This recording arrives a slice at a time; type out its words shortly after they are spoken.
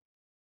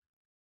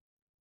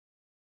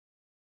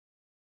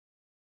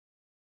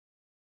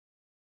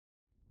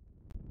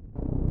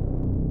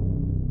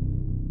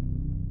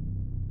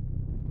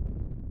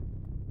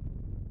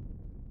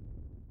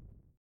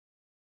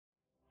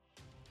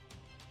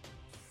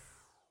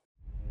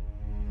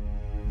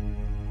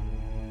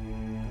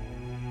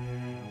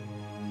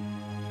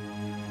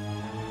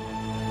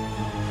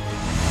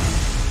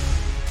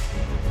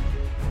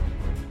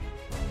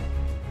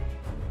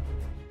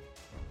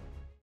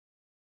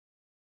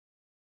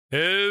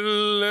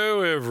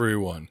Hello,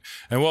 everyone,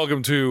 and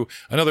welcome to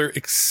another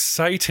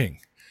exciting.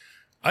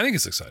 I think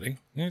it's exciting.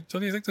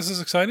 Don't you think this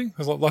is exciting?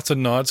 There's lots of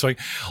nods. Like,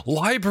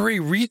 library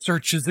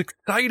research is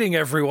exciting,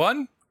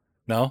 everyone.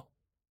 No,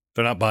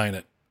 they're not buying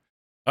it.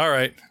 All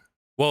right.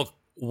 Well,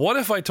 what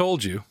if I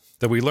told you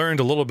that we learned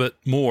a little bit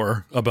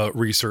more about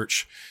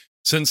research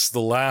since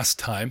the last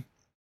time?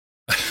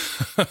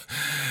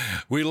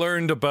 We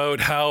learned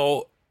about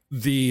how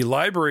the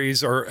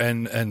libraries are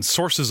and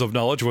sources of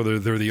knowledge, whether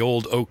they're the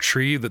old oak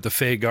tree that the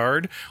Fae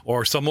guard,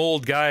 or some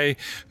old guy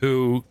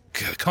who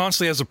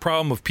constantly has a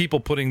problem of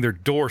people putting their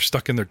door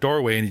stuck in their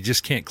doorway and he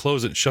just can't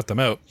close it and shut them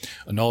out.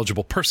 A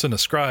knowledgeable person, a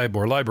scribe,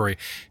 or library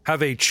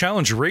have a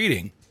challenge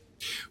rating,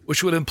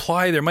 which would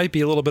imply there might be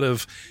a little bit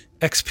of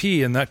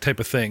XP and that type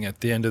of thing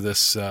at the end of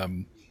this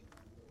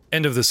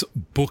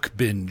book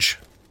binge.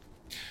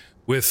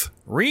 With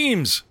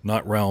reams,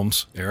 not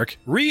realms, Eric,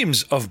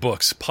 reams of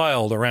books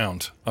piled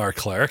around our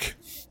cleric.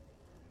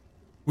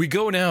 We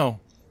go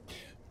now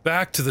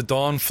back to the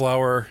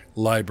Dawnflower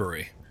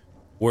Library,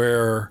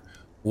 where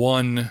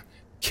one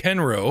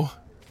Kenro,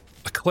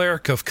 a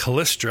cleric of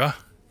Callistra,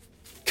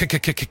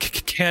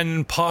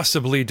 can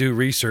possibly do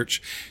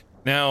research.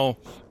 Now,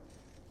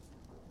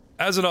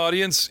 as an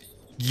audience,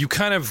 you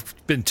kind of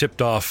been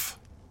tipped off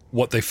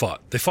what they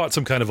fought. They fought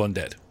some kind of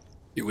undead.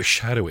 It was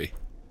shadowy.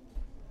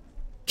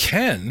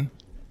 Ken,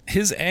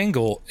 his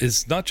angle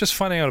is not just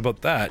finding out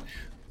about that,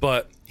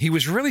 but he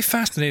was really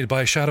fascinated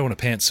by a shadow in a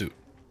pantsuit.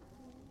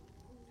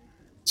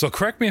 So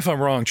correct me if I'm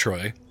wrong,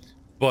 Troy,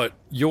 but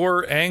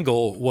your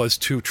angle was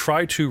to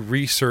try to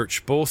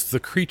research both the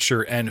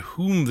creature and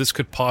whom this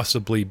could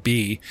possibly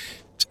be,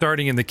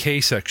 starting in the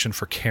K section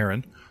for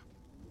Karen.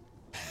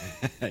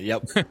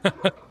 Yep.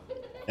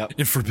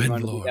 In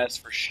Forbidden Lore. As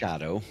for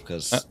shadow,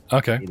 because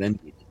okay.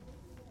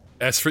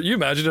 As for you,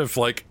 imagine if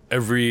like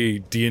every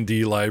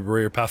D&D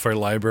library or Pathfinder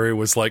library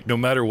was like, no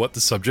matter what the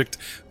subject,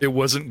 it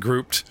wasn't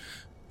grouped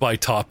by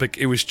topic,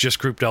 it was just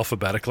grouped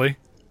alphabetically.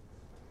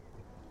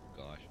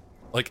 Gosh,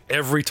 like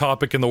every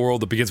topic in the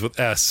world that begins with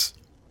S,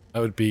 that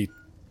would be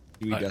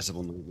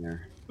decibel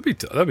nightmare.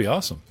 That'd be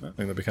awesome. I think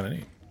that'd be kind of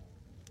neat.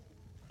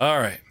 All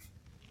right.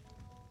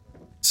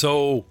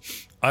 So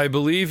I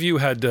believe you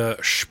had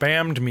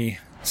spammed me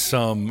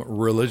some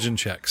religion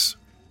checks.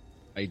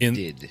 I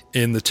did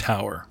in the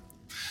tower.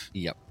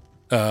 Yep.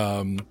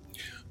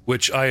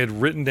 Which I had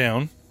written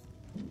down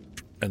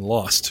and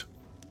lost.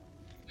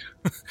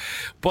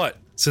 But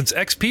since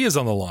XP is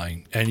on the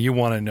line and you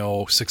want to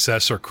know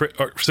success or crit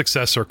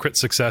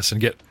success and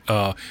get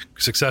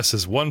success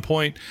is 1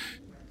 point,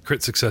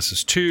 crit success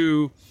is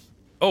 2.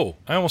 Oh,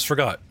 I almost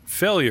forgot.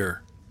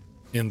 Failure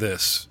in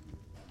this,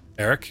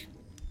 Eric.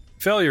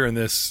 Failure in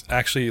this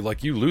actually,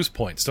 like, you lose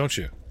points, don't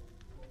you?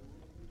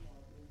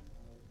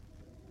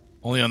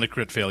 Only on the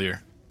crit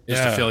failure.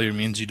 Just a failure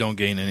means you don't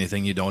gain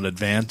anything, you don't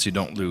advance, you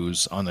don't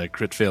lose. On a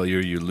crit failure,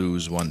 you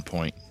lose 1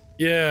 point.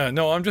 Yeah,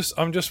 no, I'm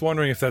just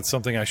wondering if that's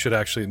something I should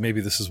actually,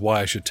 maybe this is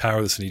why I should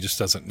tower this and he just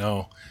doesn't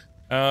know.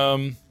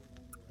 No,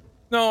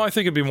 I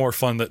think it'd be more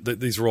fun that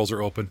these rolls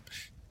are open.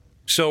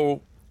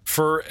 So,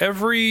 for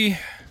every...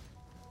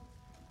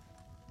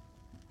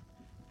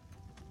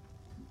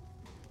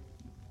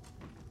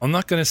 I'm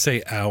not going to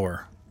say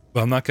hour,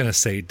 but I'm not going to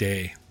say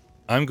day.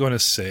 I'm going to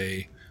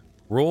say,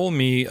 roll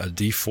me a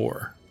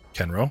d4.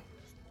 Kenro.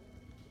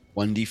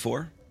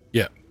 1d4?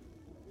 Yeah.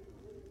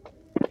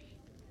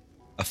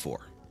 A 4.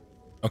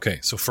 Okay,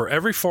 so for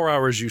every 4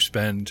 hours you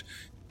spend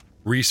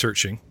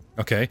researching,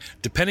 okay,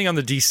 depending on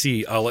the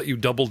DC, I'll let you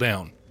double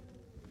down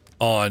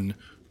on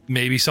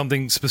maybe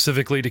something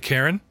specifically to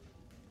Karen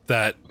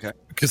that,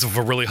 because of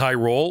a really high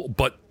roll,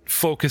 but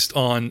focused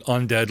on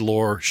undead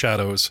lore,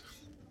 shadows,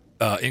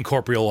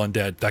 incorporeal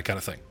undead, that kind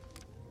of thing.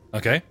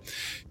 Okay?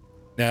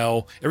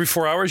 Now, every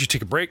 4 hours you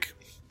take a break,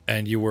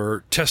 and you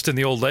were testing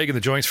the old leg and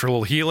the joints for a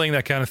little healing,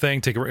 that kind of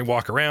thing. Take a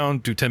walk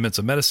around, do 10 minutes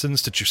of medicine,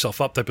 stitch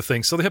yourself up type of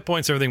thing. So the hit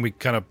points, everything we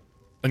kind of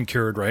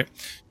uncured, right?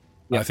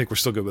 Yeah. I think we're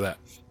still good with that.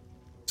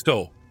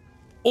 So,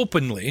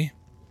 openly,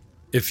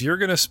 if you're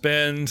going to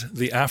spend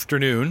the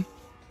afternoon,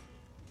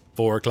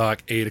 4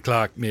 o'clock, 8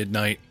 o'clock,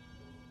 midnight,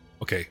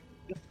 okay,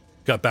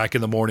 got back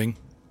in the morning.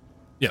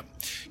 Yeah.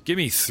 Give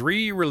me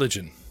 3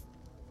 religion.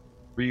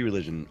 3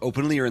 religion.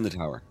 Openly or in the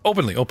tower?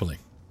 Openly.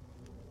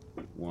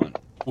 1.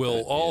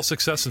 Will all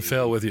success and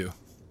fail with you.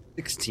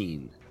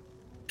 16.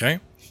 Okay.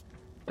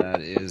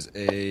 That is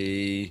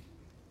a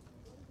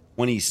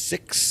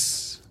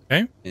 26.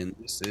 Okay. And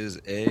this is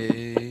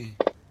a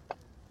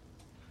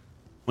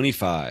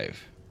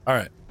 25. All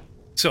right.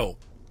 So,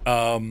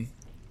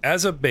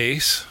 as a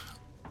base,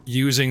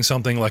 using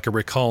something like a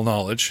recall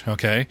knowledge,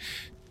 okay,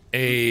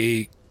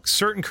 a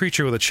certain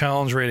creature with a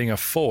challenge rating of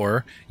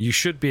 4, you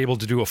should be able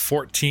to do a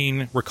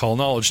 14 recall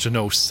knowledge to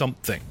know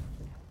something.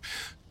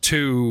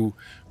 To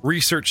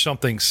research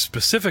something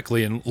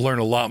specifically and learn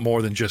a lot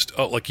more than just,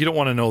 like, you don't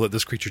want to know that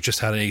this creature just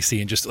had an AC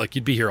and just, like,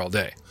 you'd be here all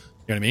day. You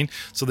know what I mean?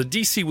 So the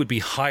DC would be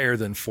higher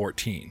than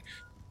 14.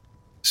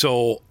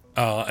 So,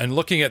 and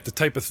looking at the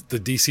type of the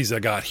DCs I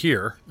got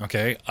here,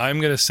 okay,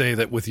 I'm going to say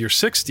that with your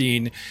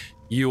 16,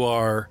 you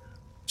are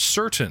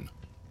certain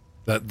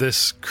that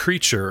this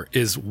creature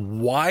is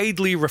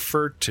widely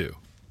referred to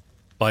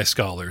by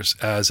scholars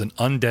as an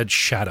undead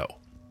shadow.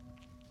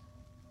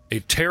 A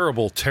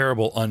terrible,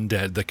 terrible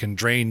undead that can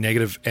drain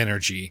negative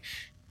energy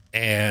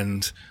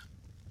and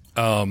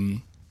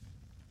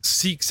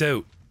seeks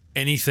out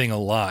anything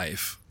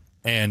alive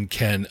and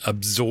can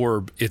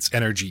absorb its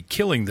energy,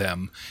 killing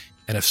them.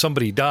 And if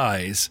somebody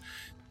dies,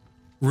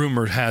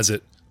 rumor has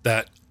it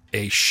that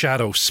a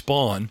shadow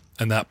spawn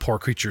and that poor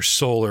creature's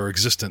soul or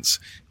existence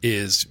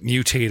is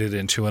mutated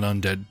into an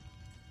undead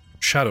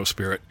shadow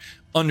spirit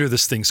under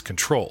this thing's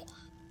control.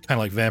 Kind of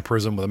like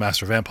vampirism with a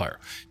master vampire.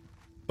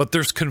 But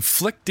there's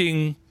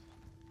conflicting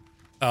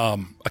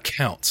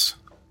accounts.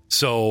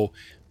 So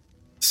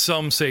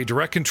some say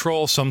direct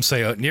control, some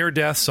say near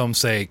death, some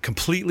say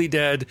completely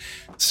dead.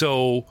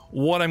 So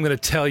what I'm going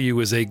to tell you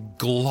is a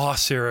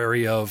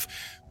glossary of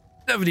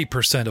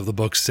 70% of the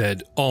book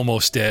said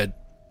almost dead.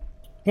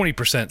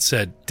 20%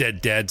 said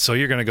dead. So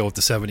you're going to go with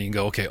the 70 and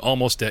go, okay,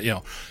 almost dead. You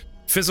know,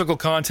 physical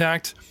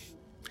contact,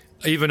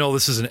 even though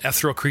this is an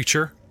ethereal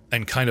creature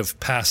and kind of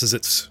passes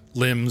its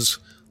limbs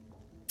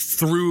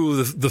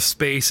through the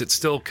space, it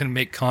still can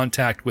make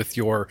contact with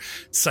your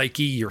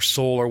psyche, your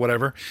soul, or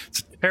whatever.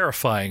 It's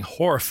terrifying,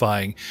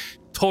 horrifying,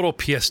 total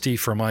PSD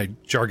for my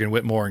Jargon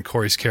Whitmore and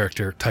Corey's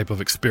character type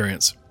of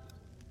experience.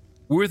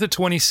 With a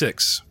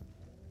 26,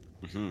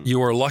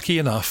 you are lucky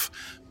enough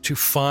to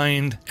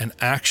find an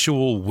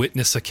actual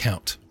witness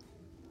account.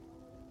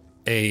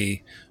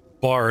 A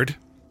bard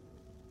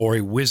or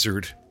a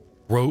wizard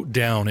wrote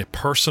down a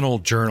personal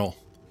journal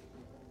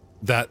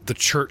that the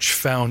church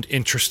found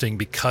interesting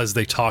because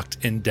they talked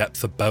in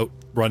depth about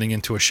running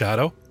into a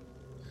shadow.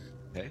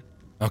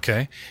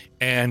 Okay.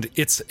 And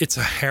it's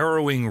a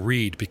harrowing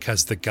read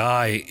because the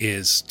guy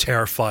is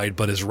terrified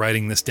but is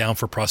writing this down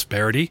for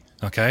prosperity.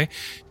 Okay.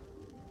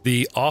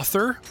 The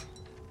author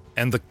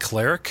and the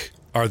cleric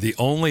are the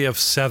only of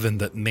 7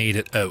 that made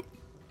it out.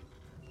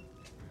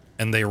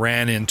 And they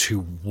ran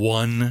into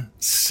one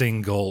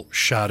single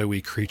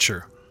shadowy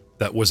creature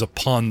that was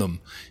upon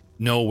them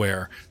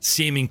nowhere,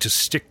 seeming to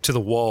stick to the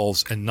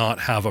walls and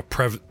not have a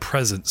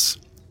presence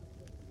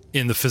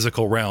in the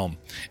physical realm.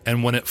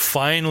 And when it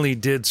finally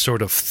did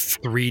sort of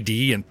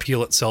 3D and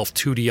peel itself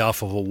 2D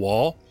off of a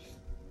wall,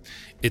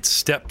 it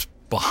stepped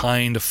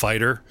behind a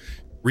fighter,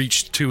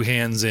 reached 2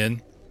 hands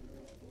in,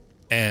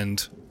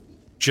 and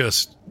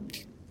just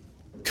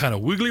kind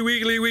of wiggly,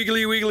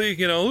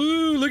 you know,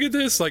 ooh, look at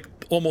this, like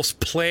almost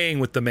playing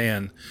with the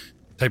man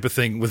type of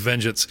thing with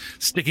vengeance,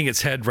 sticking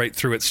its head right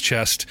through its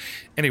chest.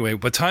 Anyway,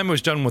 by the time it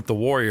was done with the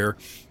warrior,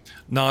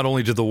 not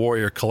only did the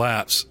warrior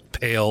collapse,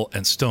 pale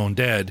and stone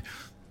dead,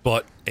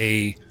 but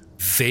a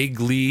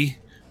vaguely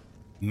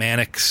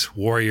Mannix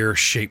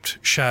warrior-shaped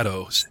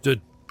shadow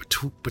stood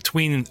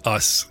between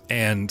us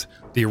and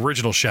the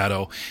original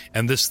shadow,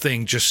 and this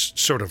thing just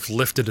sort of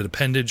lifted an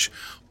appendage,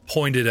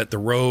 pointed at the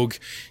rogue,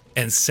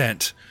 and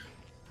sent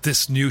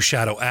this new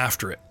shadow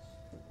after it.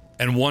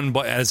 And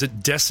as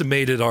it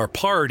decimated our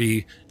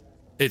party,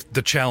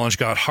 the challenge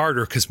got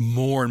harder because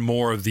more and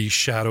more of these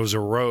shadows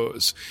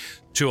arose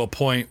to a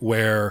point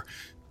where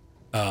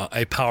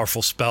a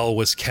powerful spell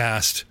was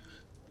cast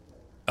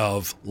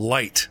of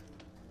light,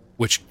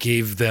 which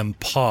gave them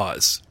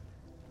pause,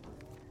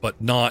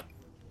 but not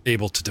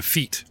able to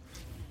defeat.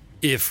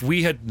 If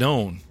we had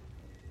known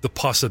the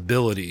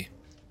possibility,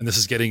 and this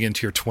is getting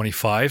into your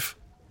 25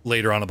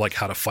 later on of like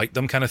how to fight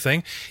them kind of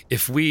thing,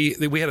 if we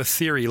had a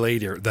theory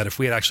later that if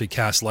we had actually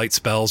cast light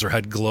spells or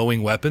had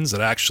glowing weapons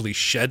that actually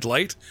shed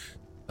light,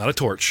 not a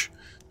torch,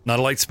 not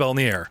a light spell in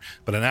the air,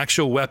 but an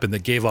actual weapon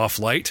that gave off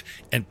light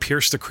and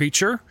pierced the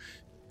creature,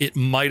 it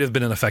might have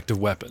been an effective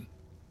weapon.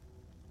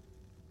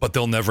 But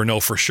they'll never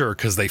know for sure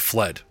because they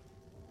fled.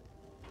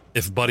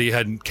 If Buddy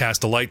hadn't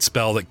cast a light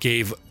spell that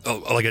gave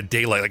like a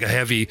daylight, like a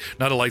heavy,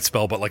 not a light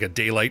spell, but like a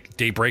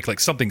daybreak, like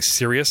something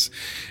serious,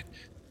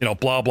 you know,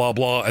 blah, blah,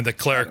 blah. And the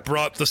cleric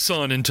brought the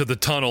sun into the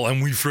tunnel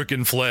and we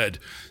frickin' fled.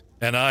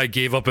 And I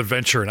gave up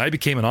adventure and I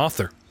became an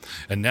author.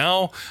 And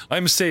now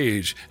I'm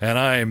sage and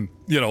I'm,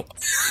 you know,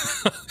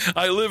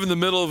 I live in the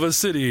middle of a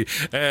city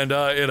and,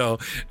 you know,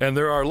 and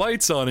there are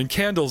lights on and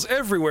candles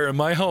everywhere in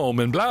my home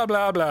and blah,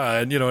 blah, blah.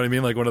 And you know what I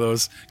mean? Like one of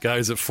those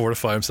guys that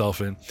fortify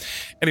himself in.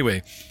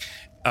 Anyway,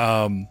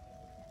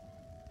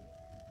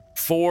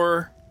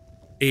 4,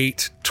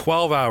 8,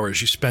 12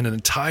 hours, you spend an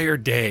entire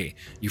day,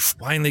 you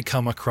finally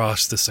come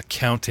across this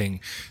accounting,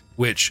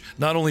 which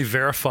not only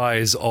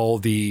verifies all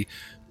the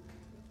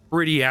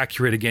pretty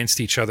accurate against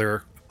each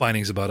other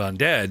findings about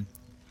undead,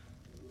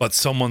 but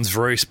someone's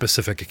very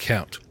specific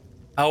account.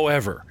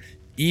 However,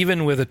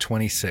 even with a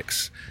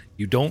 26,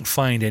 you don't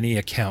find any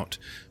account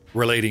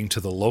relating to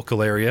the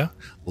local area,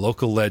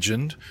 local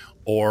legend,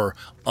 or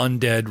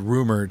undead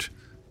rumored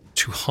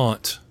to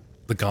haunt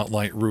the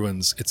Gauntlight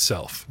ruins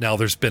itself. Now,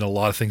 there's been a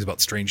lot of things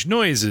about strange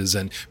noises,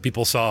 and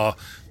people saw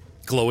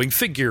glowing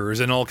figures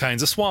and all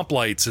kinds of swamp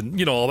lights and,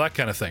 you know, all that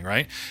kind of thing,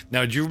 right?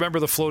 Now, do you remember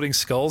the floating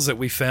skulls that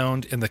we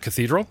found in the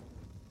cathedral?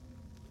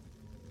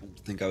 I don't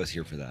think I was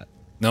here for that.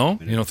 No?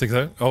 You don't think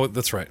that? Oh,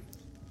 that's right.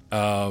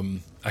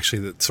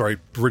 Actually, sorry,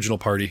 original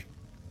party.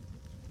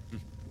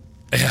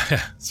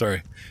 Yeah,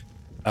 sorry.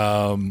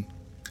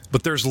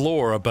 But there's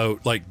lore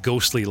about like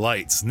ghostly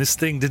lights, and this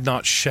thing did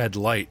not shed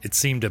light. It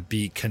seemed to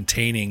be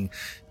containing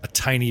a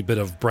tiny bit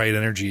of bright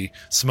energy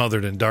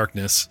smothered in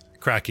darkness,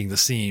 cracking the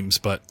seams.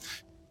 But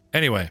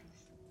anyway,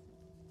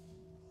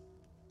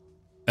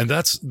 and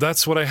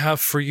that's what I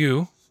have for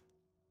you.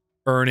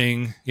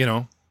 Earning,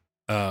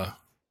 a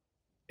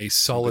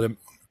solid.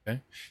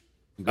 Okay.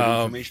 Good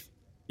information.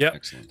 Yep.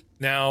 Excellent.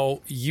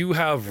 Now you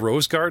have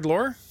Rose Guard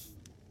lore.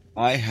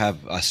 I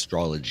have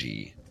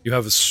astrology. You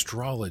have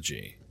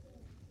astrology.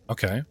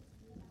 Okay.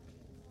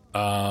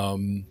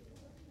 Want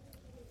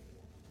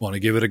to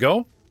give it a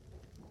go?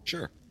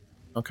 Sure.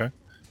 Okay.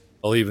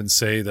 I'll even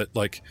say that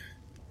like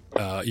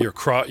you were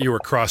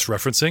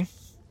cross-referencing.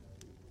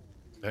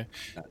 Okay.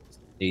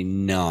 A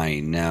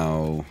 9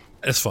 now.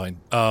 That's fine.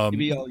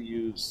 Maybe I'll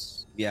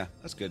use. Yeah,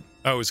 that's good.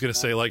 I was gonna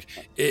say like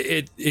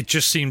it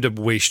just seemed to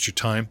waste your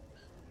time.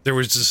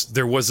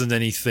 There wasn't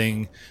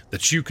anything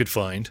that you could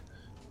find,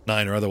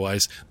 9 or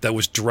otherwise, that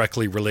was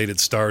directly related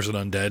stars and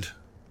undead.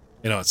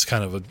 It's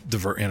kind of a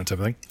divert type of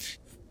thing.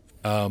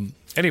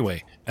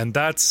 Anyway, and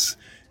that's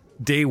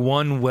day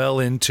 1 well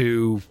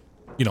into,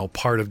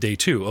 part of day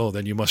 2. Oh,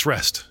 then you must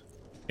rest.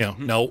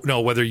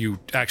 No, whether you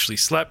actually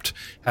slept,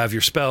 have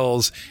your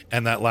spells,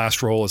 and that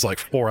last roll is like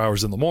 4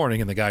 hours in the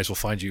morning, and the guys will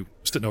find you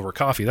sitting over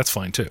coffee. That's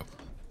fine too.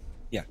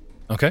 Yeah.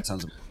 Okay.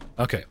 Sounds.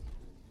 Okay.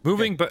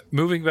 Moving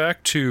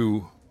back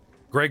to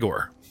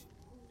Gregor.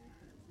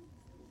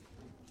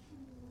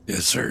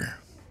 Yes, sir.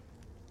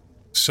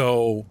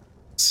 So,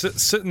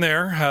 sitting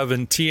there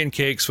having tea and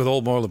cakes with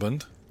old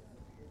Morlaband,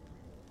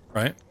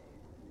 right?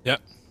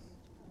 Yep.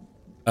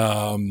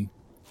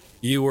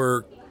 You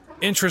were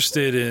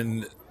interested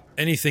in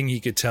anything he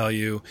could tell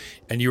you,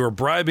 and you were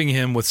bribing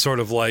him with sort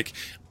of like,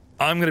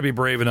 I'm going to be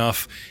brave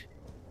enough.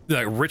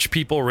 Like rich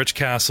people, rich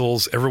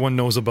castles, everyone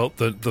knows about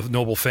the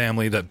noble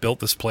family that built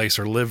this place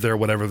or lived there,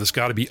 whatever. There's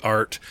got to be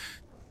art.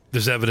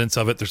 There's evidence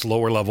of it. There's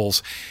lower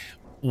levels.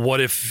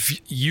 What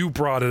if you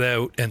brought it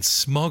out and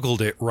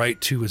smuggled it right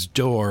to his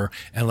door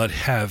and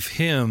have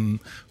him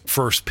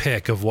first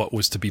pick of what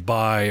was to be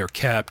buy or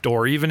kept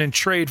or even in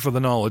trade for the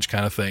knowledge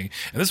kind of thing?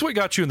 And this is what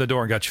got you in the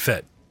door and got you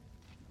fed.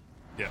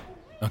 Yeah.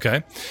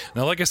 Okay.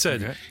 Now, like I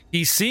said,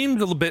 he seemed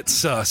a little bit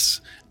sus,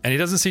 and he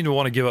doesn't seem to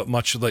want to give up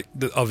much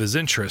of his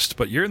interest,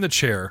 but you're in the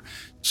chair.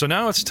 So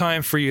now it's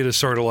time for you to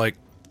sort of like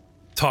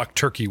talk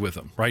turkey with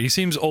him, right? He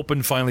seems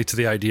open finally to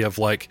the idea of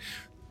like,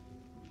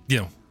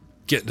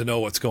 getting to know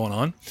what's going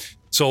on.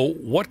 So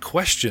what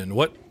question,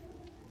 what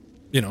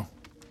would you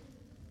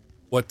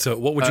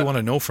want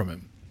to know from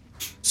him?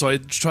 So I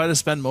try to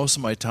spend most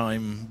of my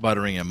time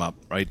buttering him up,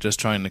 right? Just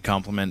trying to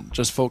compliment,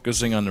 just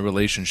focusing on the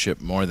relationship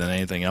more than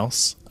anything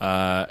else.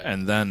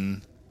 And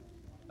then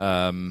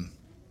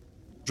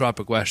drop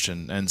a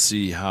question and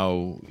see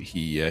how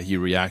he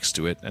reacts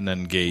to it, and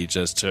then gauge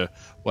as to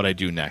what I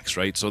do next,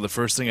 right? So the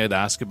first thing I'd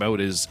ask about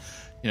is,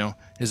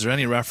 is there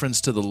any reference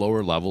to the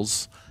lower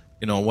levels?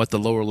 What the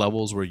lower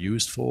levels were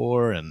used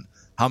for and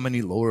how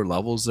many lower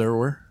levels there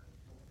were?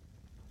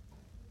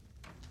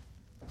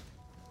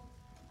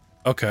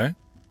 Okay.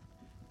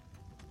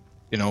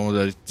 If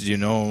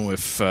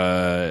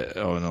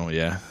oh no,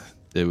 yeah,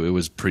 it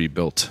was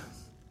pre-built.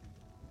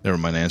 Never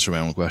mind, answer my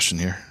own question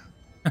here.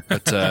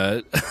 But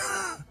what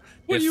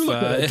are you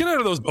looking at? Get out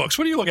of those books.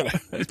 What are you looking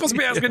at? You're supposed to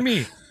be asking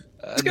me.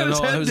 He's got his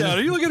head down.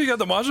 Are you looking at you got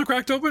the module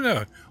cracked open?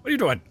 What are you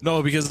doing?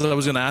 No, because I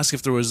was going to ask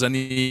if there was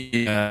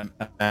any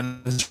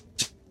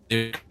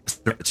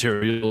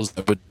materials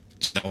that would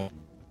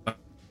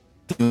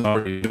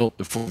already built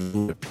before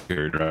it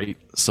appeared, right?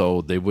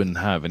 So they wouldn't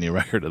have any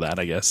record of that,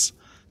 I guess.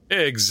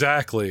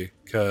 Exactly,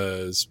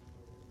 because...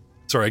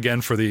 Sorry,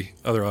 again, for the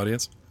other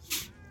audience.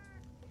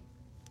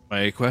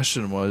 My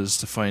question was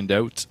to find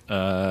out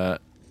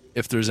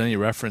if there's any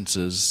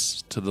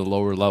references to the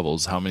lower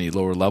levels, how many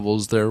lower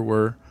levels there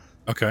were.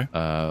 Okay.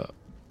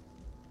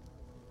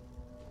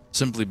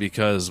 Simply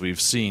because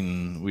we've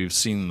seen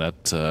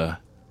that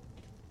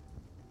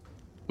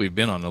we've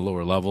been on the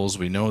lower levels.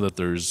 We know that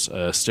there's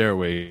a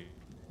stairway,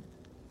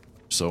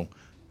 so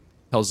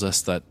tells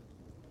us that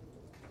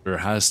there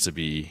has to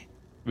be,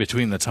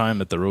 between the time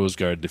that the Rose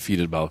Guard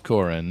defeated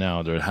Balcora and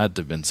now, there had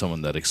to have been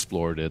someone that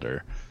explored it,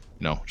 or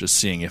just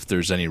seeing if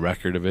there's any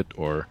record of it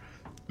or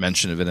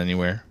mention of it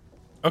anywhere.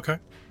 Okay.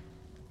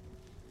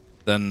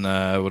 Then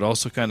I would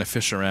also kind of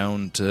fish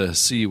around to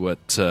see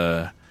what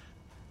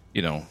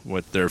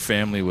what their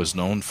family was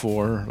known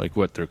for, like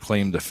what their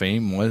claim to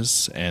fame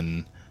was,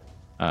 and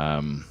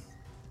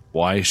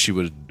why she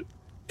would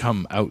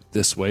come out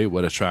this way,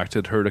 what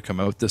attracted her to come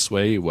out this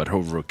way, what her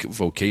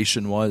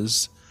vocation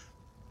was.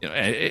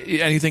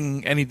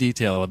 Any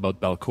detail about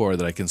Balcor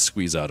that I can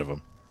squeeze out of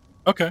him.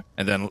 Okay.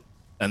 And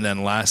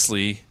then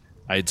lastly,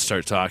 I'd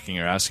start talking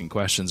or asking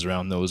questions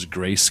around those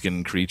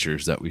gray-skinned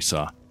creatures that we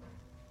saw.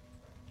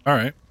 All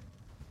right.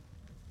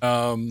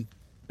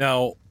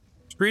 Now,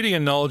 treating a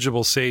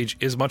knowledgeable sage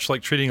is much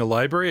like treating a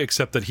library,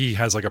 except that he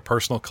has like a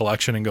personal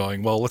collection and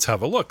going, well, let's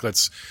have a look.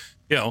 Let's,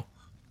 not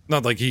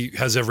not like he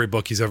has every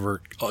book he's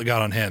ever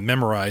got on hand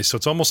memorized. So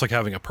it's almost like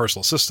having a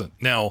personal assistant.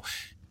 Now,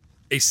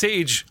 a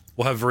sage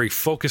will have very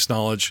focused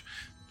knowledge,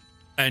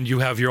 and you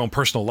have your own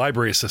personal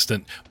library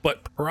assistant,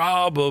 but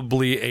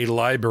probably a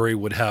library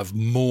would have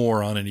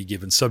more on any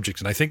given subject.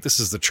 And I think this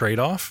is the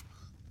trade-off.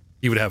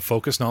 He would have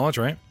focused knowledge,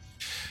 right?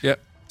 Yep.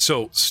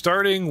 So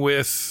starting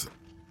with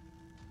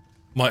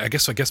I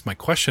guess my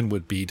question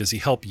would be, does he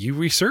help you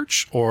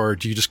research, or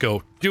do you just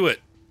go, do it?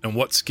 And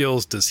what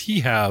skills does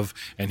he have?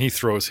 And he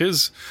throws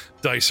his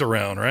dice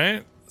around,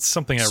 right? It's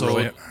something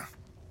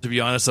to be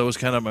honest, that was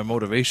kind of my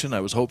motivation. I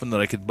was hoping that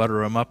I could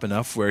butter him up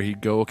enough where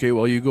he'd go, okay,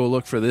 well, you go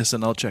look for this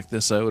and I'll check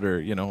this out, or,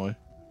 you know.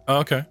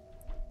 Okay.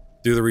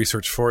 Do the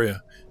research for you.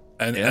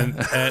 And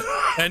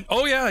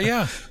oh,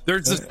 yeah.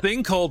 There's this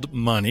thing called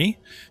money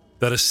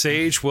that a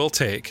sage will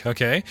take,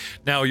 okay?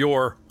 Now,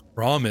 your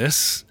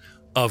promise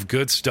of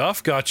good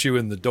stuff got you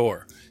in the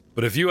door.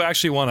 But if you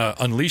actually want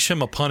to unleash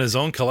him upon his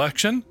own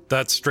collection,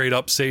 that's straight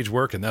up sage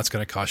work, and that's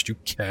going to cost you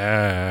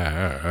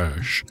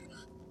cash.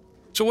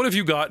 So what have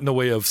you got in the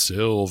way of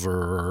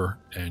silver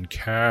and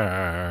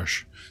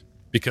cash?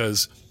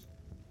 Because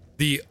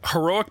the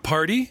heroic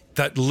party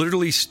that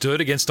literally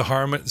stood against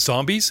the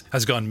zombies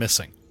has gone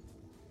missing.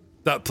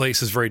 That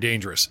place is very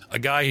dangerous. A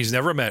guy he's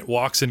never met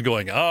walks in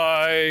going,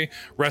 I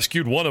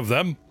rescued one of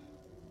them,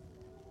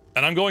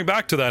 and I'm going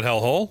back to that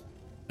hellhole,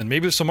 and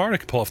maybe there's some art I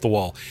can pull off the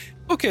wall.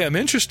 Okay, I'm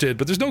interested,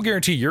 but there's no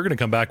guarantee you're going to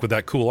come back with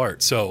that cool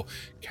art. So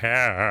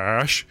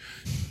cash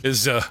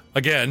is,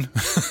 again,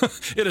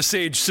 in a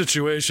sage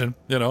situation,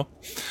 you know.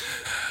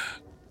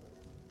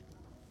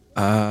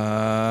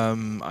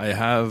 I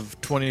have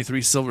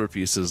 23 silver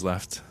pieces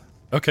left.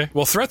 Okay,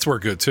 well, threats were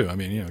good, too. I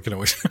mean, you know, can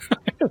always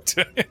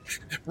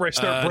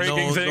start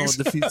breaking things.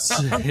 No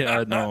defeats.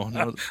 Yeah,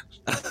 no.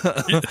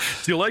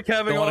 Do you like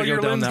having all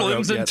your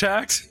limbs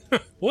intact?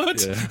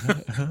 What?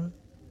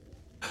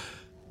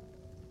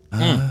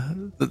 Yeah.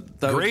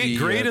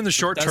 Great in the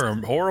short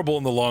term, horrible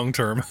in the long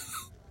term.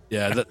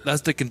 Yeah,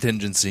 that's the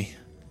contingency.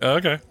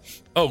 Okay.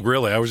 Oh,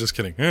 really? I was just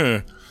kidding.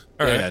 All right.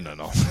 Yeah,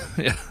 no.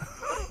 Yeah.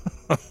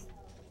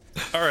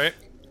 All right.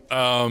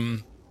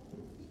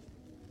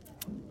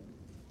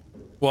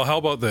 Well, how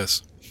about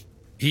this?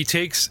 He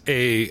takes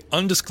a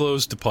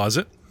undisclosed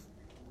deposit.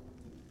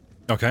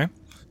 Okay.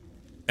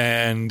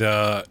 And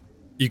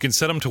you can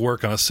set him to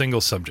work on a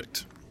single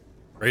subject.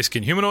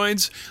 Gray-skinned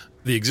humanoids,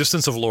 the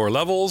existence of lower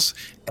levels,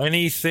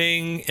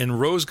 anything in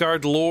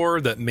Roseguard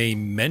lore that may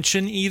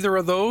mention either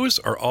of those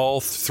are all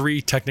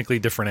three technically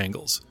different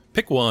angles.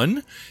 Pick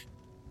one,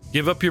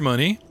 give up your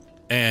money,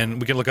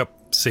 and we can look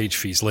up sage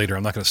fees later.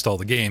 I'm not going to stall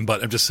the game,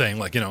 but I'm just saying,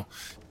 like, you know,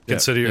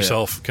 consider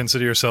yourself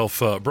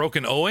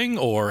broken owing,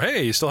 or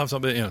hey, you still have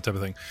something, you know, type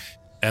of thing.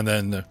 And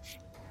then,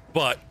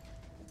 but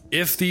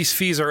if these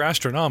fees are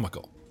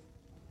astronomical,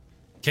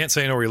 can't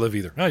say I know where you live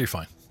either. No, you're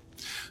fine.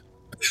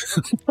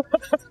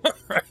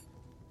 Right.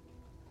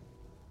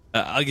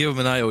 I'll give him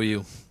an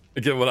IOU.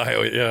 Give him an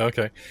IOU. Yeah,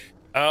 okay.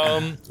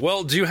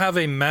 Well, do you have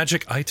a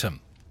magic item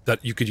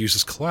that you could use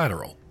as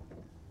collateral?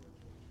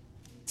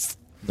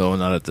 No,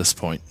 not at this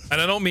point. And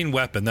I don't mean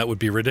weapon. That would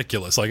be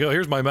ridiculous. Like, oh,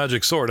 here's my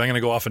magic sword. I'm going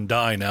to go off and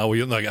die now.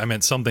 Like, I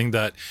meant something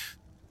that,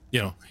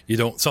 you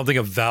know, something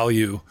of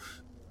value,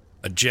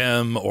 a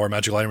gem or a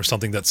magical item or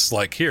something that's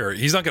like, here,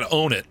 he's not going to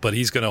own it, but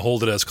he's going to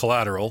hold it as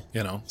collateral,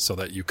 you know, so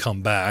that you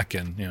come back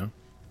and, you know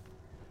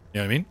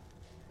what I mean?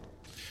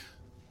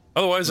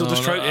 Otherwise, they'll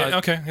just try.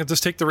 Okay, he'll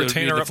just take the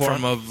retainer up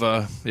front.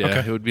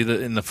 It would be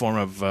in the form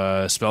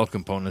of spell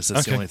components.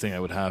 That's the only thing I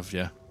would have.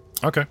 Yeah.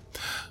 Okay.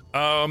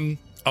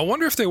 I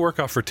wonder if they work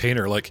off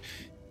retainer. Like,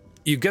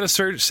 you get a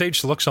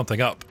sage to look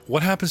something up.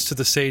 What happens to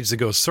the sage that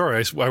goes,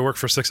 sorry, I worked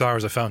for 6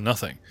 hours, I found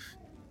nothing.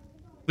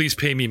 Please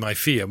pay me my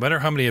fee. I wonder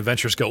how many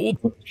adventures go,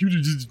 oh,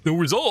 no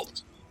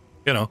result.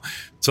 You know,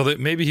 so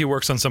that maybe he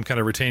works on some kind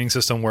of retaining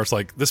system where it's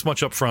like this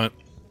much up front,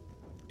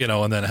 you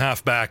know, and then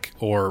half back,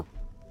 or,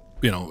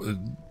 you know,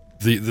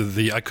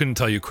 the I couldn't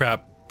tell you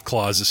crap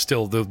clause is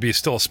still, there'll be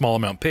still a small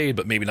amount paid,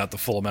 but maybe not the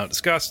full amount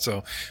discussed.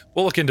 So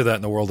we'll look into that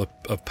in the world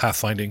of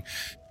pathfinding.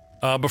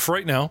 But for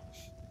right now,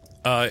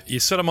 you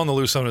set him on the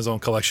loose on his own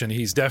collection.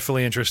 He's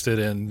definitely interested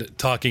in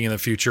talking in the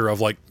future of,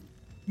 like,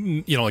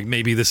 you know, like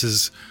maybe this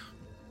is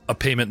a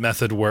payment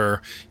method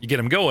where you get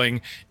him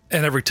going,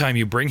 and every time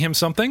you bring him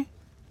something,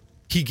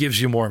 he gives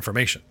you more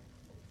information.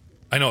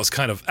 I know it's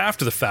kind of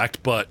after the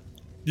fact, but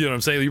you know what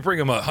I'm saying? You bring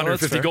him a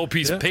 150 gold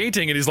piece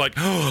painting, and he's like,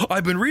 oh,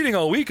 I've been reading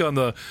all week on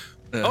the,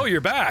 oh, you're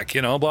back,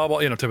 you know, blah, blah,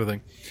 you know, type of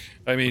thing.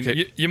 I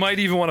mean, you might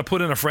even want to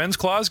put in a friends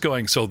clause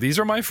going, so these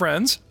are my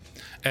friends,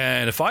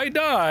 and if I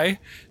die,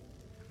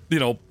 you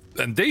know,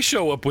 and they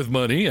show up with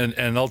money,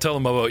 and I'll tell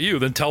them about you,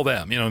 then tell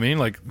them, you know what I mean?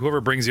 Like,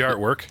 whoever brings the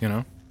artwork, you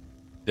know?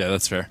 Yeah,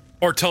 that's fair.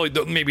 Or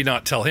maybe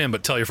not tell him,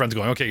 but tell your friends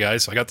going, okay,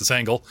 guys, I got this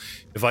angle.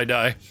 If I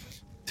die,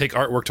 take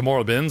artwork to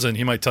Moral Bins, and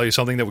he might tell you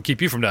something that would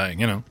keep you from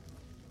dying, you know?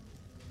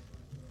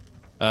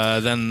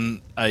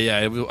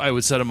 I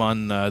would set him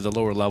on the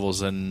lower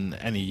levels and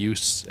any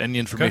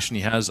information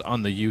he has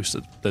on the use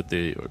that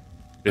they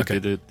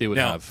would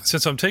now, have.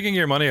 Since I'm taking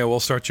your money, I will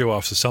start you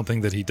off with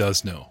something that he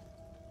does know.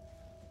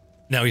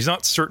 Now, he's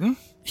not certain.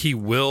 He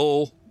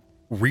will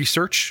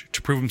research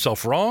to prove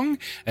himself wrong,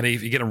 and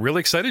if you get him really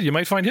excited, you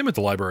might find him at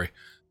the library.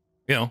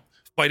 You know,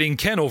 fighting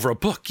Ken over a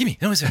book. Give me.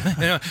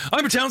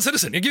 I'm a town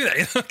citizen. Give me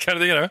that.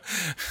 Kind of thing.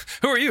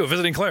 Who are you?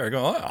 Visiting Claire.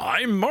 Go.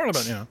 I'm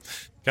Marlebon.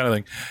 Kind of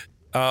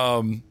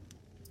thing.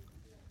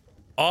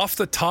 Off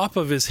the top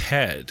of his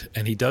head,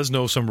 and he does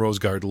know some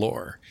Roseguard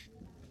lore.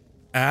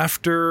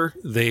 After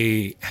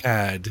they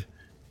had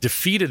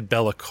defeated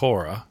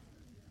Bellicora,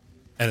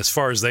 and as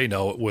far as they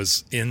know, it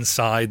was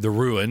inside the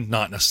ruin,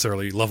 not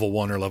necessarily level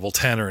 1 or level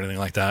 10 or anything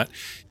like that.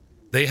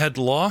 They had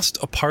lost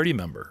a party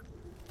member,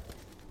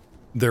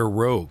 their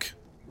rogue,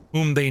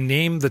 whom they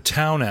named the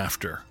town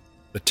after.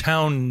 The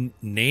town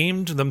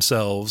named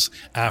themselves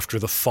after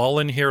the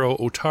fallen hero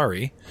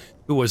Otari,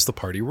 who was the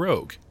party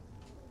rogue.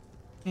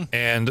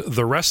 And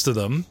the rest of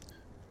them,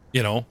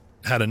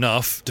 had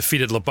enough,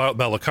 defeated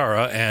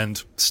Bellicora,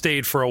 and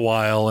stayed for a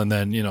while, and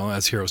then,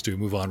 as heroes do,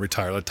 move on,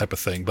 retire, that type of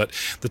thing. But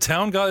the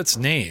town got its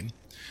name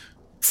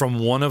from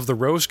one of the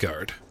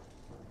Roseguard,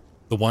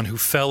 the one who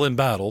fell in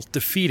battle,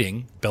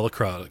 defeating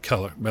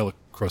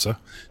Bellicrosa.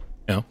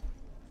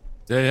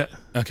 Yeah.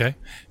 Okay.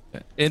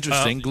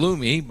 Interesting.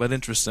 Gloomy, but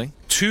interesting.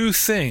 2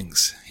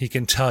 things he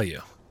can tell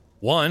you.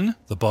 1,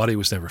 the body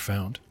was never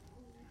found.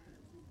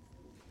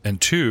 And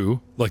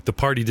 2, like the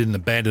party didn't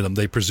abandon him.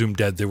 They presumed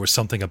dead. There was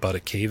something about a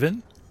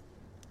cave-in.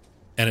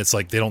 And it's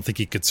like they don't think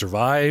he could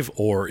survive.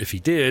 Or if he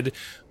did,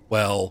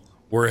 well,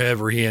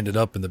 wherever he ended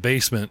up in the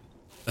basement,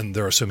 and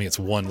they're assuming it's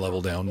 1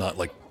 level down, not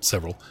like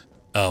several,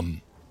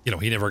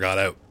 he never got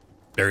out,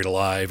 buried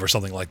alive or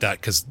something like that.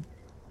 Because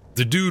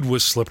the dude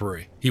was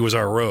slippery. He was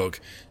our rogue.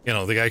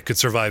 The guy could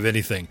survive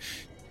anything.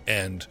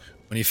 And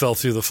when he fell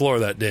through the floor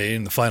that day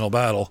in the final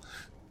battle,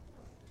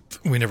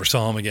 we never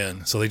saw him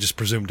again, so they just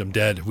presumed him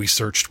dead. We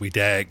searched, we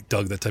dug,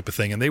 that type of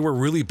thing, and they were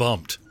really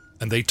bummed.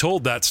 And they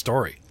told that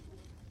story.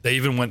 They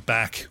even went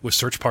back with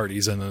search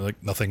parties, and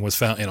nothing was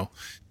found.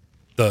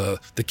 The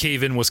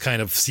cave-in was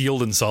kind of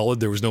sealed and solid.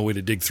 There was no way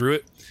to dig through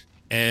it.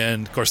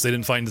 And of course, they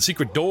didn't find the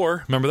secret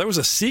door. Remember, there was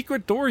a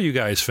secret door you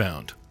guys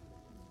found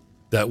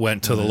that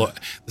went to the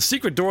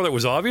secret door that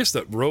was obvious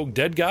that rogue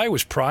dead guy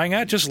was prying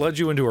at. Just led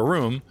you into a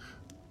room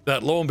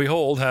that, lo and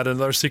behold, had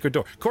another secret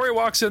door. Corey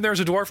walks in. There's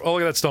a dwarf. Oh,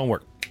 look at that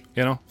stonework.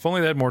 If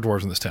only they had more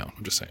dwarves in this town.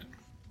 I'm just saying.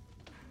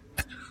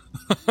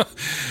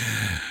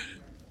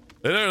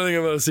 They don't know anything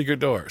about a secret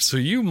door. So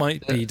you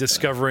might be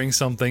discovering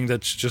something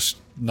that's just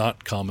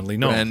not commonly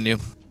known. Brand new.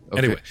 Okay.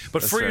 Anyway,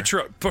 but for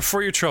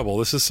your trouble,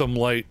 this is some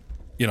light,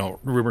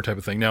 rumor type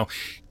of thing. Now,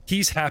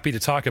 he's happy to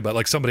talk about,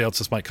 like somebody else,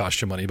 this might cost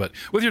you money, but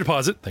with your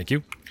deposit, thank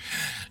you.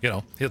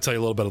 He'll tell you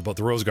a little bit about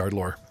the Roseguard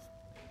lore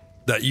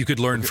that you could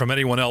learn from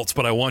anyone else,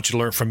 but I want you to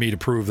learn from me to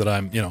prove that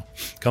I'm,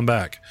 come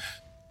back.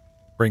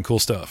 Bring cool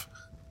stuff.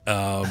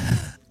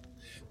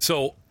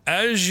 So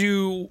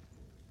the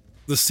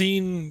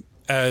scene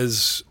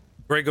as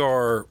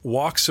Gregor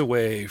walks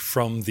away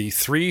from the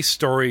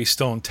 3-story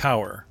stone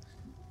tower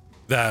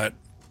that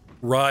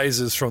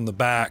rises from the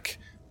back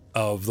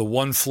of the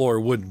 1-floor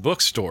wooden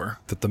bookstore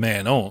that the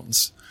man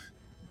owns,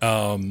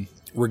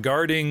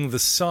 regarding the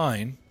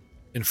sign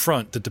in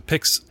front that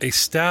depicts a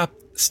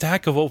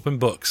stack of open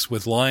books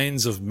with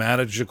lines of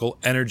magical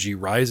energy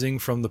rising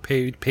from the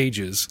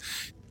pages.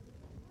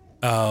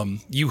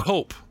 You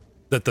hope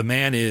that the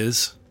man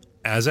is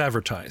as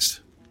advertised.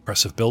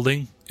 Impressive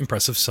building,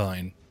 impressive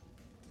sign.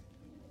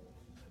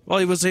 Well,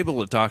 he was able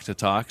to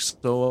talk,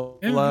 so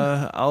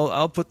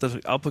I'll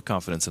put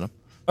confidence in him.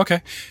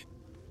 Okay.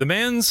 The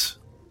man's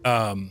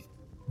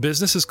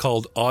business is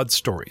called Odd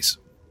Stories.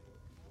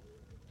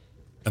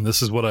 And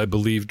this is what I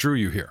believe drew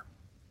you here.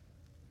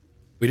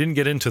 We didn't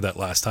get into that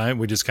last time.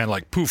 We just kind of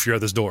like, poof, you're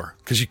at this door.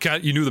 Because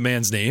you knew the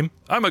man's name.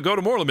 I'm going to go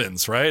to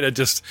Morlemans, right?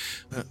 It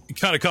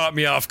kind of caught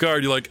me off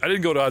guard. You're like, I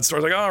didn't go to Odd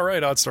Stories. Like, all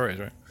right, Odd Stories,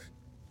 right?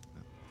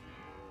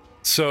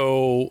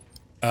 So,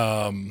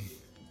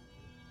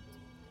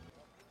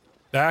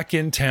 back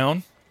in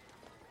town,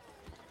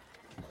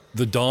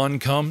 the dawn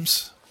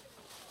comes.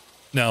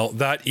 Now,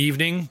 that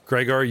evening,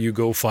 Gregor, you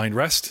go find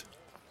rest.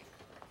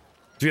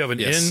 Do you have an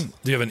inn?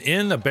 Do you have an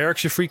inn, a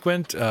barracks you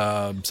frequent?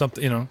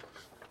 Something,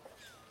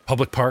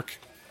 public park?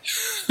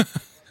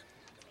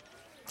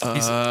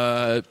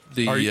 The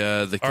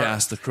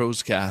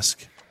crow's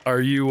cask. Are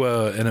you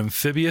an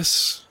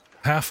amphibious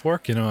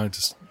half-orc?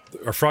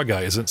 Our frog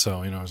guy isn't,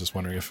 so, I was just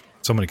wondering if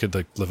somebody could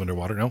live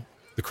underwater. No?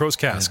 The crow's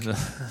cask.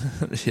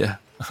 Yeah.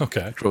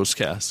 Okay. Crow's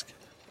cask.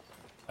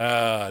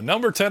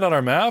 Number 10 on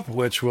our map,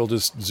 which we'll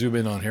just zoom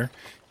in on here.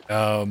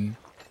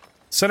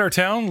 Center of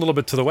town, a little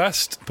bit to the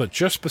west, but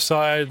just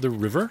beside the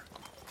river.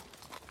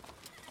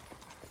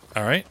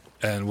 All right,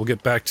 and we'll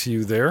get back to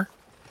you there.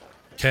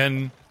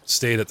 Ken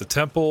stayed at the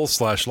temple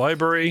 /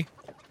 library,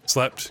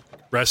 slept,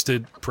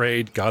 rested,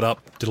 prayed, got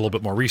up, did a little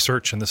bit more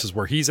research, and this is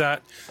where he's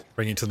at,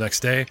 bringing to the next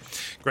day.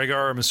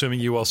 Gregor, I'm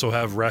assuming you also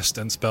have rest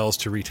and spells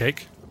to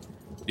retake.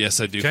 Yes,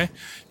 I do. Okay,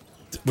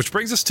 which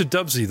brings us to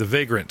Dubsy, the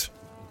Vagrant.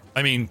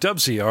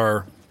 Dubsy,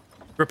 our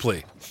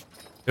Ripley,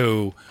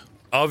 who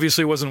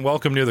obviously wasn't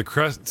welcome near the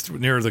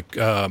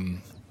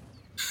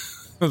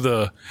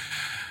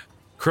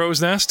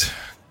Crow's Nest,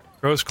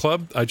 Crow's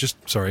Club. I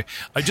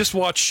just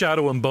watched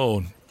Shadow and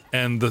Bone,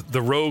 and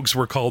the rogues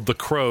were called the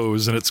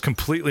Crows, and it's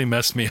completely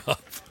messed me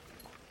up.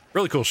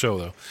 Really cool show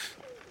though.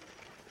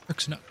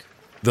 Crook's Nook.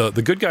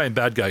 The good guy and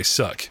bad guy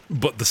suck,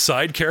 but the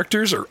side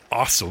characters are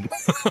awesome.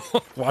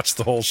 Watch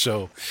the whole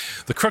show.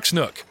 The Crook's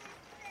Nook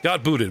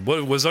got booted,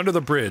 was under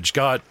the bridge,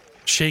 got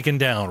shaken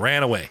down,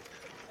 ran away,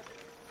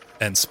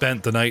 and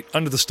spent the night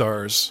under the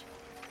stars,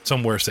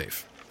 somewhere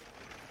safe.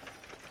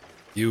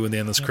 You and the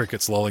endless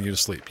crickets lulling you to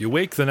sleep. You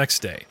wake the next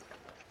day,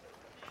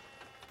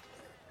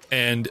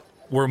 and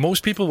where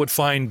most people would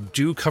find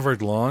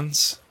dew-covered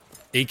lawns,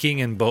 aching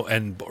and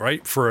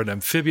right, for an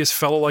amphibious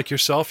fellow like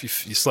yourself, you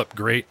slept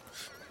great.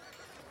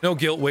 No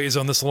guilt weighs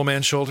on this little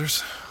man's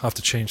shoulders. I'll have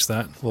to change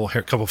that.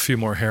 A few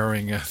more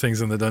harrowing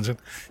things in the dungeon.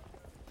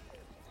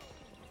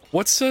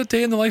 What's a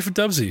day in the life of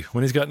Dubsy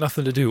when he's got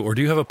nothing to do? Or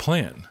do you have a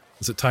plan?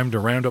 Is it time to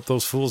round up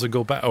those fools and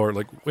go back? Or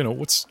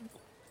what's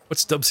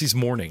Dubsy's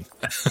morning?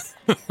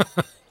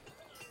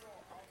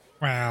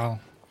 Well,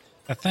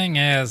 the thing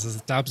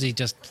is Dubsy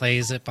just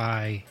plays it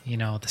by,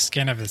 the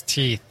skin of his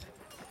teeth.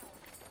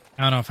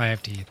 I don't know if I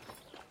have teeth.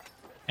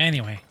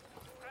 Anyway.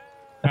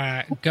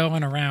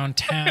 Going around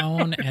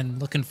town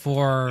and looking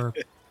for,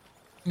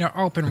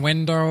 open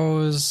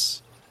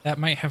windows that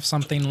might have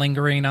something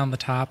lingering on the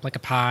top, like a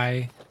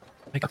pie.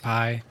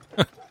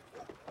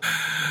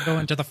 Go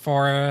into the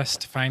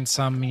forest, find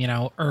some,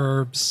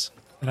 herbs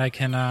that I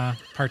can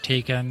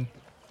partake in.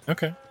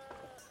 Okay.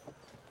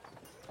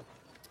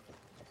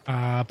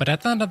 But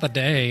at the end of the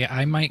day,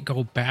 I might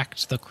go back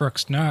to the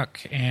Crook's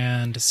Nook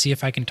and see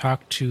if I can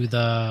talk to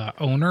the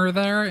owner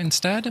there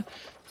instead.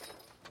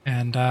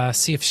 And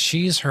see if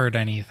she's heard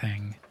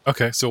anything.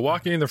 Okay, so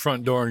walking in the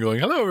front door and going,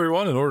 hello,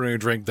 everyone, and ordering a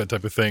drink, that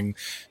type of thing.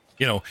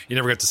 You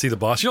never get to see the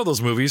boss. You know those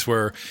movies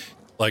where,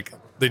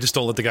 they just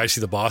don't let the guy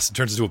see the boss. It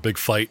turns into a big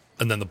fight,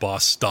 and then the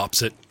boss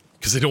stops it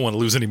because they don't want to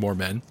lose any more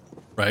men,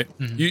 right?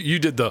 Mm-hmm. You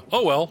did the,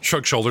 oh, well,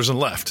 shrug shoulders and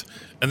left.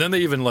 And then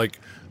they even,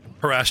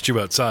 harassed you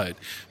outside.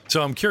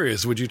 So I'm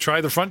curious, would you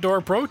try the front door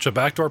approach, a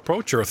back door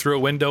approach, or through a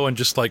window and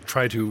just,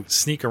 try to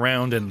sneak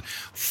around and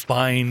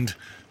find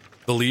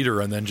the leader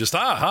and then just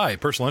hi,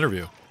 personal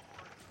interview?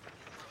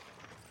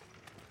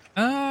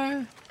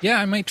 Yeah,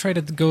 I might try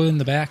to go in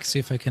the back, see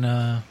if I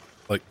can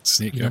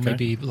sneak,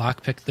 maybe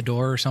lockpick the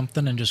door or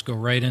something and just go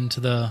right into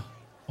the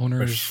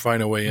owner's,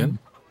 find a way in.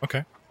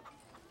 Okay.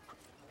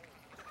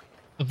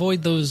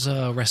 Avoid those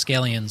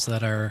rascallions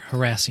that are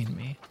harassing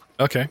me.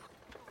 Okay.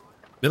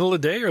 Middle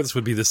of the day, or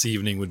this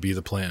evening would be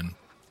the plan?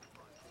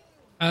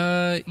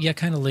 Yeah,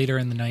 kind of later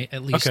in the night,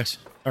 at least. Okay.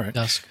 All right.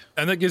 Dusk.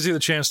 And that gives you the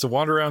chance to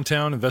wander around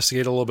town,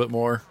 investigate a little bit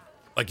more.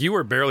 You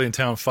were barely in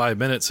town 5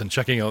 minutes and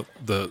checking out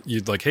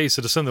you'd hey,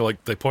 citizen,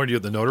 they pointed you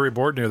at the notary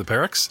board near the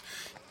barracks,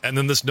 and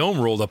then this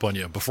gnome rolled up on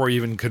you before you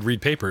even could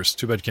read papers.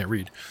 Too bad you can't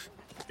read.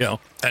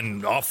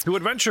 And off to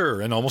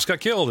adventure, and almost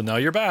got killed, and now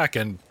you're back,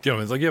 and you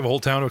have a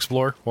whole town to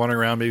explore, wandering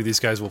around. Maybe these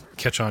guys will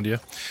catch on to you.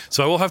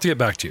 So I will have to get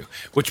back to you.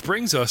 Which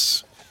brings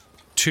us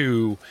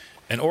to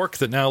an orc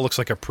that now looks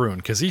like a prune,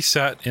 because he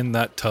sat in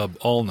that tub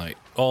all night,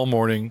 all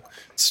morning,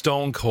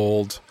 stone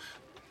cold,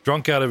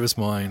 drunk out of his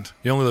mind.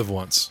 You only live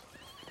once.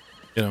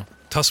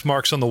 Tusk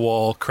marks on the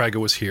wall. Kraga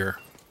was here.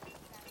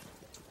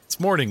 It's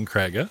morning,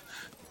 Kraga.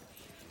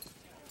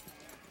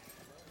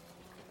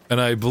 And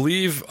I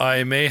believe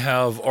I may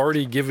have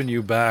already given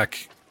you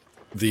back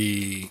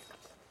the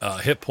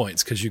hit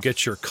points, because you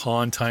get your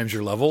con times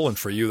your level, and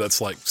for you that's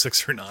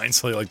 6 or 9,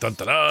 so you're dun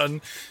dun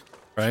dun,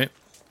 right?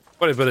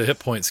 Quite a bit of hit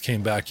points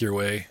came back your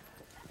way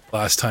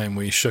last time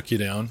we shook you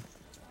down.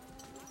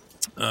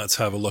 Let's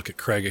have a look at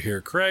Kraga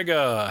here.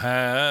 Kraga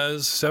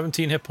has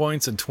 17 hit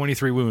points and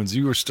 23 wounds.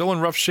 You are still in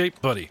rough shape,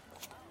 buddy.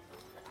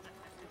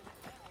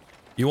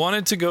 You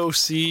wanted to go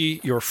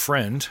see your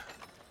friend.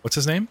 What's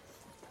his name?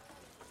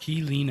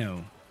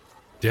 Keelino.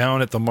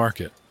 Down at the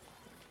market.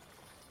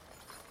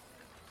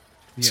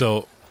 Yeah.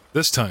 So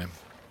this time,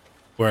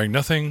 wearing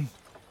nothing,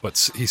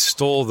 but he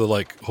stole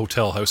the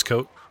hotel house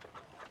coat.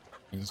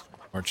 He's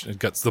marching,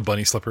 got the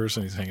bunny slippers,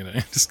 and he's hanging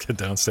it. Just get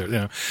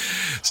downstairs,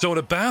 Stole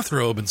a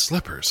bathrobe and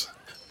slippers.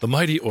 The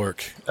mighty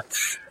orc,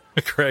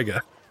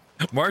 Kraga,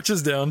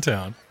 marches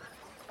downtown.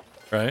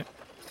 Right,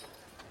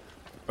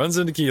 runs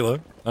into Keela.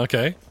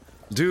 Okay,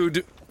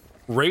 dude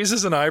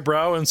raises an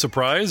eyebrow in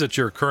surprise at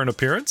your current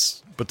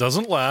appearance, but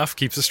doesn't laugh,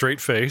 keeps a straight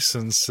face,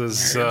 and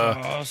says,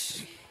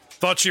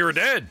 thought you were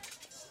dead.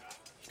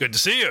 Good to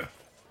see you.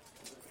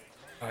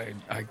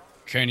 I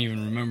can't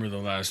even remember the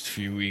last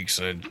few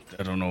weeks. I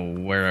don't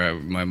know where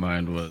my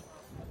mind was.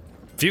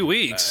 Few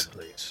weeks?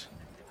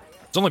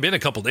 It's only been a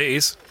couple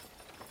days.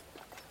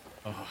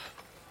 Oh,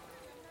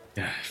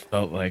 yeah, it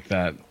felt like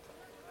that.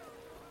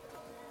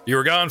 You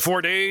were gone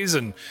 4 days,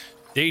 and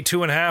day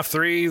 2.5,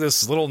 3,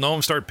 this little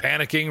gnome started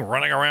panicking,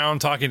 running around,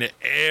 talking to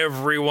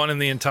everyone in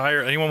the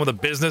anyone with a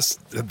business.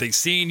 Had they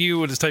seen you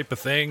with this type of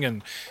thing,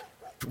 and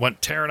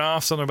went tearing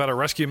off something about a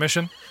rescue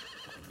mission?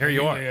 Here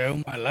you are. I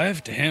owe my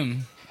life to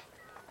him.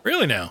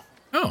 Really now?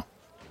 Oh.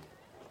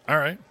 All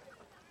right.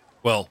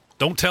 Well,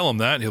 don't tell him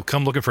that. He'll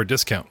come looking for a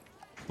discount.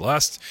 The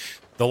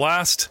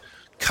last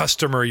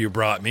customer you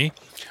brought me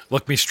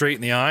looked me straight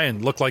in the eye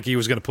and looked like he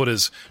was going to put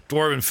his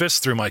dwarven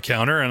fist through my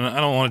counter, and I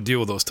don't want to deal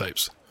with those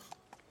types.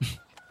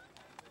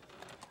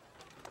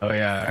 Oh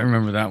yeah, I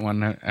remember that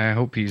one. I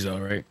hope he's all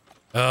right.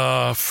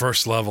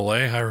 First level,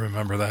 eh? I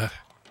remember that.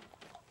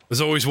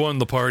 There's always one in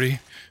the party.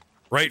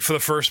 Right for the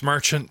first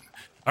merchant.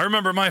 I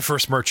remember my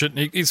first merchant.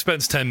 He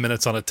spends 10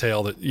 minutes on a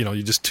tale that,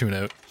 you just tune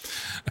out.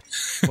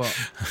 Well,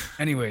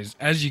 anyways,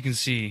 as you can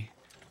see,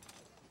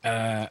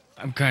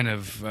 I'm kind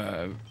of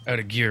out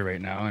of gear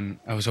right now, and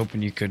I was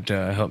hoping you could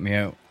help me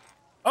out.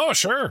 Oh,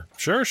 sure.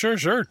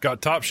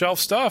 Got top shelf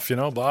stuff,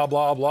 blah,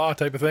 blah, blah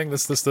type of thing.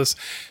 This.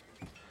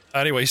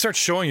 Anyway, he starts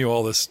showing you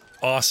all this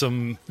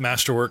awesome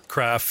masterwork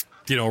craft,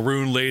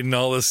 rune laden,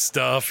 all this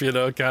stuff, kind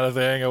of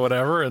thing or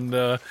whatever.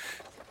 And,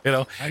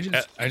 I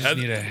just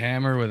need a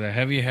hammer with a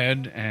heavy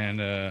head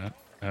and a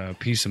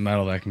piece of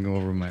metal that can go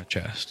over my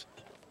chest.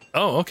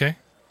 Oh, okay.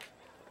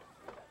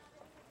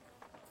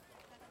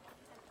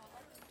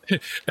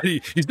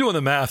 He's doing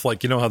the math,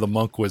 like, how the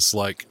monk was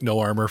like no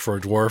armor for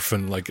a dwarf,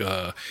 and like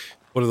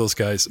what are those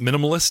guys,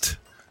 minimalist,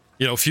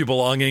 few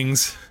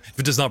belongings, if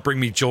it does not bring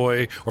me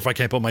joy, or if I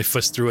can't put my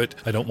fist through it,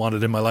 I don't want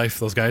it in my life,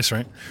 those guys,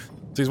 right?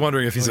 So he's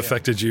wondering if he's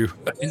affected you.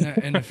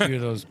 And a few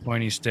of those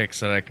pointy sticks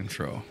that I can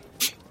throw.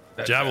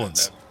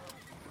 Javelins.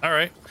 All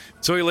right,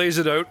 so he lays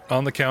it out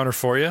on the counter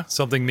for you,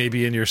 something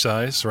maybe in your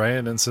size, right?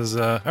 And then says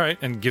all right,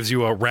 and gives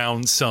you a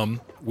round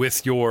sum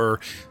with your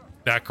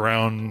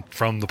background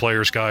from the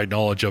player's guide,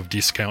 knowledge of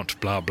discount,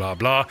 blah, blah,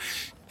 blah,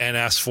 and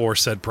asks for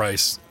said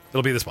price.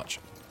 It'll be this much.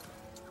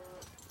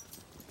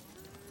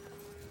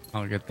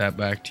 I'll get that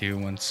back to you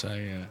once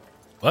I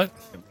What?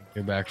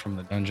 get back from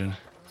the dungeon.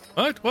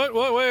 What? Wait,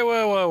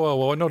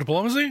 whoa. No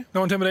diplomacy?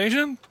 No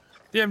intimidation?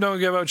 DM don't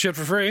give out shit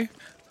for free.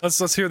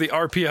 Let's hear the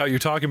RP, how you're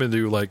talking him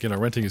into, like,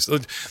 renting his...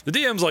 The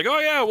DM's like, oh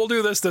yeah, we'll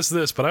do this,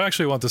 but I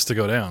actually want this to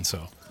go down,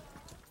 so...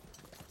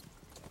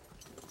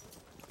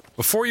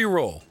 Before you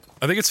roll,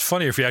 I think it's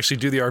funny if you actually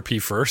do the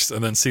RP first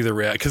and then see the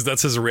react, because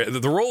that's his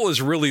the roll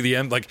is really the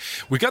end. Like,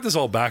 we got this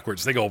all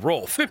backwards. They go,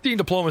 roll 15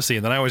 diplomacy,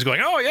 and then I always go,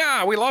 oh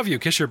yeah, we love you,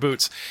 kiss your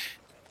boots.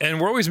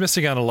 And we're always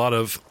missing out on a lot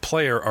of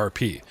player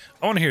RP.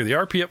 I want to hear the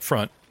RP up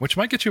front, which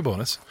might get you a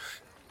bonus.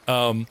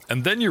 And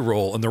then you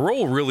roll, and the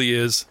roll really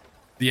is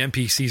the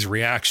NPC's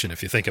reaction,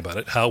 if you think about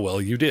it, how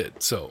well you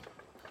did. So,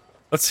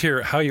 let's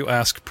hear how you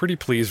ask, pretty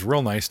please,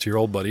 real nice to your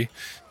old buddy.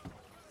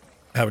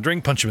 Have a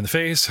drink, punch him in the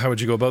face. How would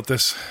you go about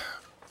this?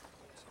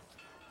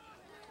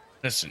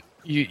 Listen,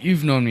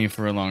 you've known me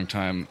for a long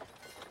time,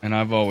 and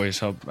I've always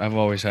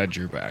had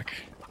your back.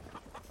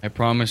 I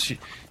promise you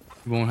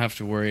won't have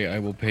to worry. I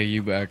will pay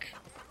you back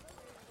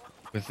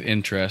with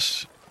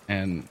interest,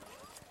 and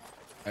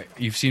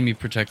you've seen me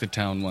protect the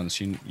town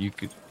once. You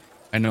could.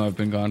 I know I've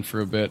been gone for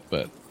a bit,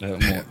 but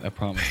I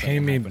promise. Pay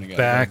me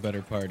back.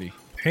 Better party.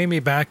 Pay me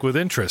back with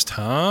interest,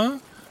 huh?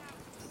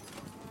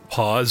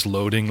 Pause.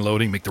 Loading.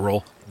 Make the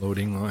roll.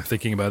 Loading.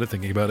 Thinking about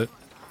it.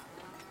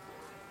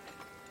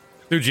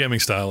 New jamming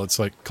style. It's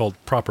like called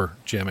proper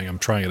jamming. I'm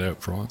trying it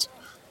out for once.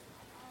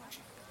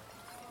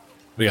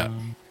 We got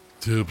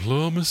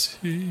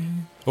diplomacy,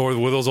 or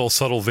with those all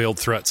subtle veiled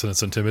threats, and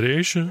it's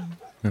intimidation.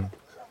 Yeah.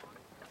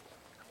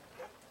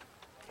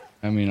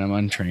 I mean, I'm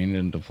untrained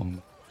in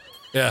diplomacy.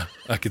 Yeah,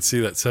 I could see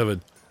that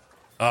 7.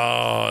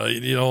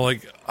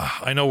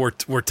 I know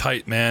we're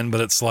tight, man,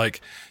 but it's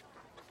like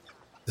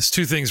there's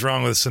two things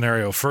wrong with the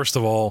scenario. First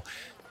of all,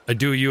 I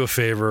do you a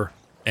favor.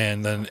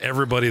 And then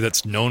everybody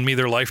that's known me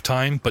their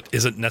lifetime, but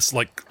isn't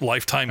necessarily like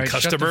lifetime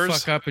customers. Shut the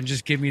fuck up and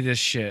just give me this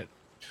shit.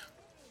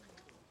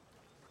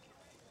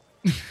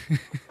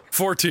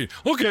 14.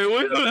 Okay,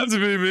 well, it doesn't have to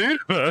be me.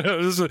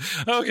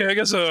 Okay, I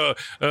guess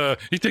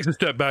he takes a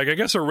step back. I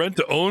guess a rent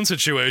to own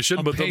situation,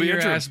 I'll but pay there'll be your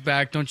interest. ass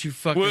back. Don't you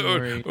fucking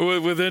worry.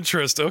 With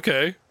interest.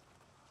 Okay.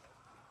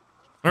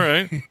 All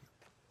right.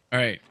 All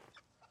right.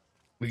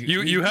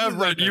 You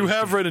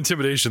have read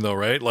intimidation though,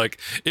 right? Like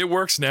it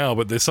works now,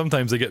 but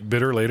sometimes they get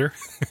bitter later.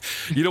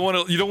 You don't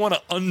want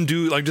to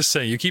undo. I'm just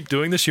saying, you keep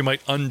doing this, you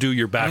might undo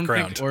your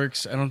background.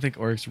 I don't think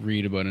orcs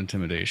read about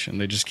intimidation.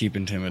 They just keep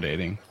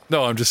intimidating.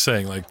 No, I'm just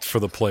saying, like for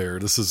the player,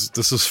 this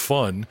is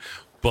fun.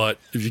 But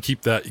if you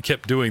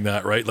kept doing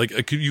that, right?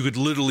 Like you could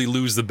literally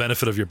lose the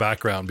benefit of your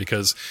background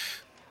because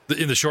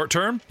in the short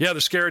term, yeah,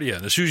 they're scared of you.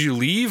 And as soon as you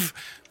leave,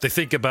 they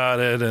think about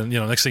it, and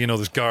next thing you know,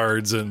 there's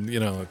guards, and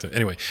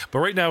anyway. But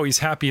right now, he's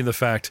happy in the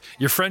fact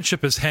your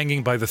friendship is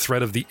hanging by the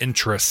thread of the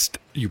interest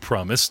you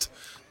promised,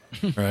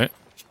 right?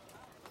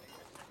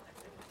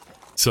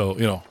 So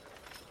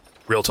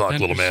real talk, 10%.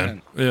 little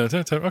man. Yeah,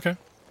 10, okay.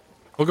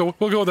 We'll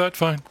go with that.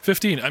 Fine,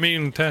 15. I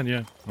mean 10.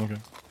 Yeah, okay.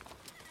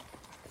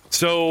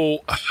 So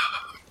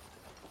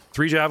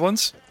 3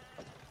 javelins,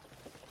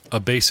 a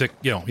basic.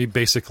 He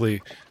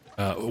basically.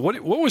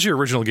 What was your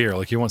original gear?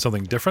 Like, you want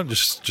something different?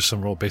 Just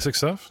some real basic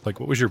stuff? Like,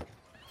 what was your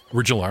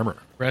original armor?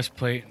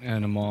 Breastplate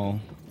and a maul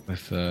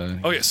with...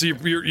 Okay, so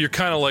you're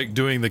kind of like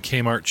doing the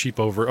Kmart cheap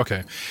over...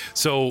 Okay,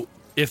 so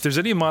if there's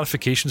any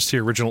modifications to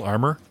your original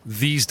armor,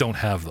 these don't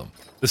have them.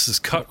 This is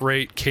cut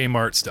rate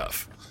Kmart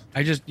stuff.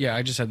 I just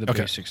had the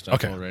basic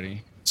stuff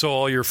already. So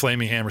all your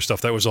flaming hammer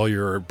stuff, that was all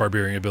your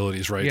barbarian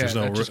abilities, right? Yeah, There's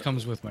no that just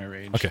comes with my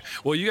rage. Okay.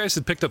 Well, you guys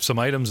had picked up some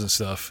items and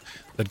stuff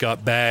that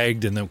got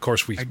bagged, and then of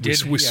course we I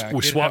did, we I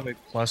did swapped. have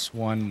a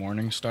 +1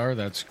 Morning Star.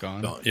 That's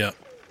gone. Oh, yeah.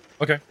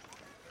 Okay.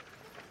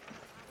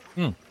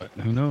 But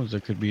who knows? There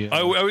could be.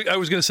 I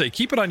was going to say,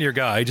 keep it on your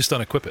guy, just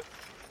unequip it.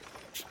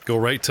 Go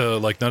right to,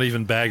 like, not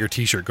even bag or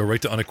t-shirt. Go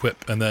right to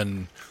unequip. And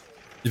then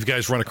if you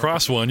guys run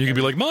across one, you can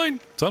be like, mine.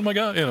 It's on my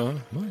guy, you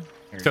know. Mine.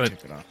 It's Here, kinda,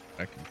 take it off.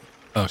 I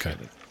can- okay.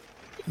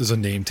 There's a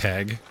name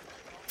tag.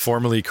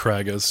 Formerly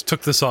Kraga's.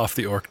 Took this off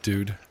the orc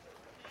dude.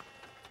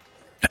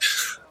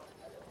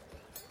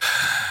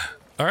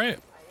 All right.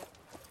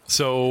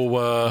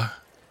 So,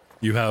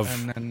 you have...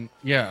 And then,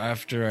 yeah,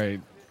 after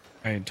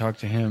I talk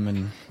to him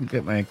and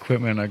get my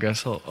equipment, I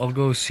guess I'll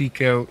go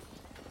seek out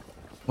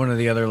one of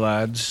the other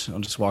lads. I'll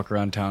just walk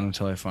around town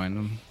until I find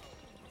them.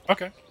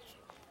 Okay.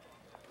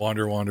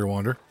 Wander.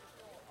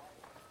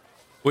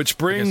 Which I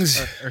brings...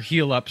 guess, or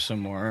heal up some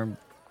more.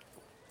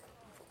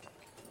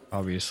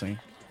 Obviously.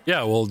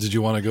 Yeah, well, did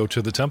you want to go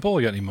to the temple?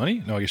 You got any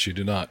money? No, I guess you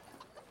do not.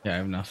 Yeah, I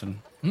have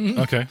nothing.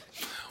 Okay. I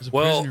was a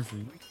Well, prisoner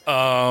for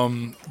a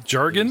week.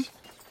 Jargon,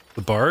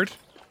 the bard,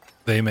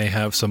 they may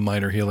have some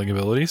minor healing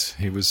abilities.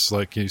 He was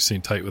like, you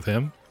seemed tight with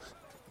him.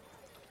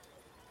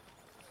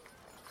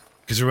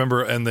 Because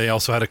remember, and they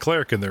also had a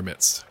cleric in their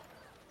midst.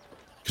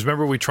 Because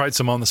remember, we tried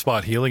some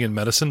on-the-spot healing and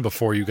medicine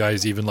before you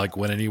guys even like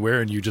went anywhere,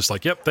 and you just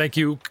like, yep, thank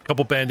you,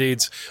 couple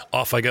band-aids,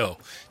 off I go.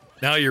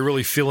 Now you're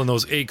really feeling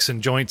those aches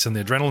and joints, and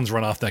the adrenaline's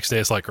run off next day.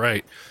 It's like,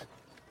 right,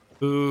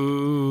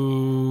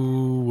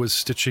 who was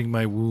stitching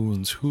my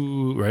wounds?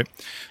 Who, right?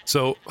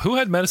 So, who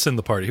had medicine in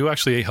the party? Who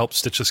actually helped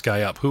stitch this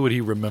guy up? Who would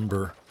he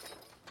remember?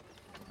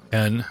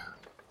 And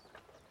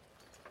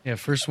Yeah,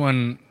 first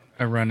one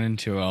I run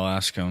into, I'll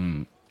ask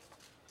him,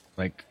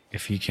 like,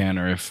 if he can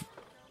or if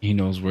he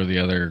knows where the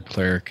other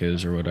cleric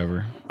is or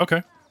whatever.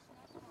 okay.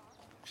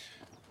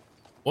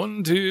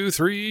 1, 2,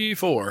 3,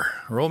 4.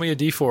 Roll me a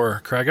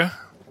d4, Kraga.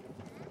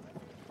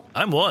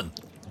 I'm 1.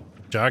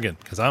 Jargon,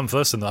 because I'm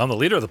first and I'm the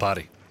leader of the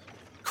party.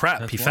 Crap,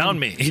 That's he one. found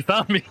me. He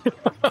found me.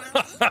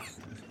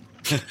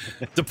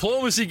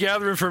 Diplomacy,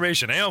 gather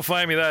information. They don't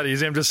find me that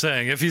easy. I'm just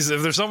saying. If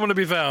there's someone to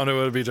be found, it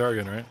would be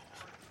Jargon, right?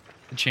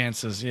 The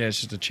chances, yeah, it's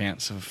just a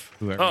chance of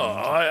whoever.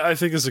 Oh, I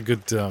think it's a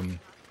good. You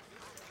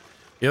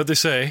know what they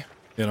say,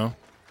 you know?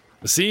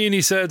 The scene,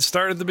 he said,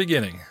 started at the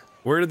beginning.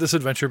 Where did this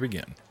adventure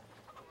begin?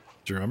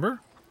 Do you remember?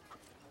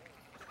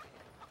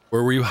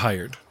 Where were you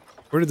hired?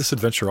 Where did this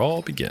adventure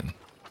all begin?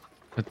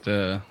 But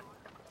the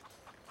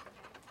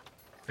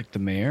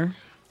mayor?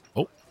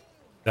 Oh,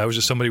 that was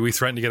just somebody we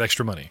threatened to get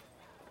extra money.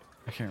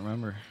 I can't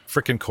remember.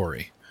 Frickin'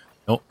 Corey.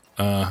 Nope.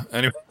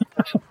 Anyway.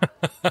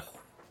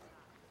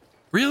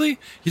 Really?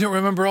 You don't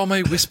remember all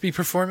my wispy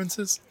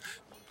performances?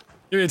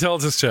 Give me an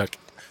intelligence check.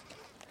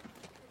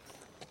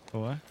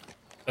 What?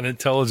 An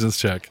intelligence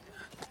check.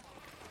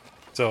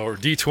 So,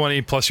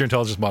 D20 plus your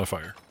intelligence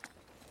modifier.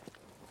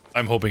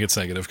 I'm hoping it's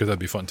negative, because that'd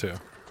be fun, too.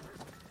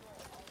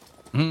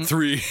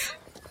 3.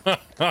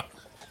 I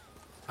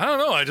don't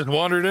know. I just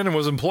wandered in and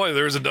was employed.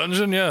 There was a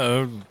dungeon.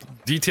 Yeah.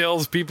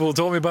 Details people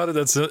told me about it.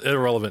 That's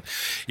irrelevant.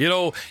 You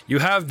know, you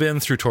have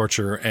been through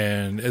torture,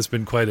 and it's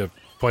been quite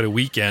a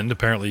weekend.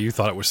 Apparently, you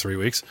thought it was 3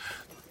 weeks.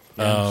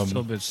 Yeah, I'm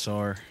still a bit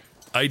sore.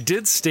 I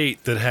did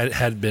state that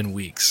had been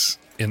weeks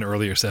in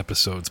earlier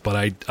episodes,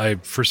 but I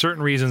for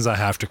certain reasons I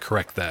have to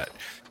correct that.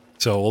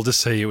 So we'll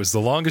just say it was the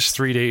longest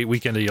 3-day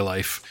weekend of your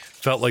life.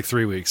 Felt like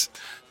 3 weeks.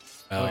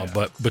 Yeah.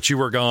 But you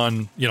were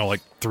gone, you know,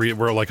 like 3.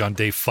 We're like on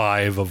day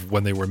 5 of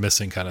when they were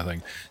missing, kind of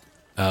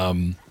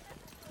thing.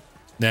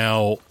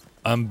 Now,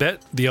 I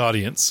bet the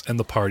audience and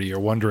the party are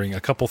wondering a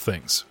couple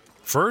things.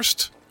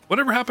 First,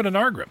 whatever happened to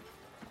Nargrim?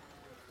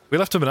 We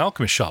left him in an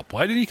alchemist shop.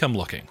 Why did he come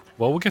looking?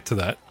 Well, we'll get to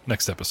that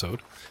next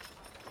episode.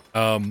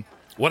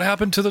 What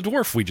happened to the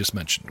dwarf we just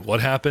mentioned?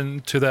 What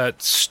happened to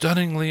that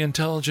stunningly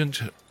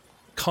intelligent,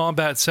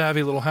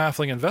 combat-savvy little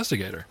halfling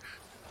investigator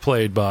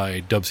played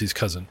by Dubsy's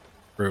cousin,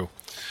 Rue?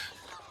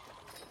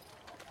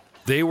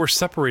 They were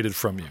separated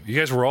from you. You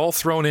guys were all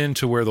thrown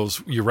into where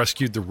you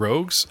rescued the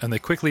rogues, and they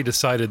quickly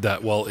decided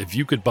that, well, if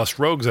you could bust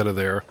rogues out of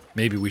there,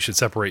 maybe we should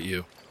separate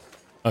you.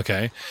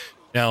 Okay.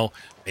 Now,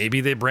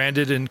 maybe they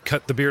branded and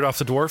cut the beard off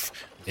the dwarf.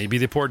 Maybe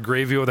they poured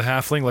gravy over the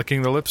halfling,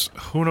 licking their lips.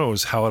 Who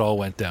knows how it all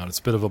went down? It's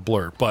a bit of a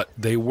blur. But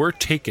they were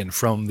taken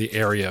from the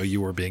area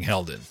you were being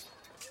held in.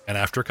 And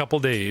after a couple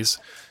days,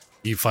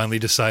 you finally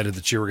decided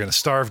that you were going to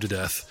starve to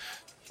death.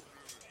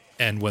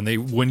 And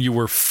when you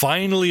were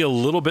finally a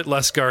little bit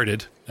less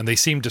guarded, and they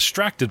seemed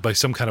distracted by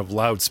some kind of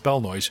loud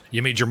spell noise,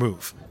 you made your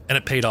move. And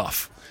it paid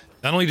off.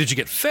 Not only did you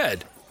get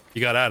fed,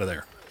 you got out of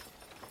there.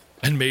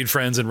 And made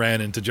friends and ran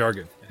into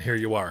Jargon. And here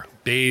you are,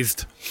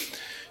 bathed.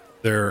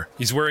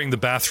 He's wearing the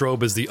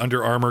bathrobe as the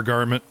under armor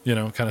garment, you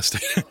know, kind of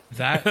stuff.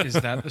 Is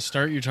that the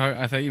start you're talking?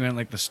 I thought you meant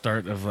like the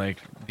start of like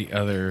the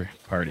other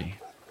party.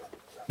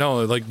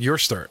 No, like your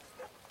start.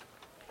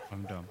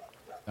 I'm dumb.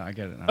 No, I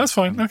get it now. That's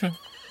fine. Okay.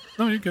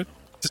 No, you're good.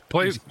 Just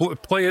play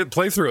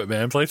through it,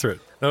 man. Play through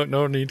it.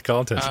 No need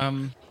context.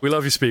 We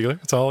love you,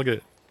 Spiegler. It's all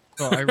good.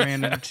 So I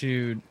ran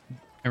into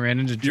I ran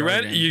into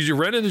Jargon. You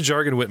ran into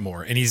Jargon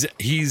Whitmore, and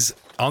he's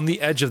on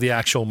the edge of the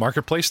actual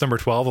marketplace, number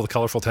 12 of the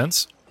colorful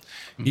tents.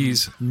 Mm-hmm.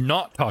 He's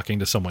not talking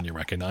to someone you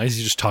recognize.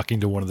 He's just talking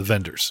to one of the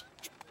vendors.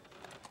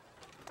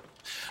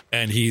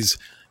 And the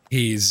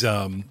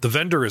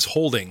vendor is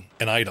holding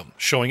an item,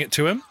 showing it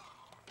to him,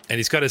 and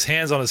he's got his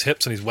hands on his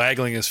hips and he's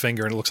waggling his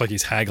finger, and it looks like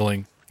he's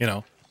haggling,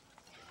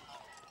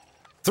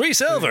 3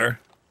 silver?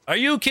 Are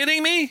you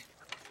kidding me?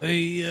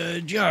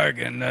 Hey,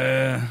 Jargon,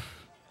 can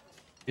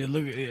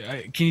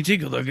you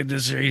take a look at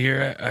this right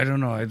here? I don't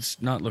know.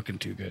 It's not looking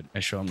too good. I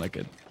show him like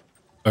a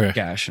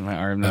gash in my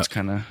arm. That's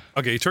kind of...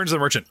 Okay, he turns to the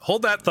merchant.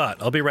 Hold that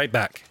thought. I'll be right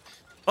back.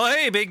 Oh,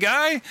 hey, big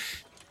guy.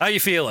 How you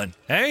feeling?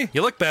 Hey,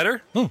 you look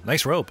better. Oh,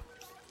 nice robe.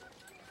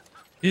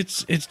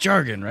 It's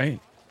Jargon, right?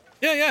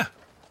 Yeah.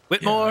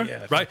 Whitmore,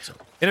 yeah, right? So.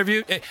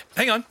 Interview. Hey,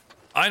 hang on.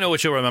 I know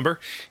what you'll remember.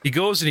 He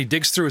goes and he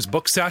digs through his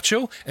book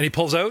satchel, and he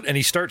pulls out and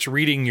he starts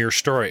reading your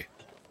story.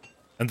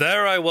 And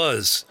there I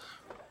was,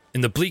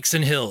 in the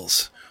Bleakson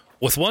Hills,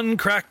 with one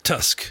cracked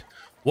tusk,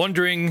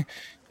 wondering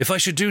if I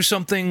should do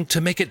something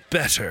to make it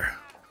better.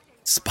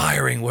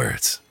 Inspiring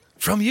words.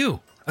 From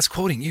you. That's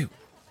quoting you.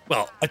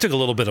 Well, I took a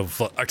little bit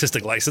of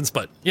artistic license,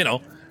 but,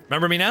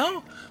 remember me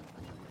now?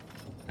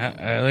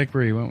 I like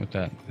where you went with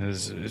that. It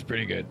was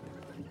pretty good.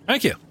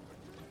 Thank you.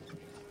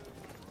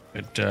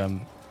 But,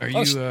 are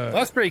you...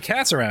 Let's bring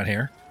cats around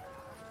here.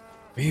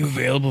 Are you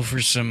available for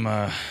some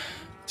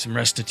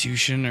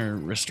restitution or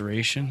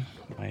restoration?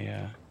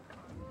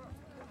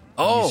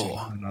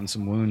 On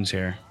some wounds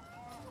here.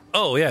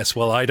 Oh, yes.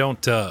 Well, I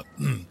don't... I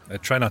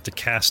try not to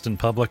cast in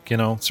public,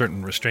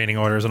 certain restraining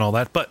orders and all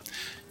that, but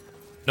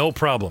no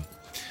problem.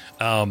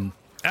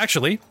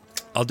 Actually,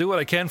 I'll do what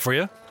I can for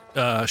you.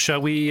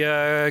 Shall we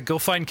go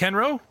find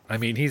Kenro? I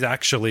mean, he's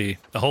actually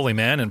a holy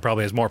man and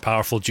probably has more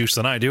powerful juice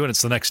than I do, and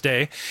it's the next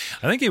day.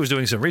 I think he was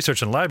doing some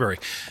research in the library.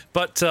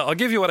 But I'll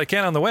give you what I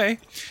can on the way.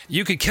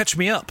 You could catch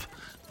me up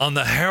on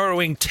the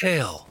harrowing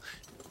tale,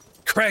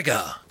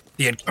 Craiga,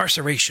 the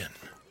incarceration.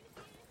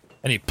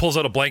 And he pulls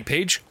out a blank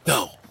page.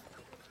 Go.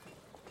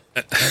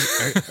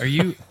 Are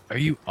you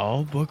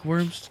all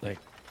bookworms? Like,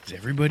 is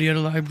everybody at a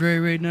library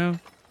right now?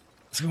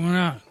 What's going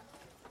on?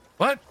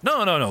 What?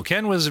 No.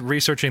 Ken was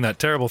researching that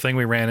terrible thing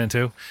we ran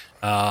into.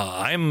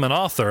 I'm an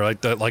author.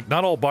 Like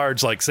not all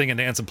bards like sing and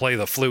dance and play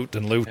the flute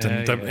and lute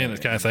and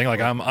kind of thing. Like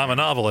I'm a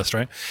novelist,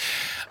 right?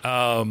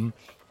 Now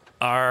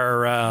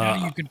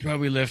you could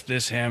probably lift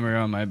this hammer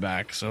on my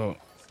back. So.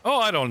 Oh,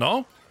 I don't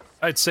know.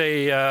 I'd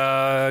say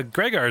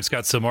Gregard's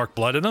got some orc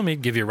blood in him.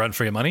 He'd give you a run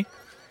for your money.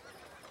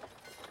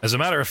 As a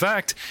matter of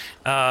fact,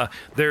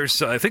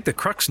 there's I think the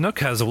Crux Nook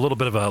has a little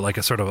bit of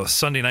a sort of a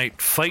Sunday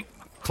night fight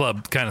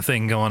club kind of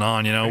thing going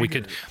on, we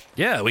could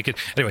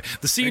anyway,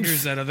 the scene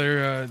is that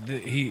other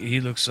he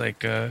looks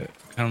like kind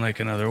of like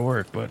another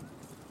orc, but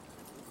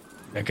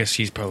I guess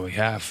he's probably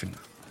half. And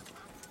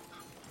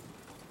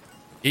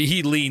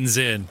he leans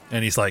in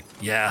and he's like,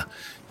 yeah,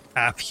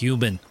 half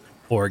human,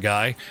 poor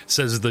guy,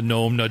 says the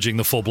gnome, nudging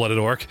the full-blooded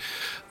orc.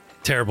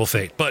 Terrible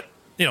fate, but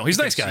he's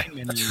a nice guy. I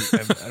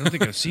don't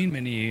think I've seen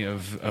many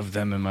of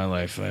them in my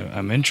life.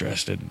 I'm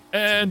interested.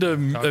 And a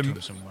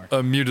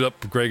muted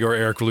up Gregor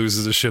Eric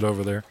loses his shit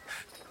over there.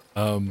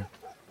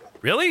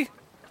 Really?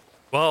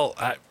 Well,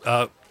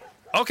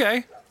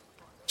 okay.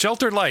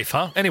 Sheltered life,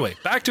 huh? Anyway,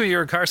 back to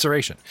your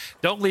incarceration.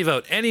 Don't leave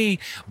out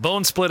any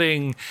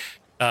bone-splitting,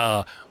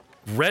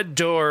 red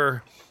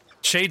door,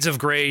 shades of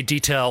gray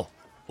detail.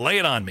 Lay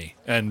it on me.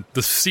 And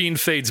the scene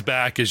fades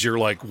back as you're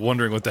like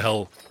wondering what the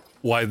hell...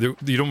 Why you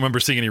don't remember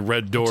seeing any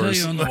red doors? I'll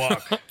tell you on the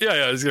walk. yeah,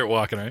 as you're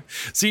walking, right?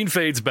 Scene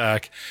fades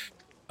back,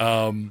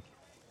 and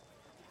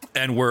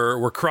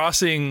we're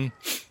crossing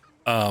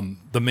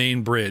the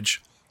main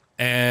bridge,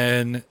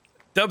 and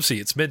Dubsy,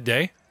 it's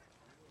midday,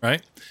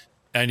 right?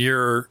 And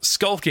you're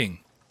skulking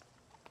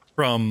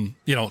from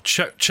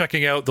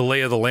checking out the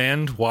lay of the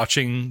land,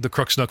 watching the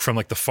Crux Nook from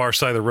like the far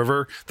side of the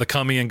river, the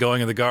coming and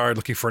going of the guard,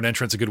 looking for an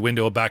entrance, a good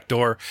window, a back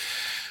door.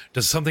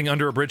 Does something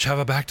under a bridge have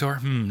a back door?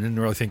 Didn't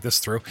really think this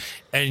through.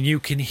 And you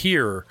can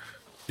hear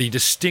the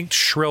distinct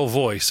shrill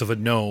voice of a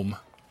gnome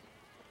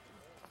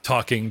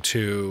talking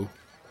to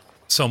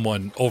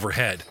someone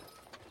overhead.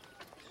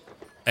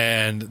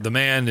 And the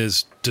man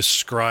is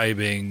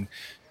describing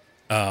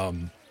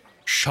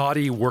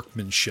shoddy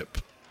workmanship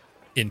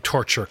in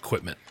torture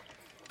equipment.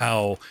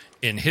 How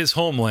in his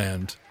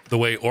homeland, the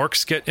way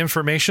orcs get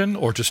information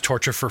or just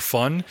torture for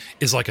fun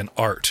is like an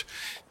art.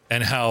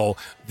 And how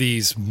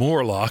these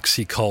Morlocks,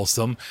 he calls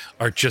them,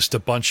 are just a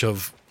bunch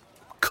of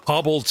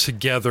cobbled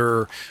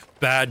together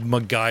bad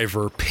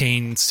MacGyver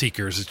pain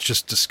seekers. It's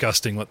just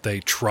disgusting what they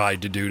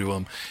tried to do to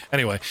him.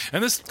 Anyway,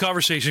 and this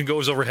conversation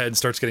goes overhead and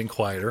starts getting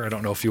quieter. I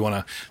don't know if you want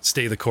to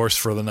stay the course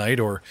for the night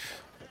or,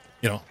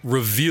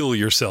 reveal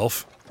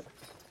yourself.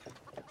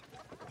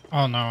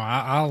 Oh, no,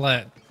 I'll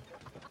let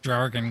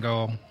Jargon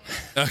go.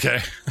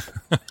 Okay.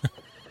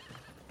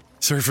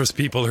 Surface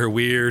people are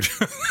weird.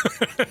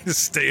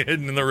 Stay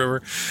hidden in the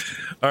river.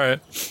 All right.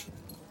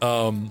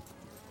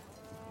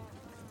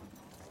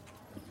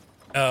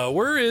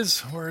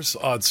 Where's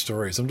Odd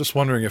Stories? I'm just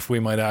wondering if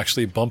we might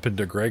actually bump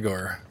into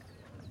Gregor.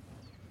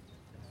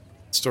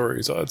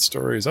 Stories, odd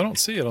stories. I don't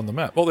see it on the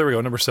map. Oh, there we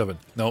go. Number 7.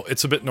 No,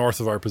 it's a bit north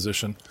of our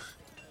position.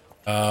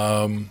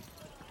 Oh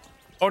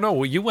no,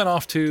 well, you went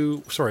off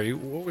to. Sorry,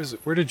 what was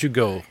it? Where did you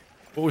go?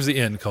 What was the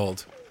inn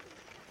called?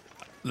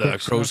 The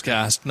Crow's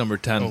Cast, number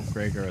 10. Oh,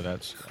 Gregor,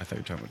 that's... I thought you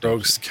were talking about...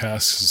 Rogue's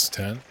Cast is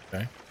 10.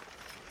 Okay.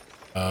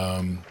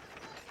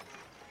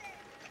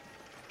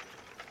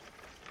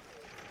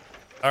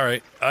 All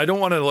right. I don't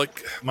want to,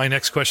 like, my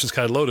next question's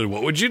kind of loaded.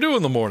 What would you do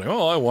in the morning?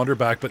 Oh, I wander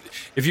back. But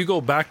if you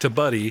go back to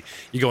Buddy,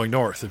 you're going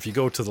north. If you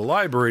go to the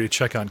library to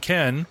check on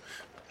Ken,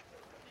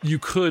 you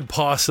could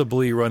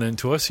possibly run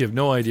into us. You have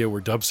no idea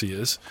where Dubsy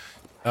is.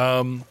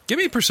 Give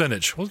me a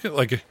percentage. We'll get,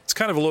 like, it's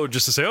kind of a load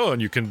just to say, oh,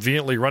 and you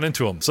conveniently run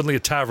into him. Suddenly a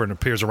tavern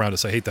appears around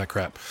us. I hate that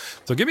crap.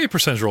 So give me a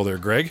percentage roll there,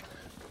 Greg.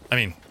 I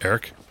mean,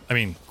 Eric. I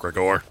mean,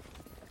 Gregor.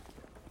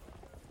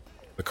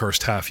 The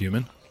cursed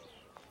half-human.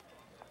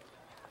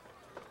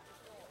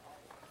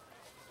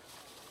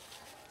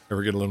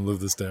 Ever gonna move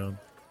this down?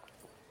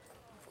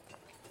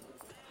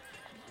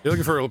 You're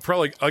looking for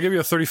probably. I'll give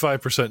you a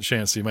 35%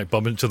 chance that you might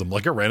bump into them,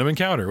 like a random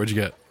encounter. What'd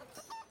you get?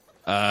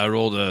 I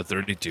rolled a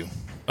 32.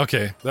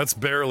 Okay, that's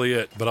barely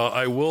it. But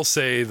I will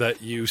say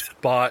that you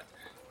spot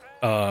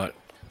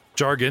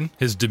Jargon,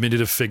 his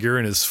diminutive figure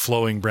and his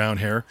flowing brown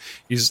hair.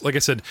 He's, like I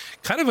said,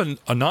 kind of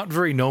a not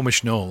very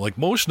gnomish gnome. Like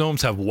most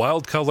gnomes have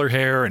wild color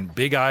hair and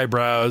big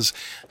eyebrows,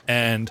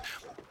 and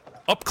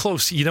up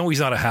close, you know, he's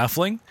not a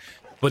halfling.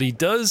 But he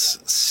does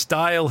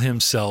style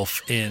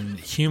himself in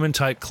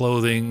human-type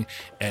clothing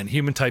and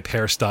human-type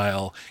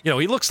hairstyle. You know,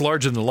 he looks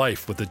larger than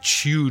life with the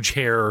huge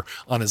hair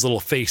on his little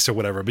face or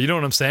whatever. But you know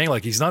what I'm saying?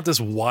 Like, he's not this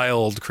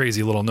wild,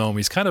 crazy little gnome.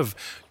 He's kind of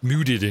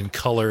muted in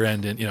color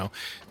and in, you know,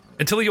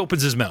 until he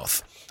opens his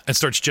mouth and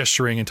starts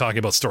gesturing and talking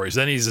about stories.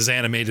 Then he's as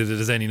animated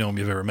as any gnome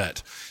you've ever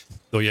met,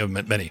 though you haven't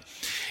met many.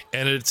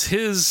 And it's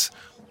his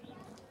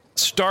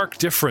stark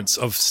difference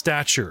of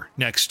stature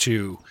next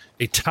to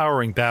a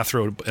towering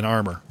bathrobe and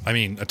armor. I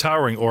mean, a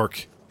towering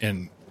orc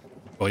and,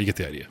 well, you get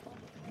the idea.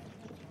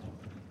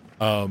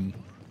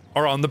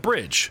 Are on the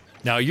bridge.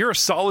 Now, you're a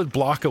solid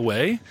block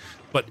away,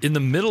 but in the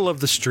middle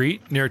of the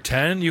street, near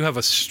 10, you have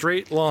a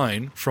straight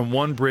line from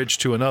one bridge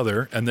to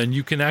another, and then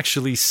you can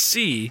actually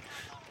see,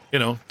 you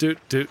know,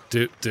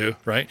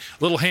 right?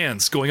 Little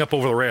hands going up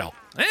over the rail.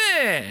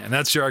 And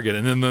that's Jargon.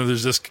 And then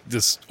there's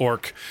this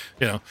orc,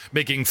 you know,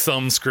 making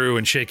thumb screw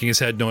and shaking his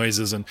head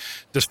noises and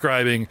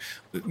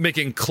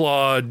making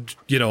clawed,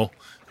 you know,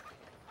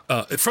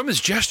 from his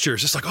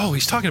gestures, it's like, oh,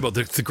 he's talking about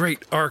the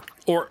great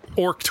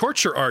orc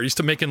torture art. He's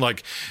to making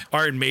like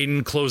Iron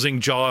Maiden closing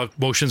jaw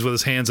motions with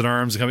his hands and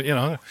arms, you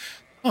know.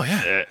 Oh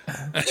yeah,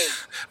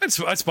 I'd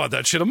spot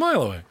that shit a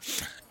mile away.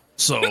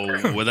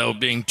 So, without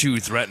being too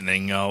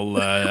threatening,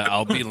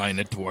 I'll beeline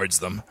it towards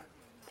them.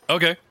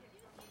 Okay.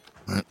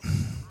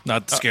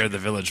 Not to scare the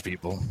village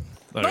people.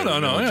 No.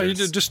 Yeah, you're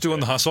just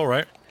doing the hustle,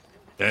 right?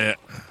 Yeah.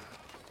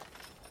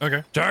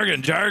 Okay.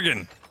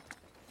 Jargon.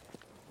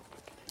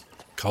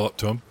 Call up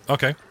to him.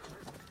 Okay.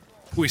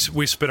 We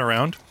spin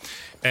around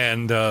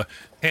and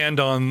hand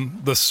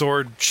on the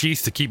sword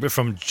sheath to keep it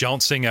from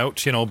jouncing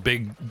out. You know,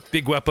 big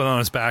weapon on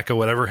his back or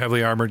whatever.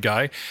 Heavily armored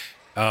guy.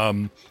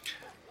 How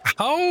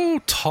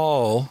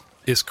tall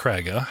is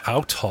Kraga?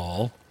 How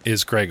tall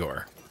is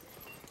Gregor?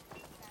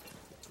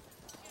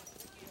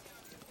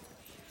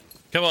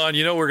 Come on,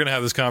 you know we're going to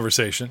have this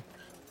conversation.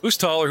 Who's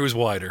taller, who's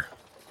wider?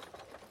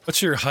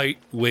 What's your height,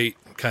 weight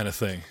kind of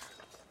thing?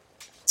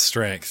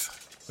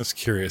 Strength. That's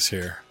curious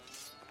here.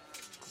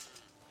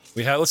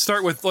 Let's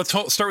start with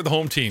the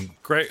home team.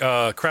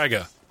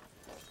 Kraga.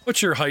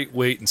 What's your height,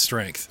 weight, and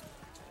strength?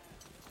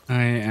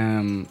 I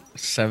am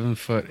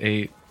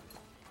 7'8",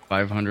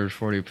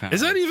 540 pounds.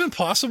 Is that even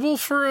possible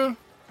for a...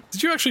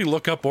 Did you actually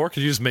look up orc, or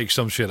did you just make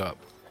some shit up?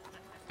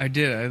 I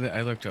did.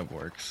 I looked up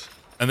orcs.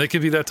 And they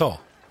could be that tall?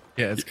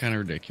 Yeah, it's kind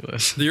of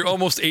ridiculous. You're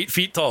almost 8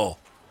 feet tall.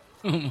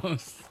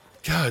 Almost.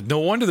 God, no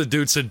wonder the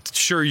dude said,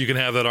 sure, you can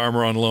have that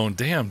armor on loan.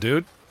 Damn,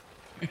 dude.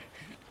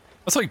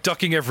 That's like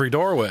ducking every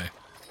doorway.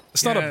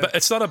 It's not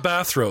a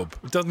bathrobe.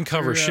 It doesn't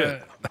cover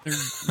shit.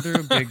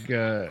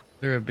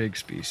 They're a big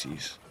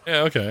species.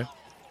 Yeah, okay.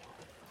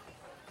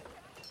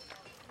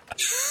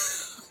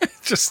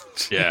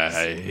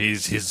 Yeah,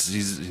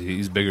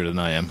 he's bigger than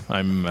I am.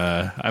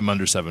 I'm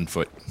under 7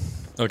 foot.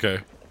 Okay.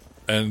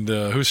 And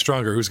who's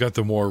stronger? Who's got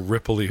the more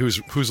ripply? Who's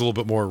a little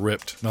bit more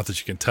ripped? Not that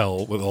you can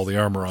tell with all the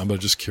armor on, but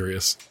just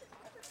curious.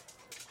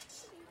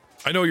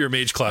 I know you're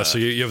mage class, so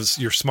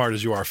you're smart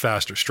as you are,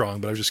 fast or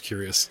strong, but I'm just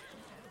curious.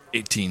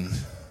 18.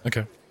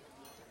 Okay.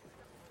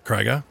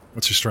 Kraga,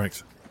 what's your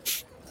strength?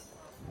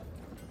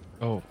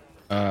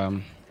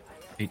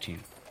 18.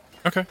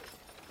 Okay.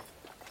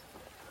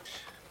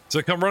 So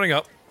they come running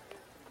up,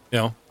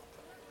 you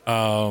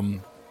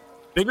know,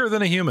 bigger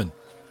than a human,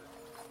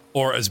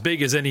 or as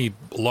big as any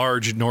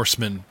large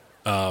Norseman.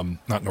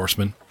 Not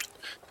Norseman.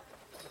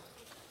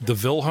 The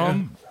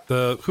Wilhelm.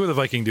 Yeah. Who are the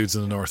Viking dudes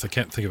in the north? I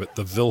can't think of it.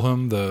 The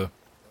Wilhelm.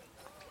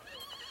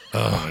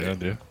 Yeah,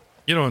 dude.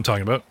 You know what I'm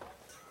talking about.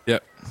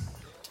 Yep.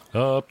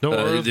 Up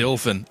north. The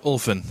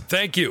Ulfin.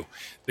 Thank you.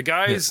 The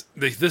guys,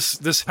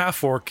 this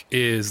half orc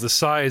is the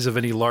size of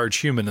any large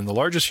human, and the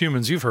largest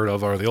humans you've heard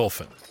of are the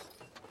Ulfin.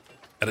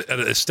 At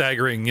a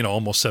staggering,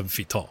 almost 7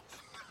 feet tall.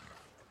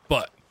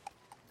 But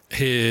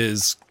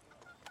his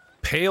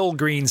pale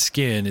green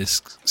skin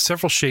is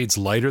several shades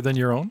lighter than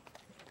your own.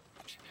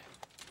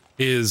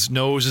 His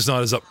nose is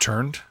not as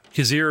upturned.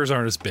 His ears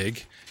aren't as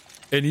big.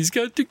 And he's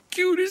got the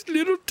cutest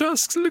little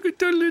tusks. Look at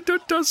that little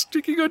tusk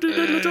sticking out his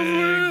little...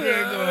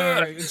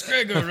 Gregor, it's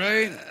Gregor,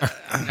 right?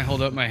 I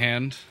hold up my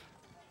hand.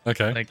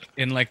 Okay. Like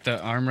in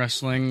the arm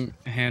wrestling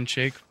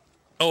handshake.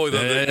 Oh,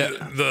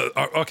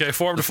 okay,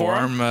 forearm to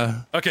forearm.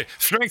 Okay,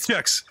 strength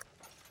checks.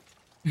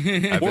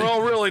 We're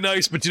all really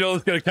nice, but it's going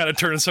to kind of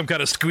turn into some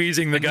kind of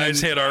squeezing the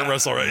guy's head arm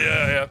wrestle, right?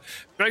 Yeah.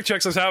 Strength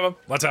checks, let's have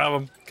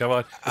them. Come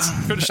on. Let's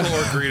finish the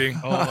orc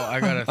reading. Oh, I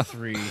got a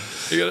 3. You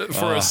got it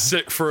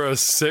for a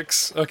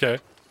 6? Okay.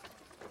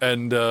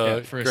 And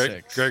for a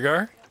 6.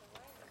 Gregor?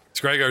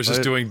 Gregor's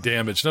just doing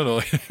damage. No.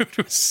 What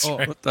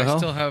the hell? I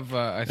still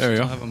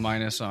have a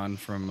minus on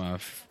from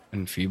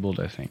enfeebled,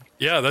 I think.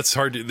 Yeah, that's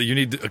hard. You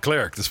need a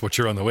cleric. That's what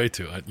you're on the way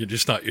to. You're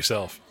just not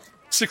yourself.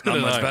 6 Not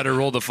and a much 9. better.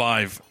 Roll the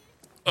 5.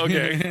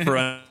 Okay.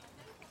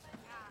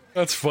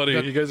 That's funny.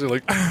 You guys are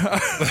like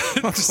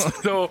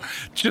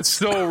just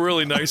so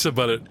really nice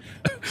about it.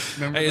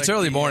 Remember, hey, it's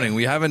early morning.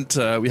 We haven't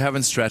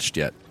stretched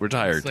yet. We're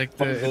tired. It's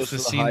it's the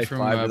scene from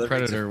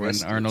Predator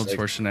when Arnold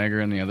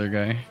Schwarzenegger and the other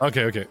guy.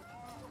 Okay.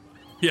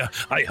 Yeah.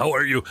 Hi. How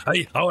are you?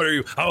 Hi. How are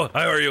you? How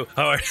are you?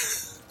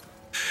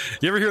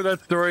 You ever hear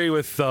that story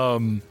with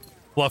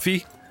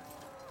Fluffy,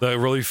 the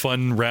really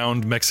fun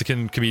round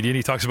Mexican comedian?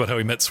 He talks about how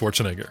he met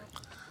Schwarzenegger.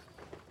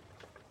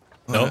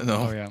 No.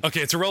 Oh, yeah. Okay,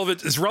 it's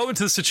relevant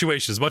to the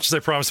situation. As much as I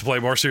promised to play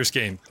a more serious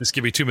game, just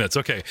give me 2 minutes.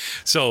 Okay,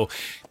 so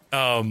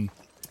the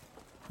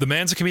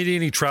man's a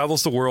comedian. He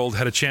travels the world.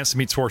 Had a chance to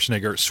meet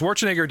Schwarzenegger.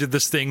 Schwarzenegger did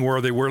this thing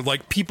where they were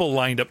like people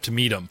lined up to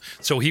meet him.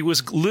 So he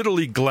was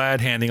literally glad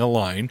handing a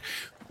line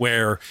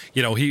where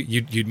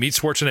you'd meet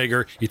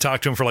Schwarzenegger. You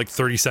talk to him for like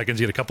 30 seconds.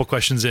 You get a couple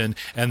questions in,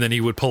 and then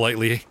he would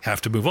politely have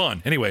to move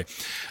on. Anyway,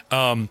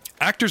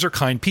 actors are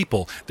kind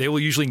people. They will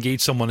usually engage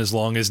someone as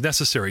long as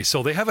necessary.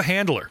 So they have a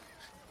handler.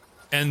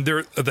 And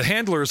the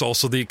handler is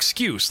also the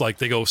excuse. Like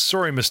they go,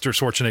 sorry, Mr.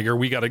 Schwarzenegger,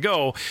 we got to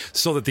go,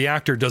 so that the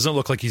actor doesn't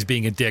look like he's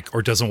being a dick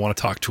or doesn't want to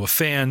talk to a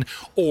fan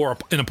or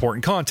an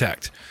important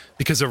contact,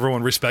 because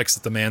everyone respects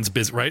that the man's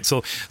busy, right?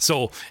 So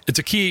it's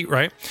a key,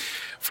 right?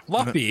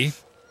 Fluffy,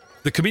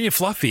 the comedian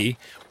Fluffy,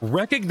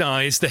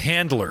 recognized the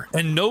handler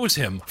and knows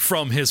him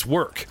from his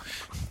work.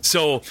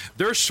 So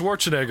there's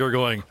Schwarzenegger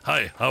going,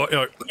 hi,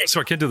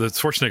 sorry, I can't do the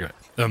Schwarzenegger.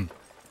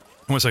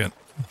 1 second.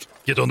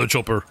 Get on the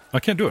chopper. I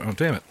can't do it. Oh,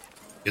 damn it.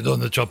 Get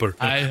on the chopper.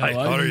 Hi,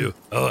 how are you?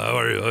 Oh, how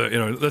are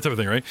you? That type of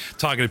thing, right?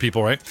 Talking to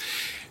people, right?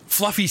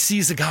 Fluffy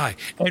sees the guy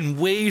and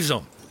waves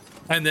him,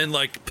 and then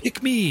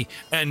pick me,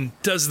 and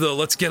does the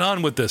let's get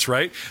on with this,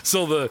 right?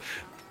 So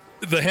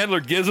the handler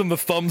gives him the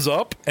thumbs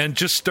up and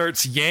just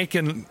starts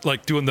yanking,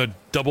 doing the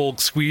double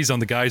squeeze on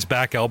the guy's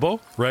back elbow,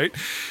 right?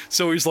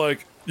 So he's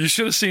like, you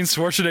should have seen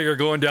Schwarzenegger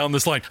going down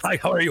this line. Hi,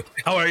 how are you?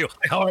 How are you?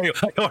 How are you?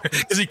 How are you?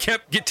 Because he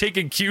kept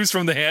taking cues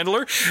from the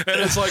handler.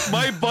 And it's like,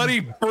 my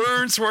buddy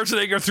burned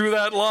Schwarzenegger through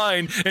that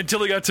line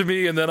until he got to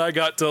me. And then I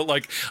got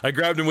to, I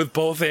grabbed him with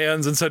both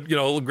hands and said,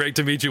 great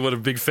to meet you. What a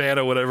big fan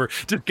or whatever.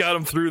 Just got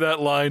him through that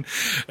line.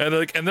 And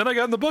then I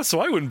got on the bus so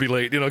I wouldn't be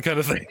late, kind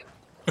of thing.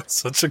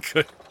 Such a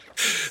good...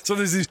 So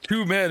there's these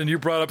 2 men, and you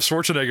brought up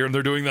Schwarzenegger, and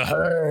they're doing the,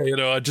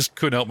 hey, I just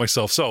couldn't help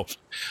myself. So,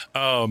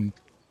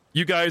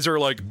 you guys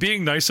are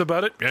being nice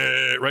about it,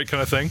 right,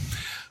 kind of thing.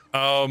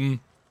 I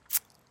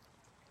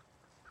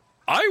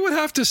would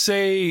have to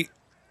say,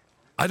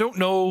 I don't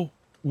know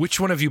which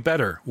one of you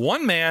better.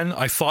 One man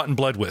I fought and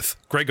bled with,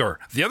 Gregor.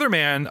 The other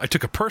man I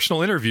took a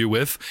personal interview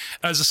with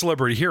as a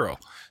celebrity hero.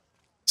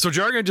 So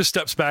Jargon just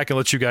steps back and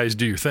lets you guys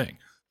do your thing.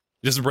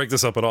 He doesn't break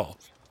this up at all.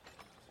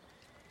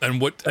 And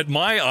what, at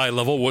my eye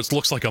level, what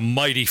looks like a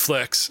mighty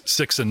flex,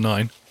 6 and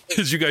 9,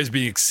 is you guys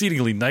being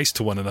exceedingly nice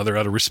to one another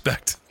out of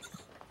respect.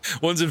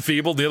 One's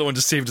enfeebled, the other one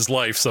just saved his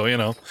life, so,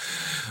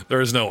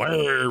 there is no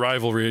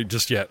rivalry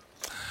just yet.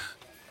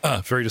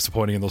 Very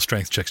disappointing in those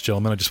strength checks,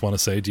 gentlemen. I just want to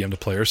say, DM to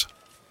players.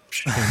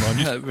 Shame on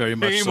you. Very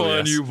much Shame so, on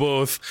yes. you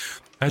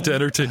both. I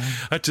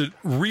had to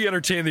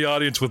re-entertain the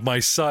audience with my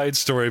side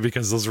story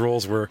because those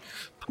rolls were...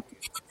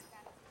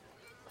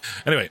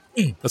 Anyway,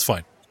 that's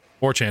fine.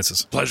 More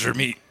chances. Pleasure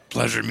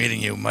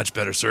meeting you. Much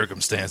better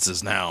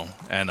circumstances now,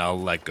 and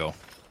I'll let go.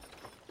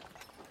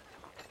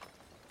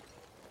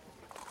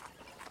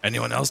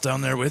 Anyone else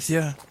down there with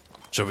you?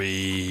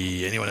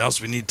 Anyone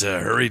else we need to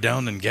hurry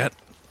down and get?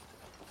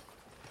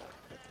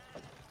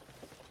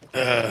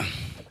 I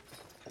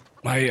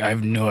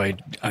have no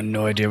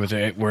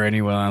idea where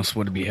anyone else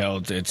would be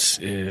held.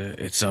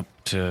 It's up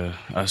to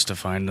us to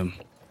find them.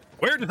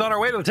 We're just on our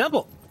way to the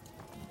temple.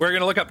 We're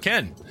going to look up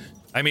Ken.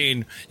 I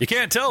mean, you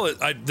can't tell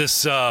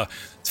this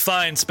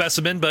fine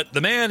specimen, but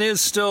the man is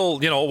still,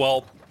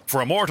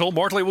 for a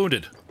mortally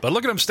wounded. But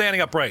look at him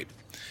standing upright.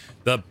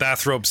 The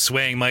bathrobe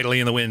swaying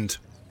mightily in the wind.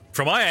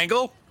 From my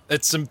angle,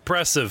 It's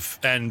impressive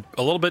and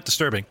a little bit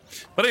disturbing.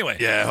 But anyway.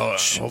 Yeah,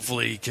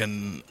 hopefully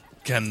can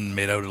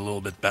made out a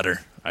little bit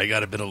better. I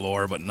got a bit of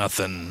lore, but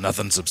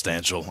nothing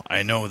substantial.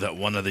 I know that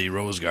one of the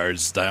Rose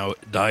Guards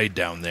died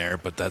down there,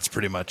 but that's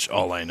pretty much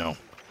all I know.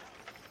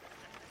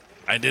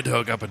 I did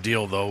hook up a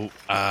deal, though.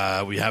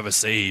 We have a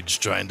sage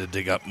trying to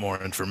dig up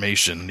more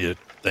information. The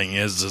thing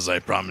is I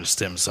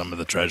promised him some of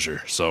the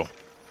treasure, so...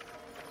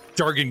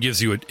 Jargon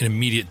gives you an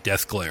immediate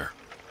death glare.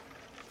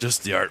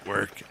 Just the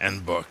artwork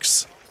and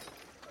books.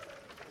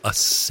 A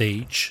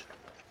sage?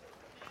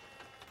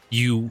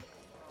 You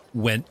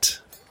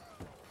went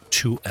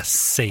to a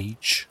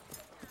sage?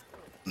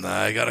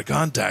 I got a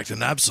contact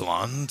in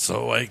Absalon,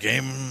 so I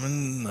came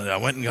and I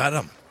went and got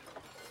him.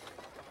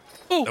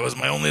 Oh. That was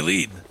my only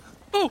lead.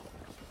 Oh,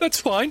 that's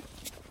fine.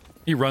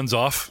 He runs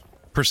off.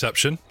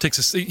 Perception.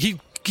 Takes a...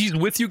 He's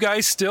with you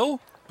guys still,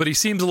 but he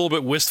seems a little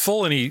bit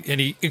wistful, and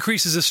he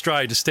increases his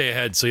stride to stay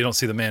ahead so you don't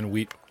see the man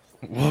weep.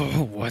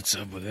 Whoa, what's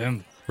up with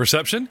him?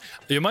 Perception?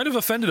 You might have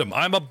offended him.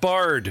 I'm a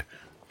bard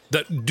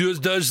that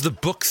does the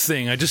book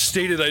thing. I just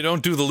stated I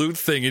don't do the loot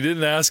thing. You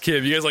didn't ask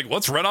him. You guys like,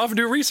 let's run off and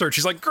do research.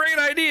 He's like, great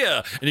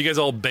idea. And you guys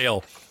all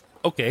bail.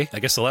 Okay, I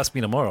guess they'll ask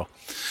me tomorrow.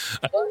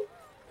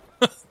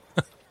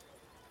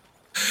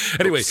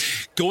 Anyway,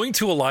 going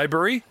to a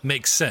library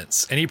makes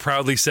sense. And he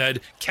proudly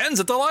said, Ken's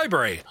at the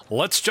library.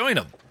 Let's join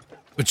him.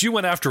 But you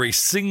went after a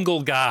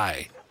single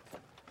guy.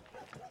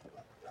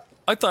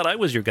 I thought I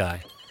was your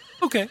guy.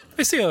 Okay,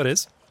 I see how it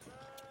is.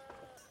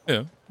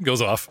 Yeah,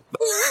 goes off.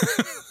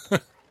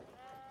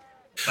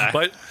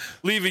 But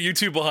leaving you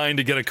two behind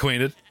to get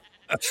acquainted.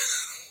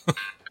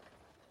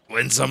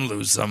 Win some,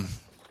 lose some.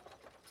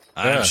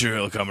 I'm sure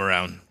he'll come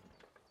around.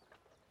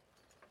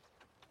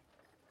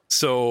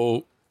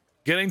 So,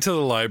 getting to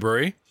the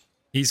library,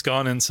 he's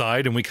gone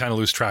inside and we kind of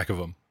lose track of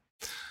him.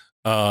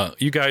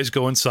 You guys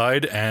go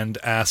inside and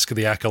ask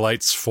the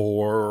acolytes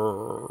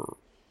for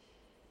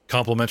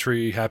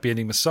complimentary happy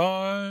ending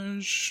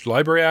massage,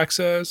 library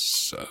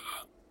access,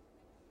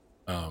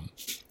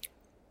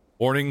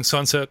 morning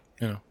sunset,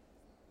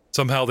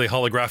 Somehow they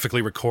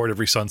holographically record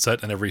every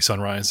sunset and every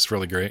sunrise. It's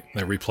really great.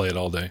 They replay it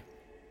all day.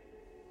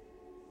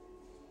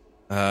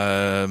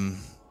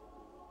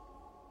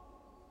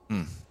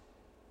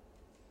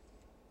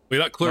 We're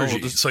not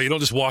clergy, so you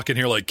don't just walk in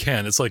here like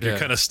Ken. It's like you're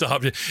kind of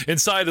stopped.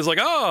 Inside is like,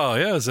 oh,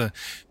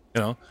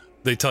 yeah,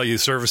 they tell you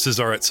services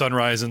are at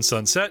sunrise and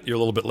sunset. You're a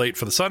little bit late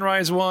for the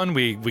sunrise one.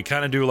 We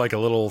kind of do like a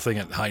little thing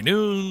at high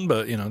noon,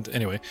 but,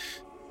 anyway.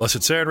 Blessed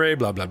Sarenrae,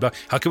 blah, blah, blah.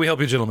 How can we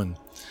help you, gentlemen?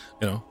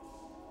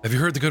 Have you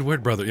heard the good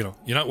word, brother? You're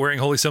not wearing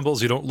holy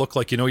symbols. You don't look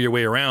like you know your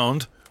way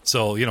around.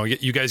 So,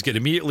 you guys get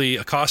immediately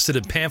accosted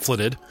and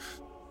pamphleted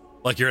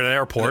like you're at an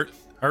airport.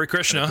 Hare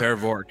Krishna. A pair of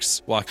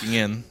orcs walking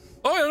in.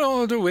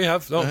 Oh, do we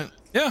have? Oh,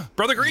 yeah,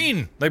 Brother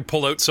Green. They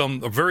pull out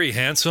a very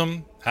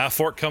handsome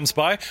half-orc comes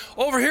by.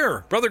 Over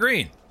here, Brother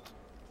Green.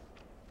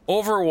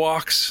 Over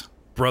walks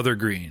Brother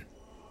Green.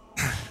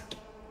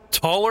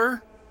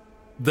 Taller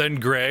than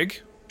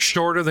Greg,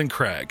 shorter than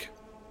Craig.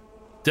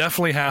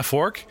 Definitely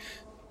half-orc.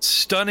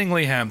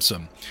 Stunningly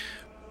handsome.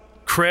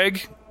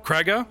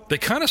 Craiga, they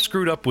kind of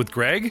screwed up with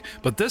Greg,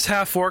 but this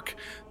half-orc,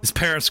 his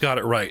parents got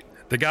it right.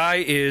 The guy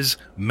is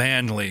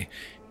manly,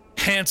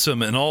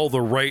 handsome in all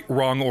the right,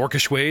 wrong,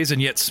 orcish ways,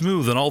 and yet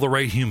smooth in all the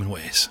right human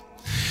ways.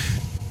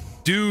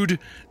 Dude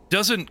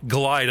doesn't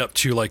glide up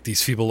to you like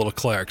these feeble little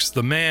clerics.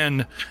 The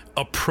man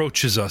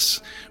approaches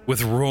us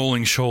with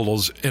rolling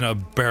shoulders in a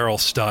barrel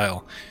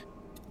style.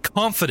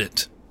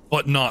 Confident,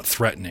 but not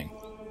threatening.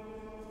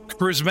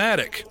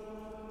 Charismatic,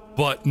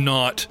 but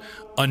not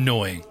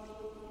annoying.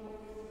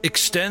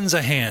 Extends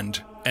a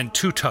hand and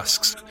two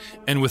tusks,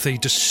 and with a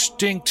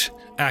distinct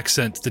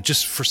accent that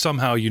just for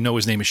somehow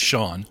his name is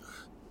Sean,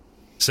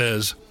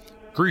 says,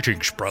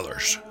 "Greetings,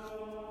 brothers.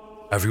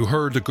 Have you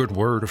heard the good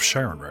word of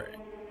Sarenrae?"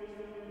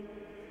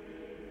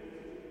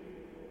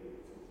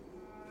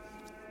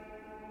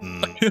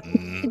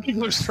 He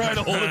was trying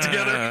to hold it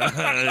together.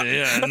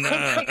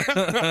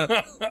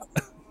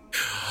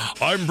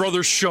 I'm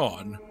Brother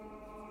Sean.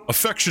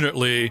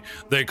 Affectionately,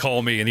 they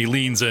call me, and he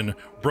leans in,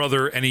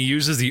 brother, and he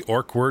uses the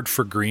orc word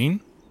for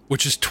green,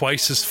 which is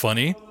twice as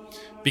funny,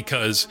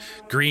 because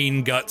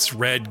green guts,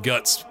 red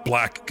guts,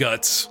 black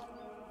guts.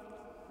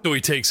 So he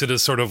takes it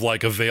as sort of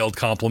like a veiled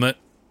compliment.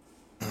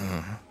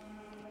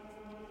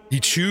 He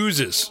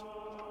chooses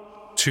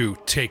to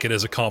take it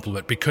as a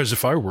compliment, because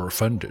if I were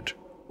offended,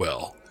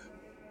 well...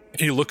 And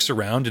he looks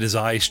around, and his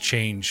eyes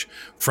change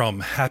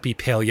from happy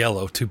pale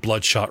yellow to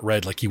bloodshot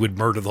red, like he would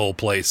murder the whole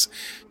place,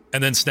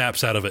 and then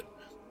snaps out of it.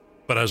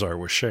 But as I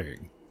was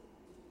saying,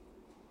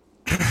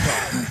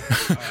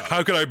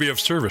 how can I be of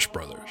service,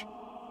 brothers?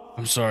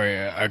 I'm sorry,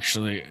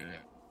 actually,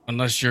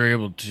 unless you're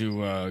able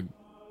to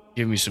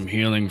give me some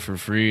healing for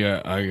free,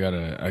 I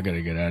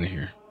gotta get out of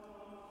here.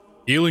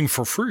 Healing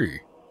for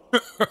free?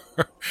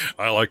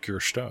 I like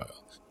your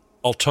style.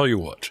 I'll tell you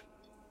what,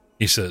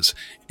 he says,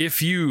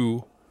 if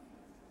you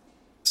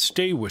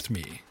stay with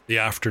me the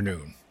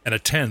afternoon and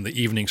attend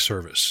the evening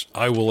service,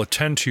 I will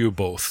attend to you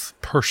both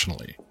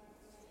personally.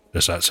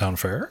 Does that sound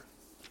fair?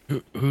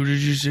 Who did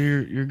you say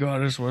your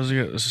goddess was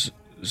again?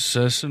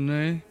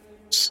 Sesame?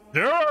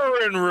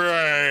 Darren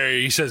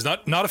Ray, he says,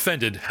 not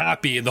offended,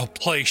 happy, and the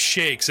place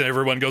shakes, and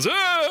everyone goes,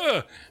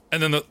 ah!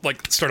 And then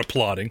start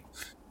applauding.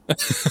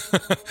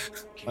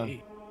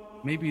 Okay.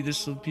 Maybe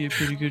this will be a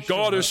pretty good show.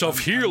 Goddess of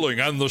healing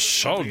and the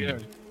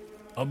sun.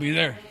 I'll be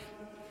there.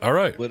 All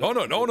right. Oh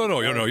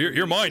no!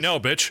 You're mine now,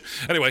 bitch.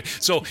 Anyway,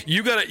 so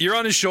you're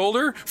on his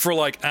shoulder for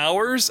like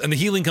hours, and the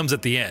healing comes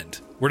at the end.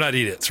 We're not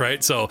idiots,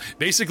 right? So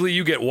basically,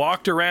 you get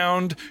walked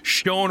around,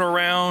 shown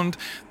around.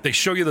 They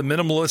show you the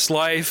minimalist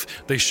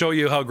life. They show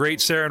you how great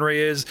Saren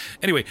Ray is.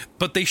 Anyway,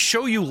 but they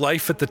show you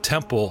life at the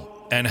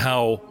temple and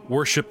how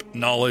worship,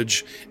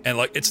 knowledge, and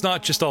like it's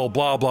not just all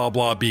blah blah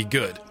blah. Be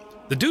good.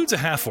 The dude's a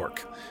half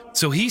orc,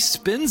 so he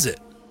spins it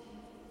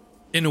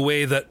in a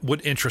way that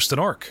would interest an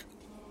orc.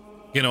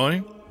 You know what I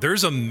mean?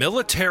 There's a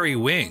military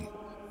wing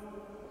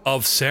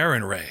of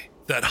Saren Ray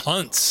that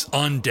hunts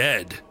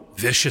undead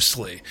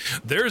viciously.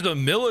 There's a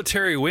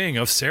military wing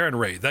of Saren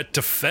Ray that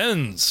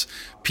defends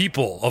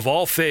people of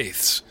all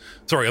faiths,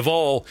 of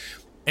all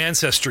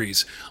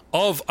ancestries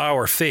of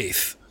our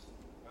faith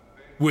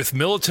with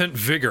militant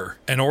vigor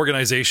and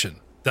organization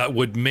that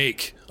would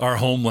make our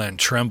homeland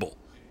tremble.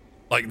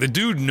 Like, the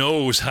dude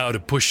knows how to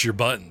push your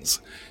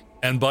buttons.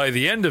 And by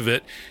the end of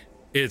it,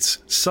 it's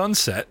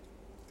sunset.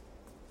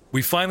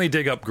 We finally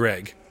dig up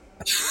Greg.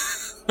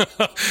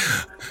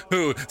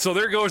 So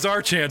there goes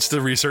our chance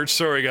to research.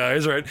 Sorry,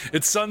 guys, right?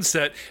 It's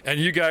sunset, and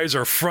you guys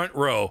are front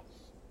row.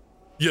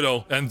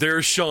 And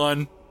there's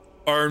Sean,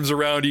 arms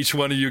around each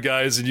one of you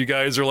guys, and you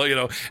guys are like,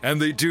 and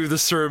they do the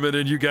sermon,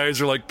 and you guys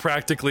are like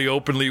practically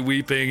openly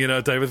weeping,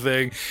 type of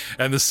thing.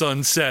 And the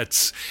sun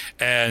sets,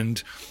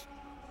 and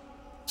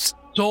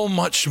so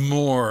much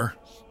more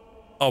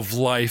of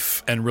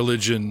life and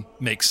religion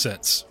makes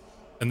sense.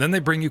 And then they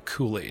bring you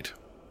Kool-Aid.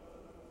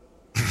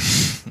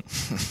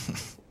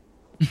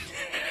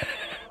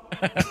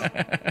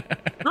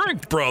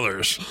 Drink,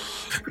 brothers.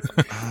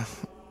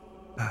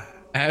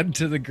 Add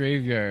to the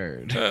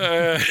graveyard.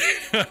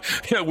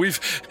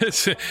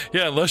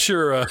 Unless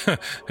you're our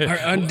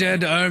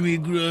undead army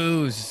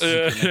grows.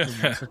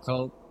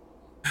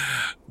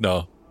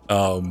 No.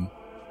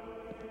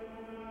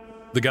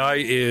 The guy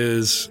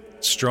is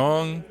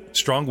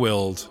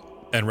strong-willed,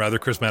 and rather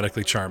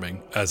charismatically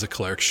charming, as a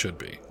cleric should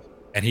be.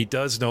 And he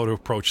does know to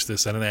approach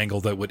this at an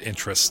angle that would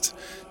interest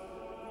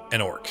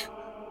an orc.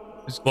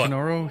 Is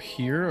Kenoro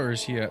here, or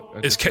is he at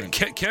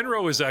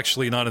Kenro is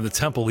actually not in the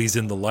temple, he's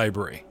in the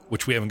library,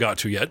 which we haven't got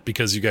to yet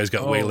because you guys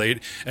got way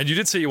late. And you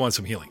did say you want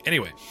some healing.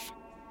 Anyway,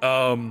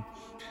 so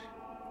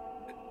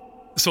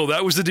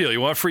that was the deal.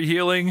 You want free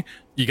healing,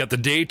 you got the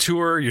day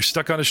tour, you're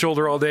stuck on his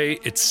shoulder all day.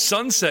 It's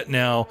sunset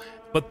now,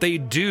 but they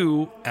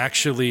do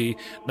actually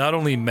not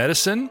only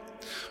medicine,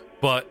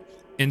 but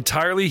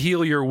entirely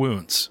heal your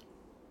wounds.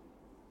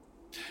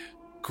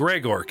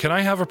 Gregor, can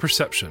I have a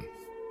perception?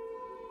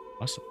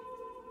 Awesome.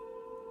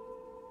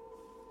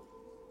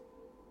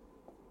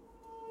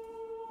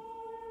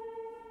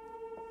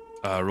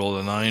 Roll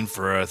a 9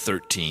 for a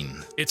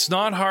 13. It's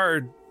not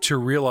hard to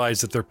realize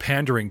that they're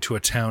pandering to a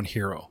town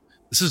hero.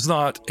 This is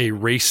not a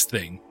race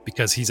thing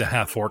because he's a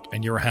half-orc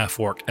and you're a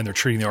half-orc and they're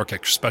treating the orc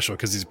extra special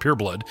because he's a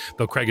pureblood,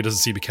 though Craig doesn't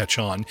seem to catch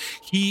on.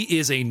 He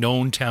is a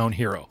known town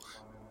hero.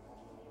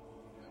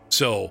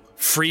 So,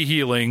 free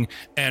healing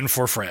and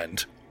for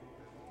friend.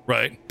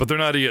 Right? But they're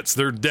not idiots.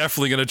 They're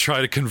definitely going to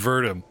try to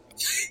convert him.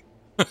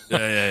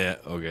 Yeah.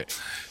 Okay.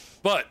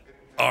 But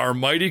our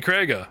mighty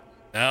Craiga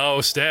now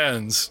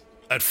stands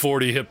at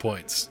 40 hit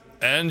points.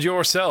 And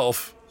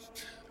yourself,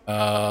 where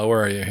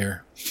are you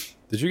here?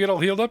 Did you get all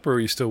healed up, or are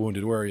you still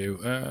wounded? Where are you?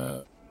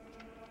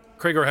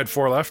 Craigar had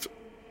 4 left.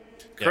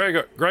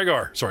 Yeah.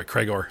 Gregor. Sorry,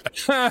 Craigar.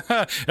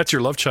 That's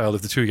your love child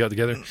if the two got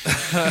together.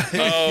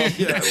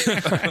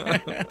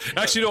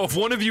 Actually, no, if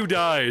one of you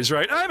dies,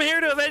 right? I'm here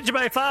to avenge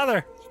my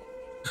father.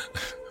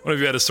 One of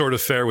you had a sort of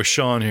affair with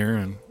Sean here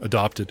and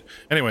adopted.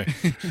 Anyway,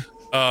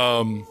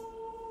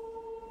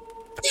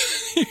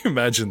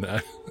 imagine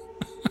that.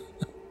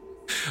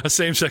 A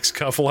same-sex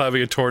couple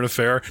having a torn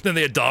affair, then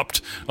they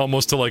adopt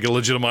almost to like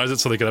legitimize it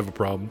so they could have a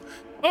problem.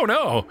 Oh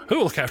no, who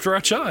will look after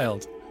our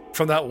child?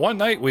 From that one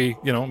night we,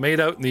 made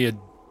out in the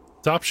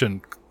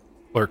adoption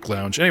clerk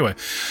lounge. Anyway,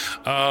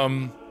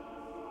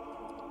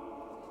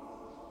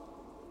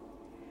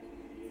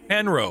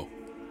 Enro.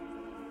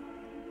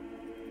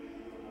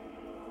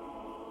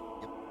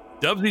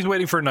 Dubsy's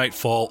waiting for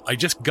nightfall. I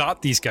just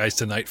got these guys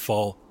to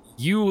nightfall.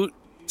 You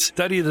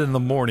studied in the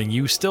morning.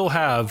 You still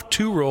have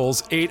 2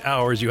 rolls, 8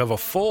 hours. You have a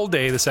full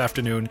day this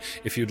afternoon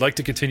if you'd like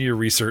to continue your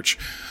research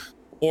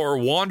or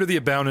wander the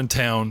abandoned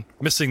town,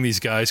 missing these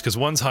guys because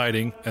one's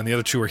hiding and the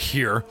other 2 are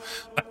here.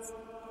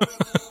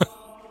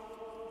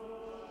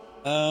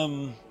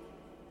 I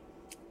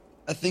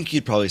think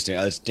you'd probably stay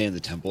in the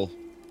temple.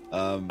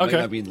 Okay. Might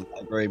not be in the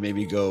library.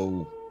 Maybe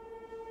go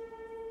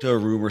to a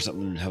room or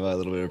something and have a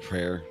little bit of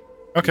prayer.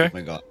 Okay. Oh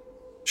my God.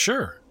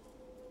 Sure.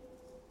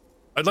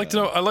 I'd like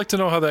to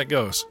know how that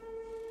goes.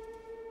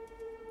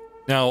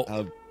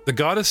 Now, the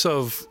goddess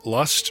of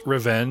lust,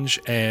 revenge,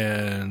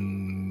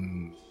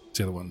 and What's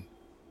the other one?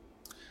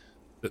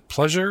 Is it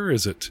pleasure?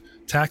 Is it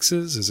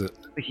taxes? Is it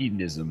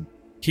Hedonism.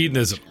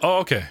 hedonism? Oh,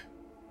 okay.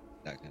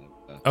 That kind of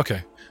stuff.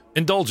 Okay.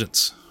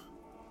 Indulgence.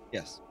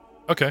 Yes.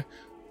 Okay.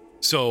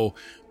 So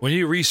when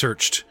you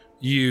researched,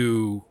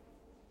 you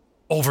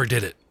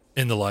overdid it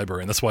in the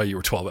library, and that's why you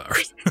were 12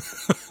 hours.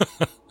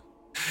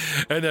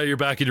 And now you're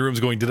back in your rooms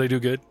going, did I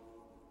do good?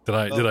 Did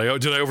I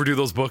overdo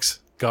those books?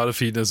 God of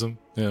hedonism.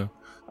 Yeah.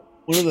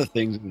 One of the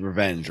things is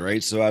revenge,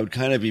 right? So I would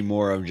kind of be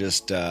more of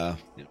just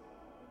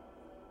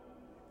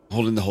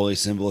holding the holy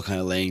symbol,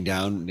 kind of laying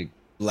down,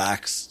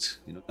 relaxed,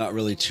 not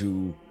really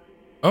too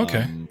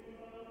Okay.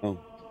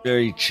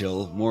 very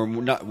chill,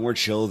 not more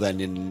chill than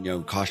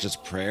in cautious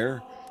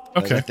prayer.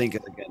 Okay. I think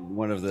again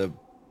one of the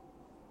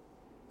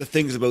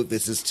things about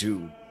this is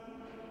to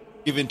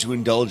give into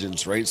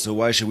indulgence, right? So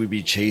why should we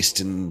be chaste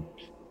and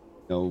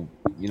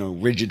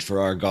rigid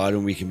for our God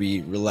when we can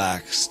be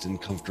relaxed and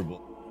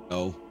comfortable?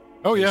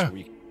 Oh yeah.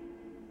 We-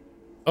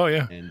 Oh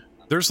yeah. and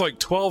There's like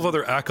 12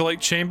 other acolyte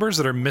chambers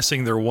that are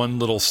missing their one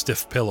little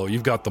stiff pillow.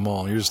 You've got them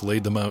all. You just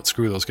laid them out.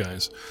 Screw those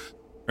guys.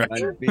 Right.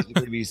 I'd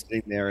basically be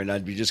sitting there and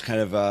I'd be just kind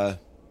of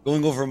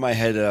going over in my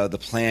head the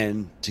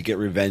plan to get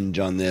revenge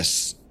on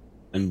this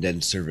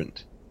undead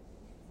servant.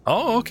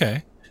 Oh,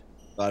 okay.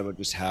 Thought about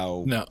just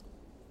how No.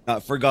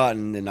 not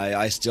forgotten, and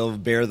I still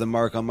bear the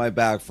mark on my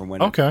back from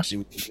when Okay.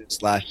 she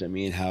slashed at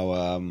me, and how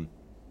Okay.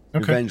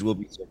 revenge will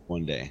be served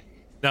one day.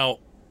 Now,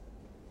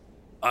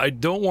 I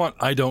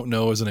don't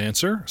know as an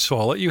answer, so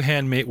I'll let you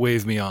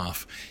wave me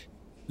off.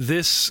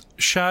 This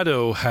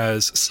shadow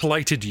has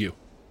slighted you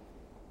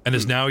and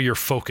is now your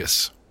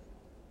focus.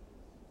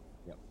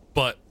 Yep.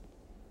 But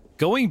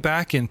going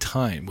back in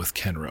time with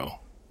Kenro,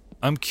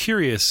 I'm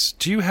curious,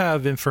 do you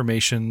have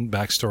information,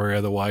 backstory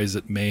otherwise,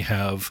 that may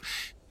have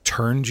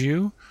turned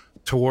you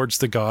towards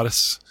the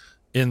goddess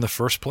in the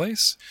first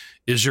place?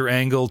 Is your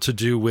angle to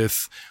do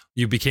with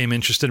you became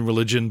interested in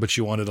religion, but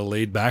you wanted a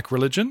laid back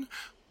religion?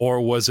 Or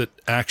was it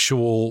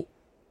actual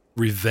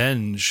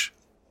revenge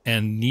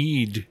and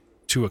need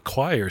to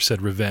acquire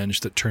said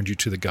revenge that turned you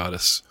to the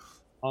goddess?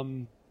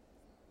 I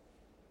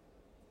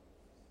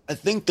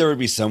think there would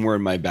be somewhere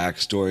in my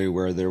backstory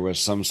where there was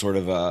some sort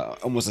of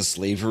almost a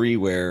slavery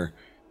where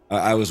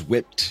I was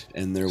whipped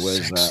and there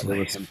was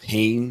some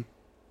pain,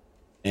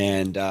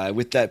 and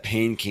with that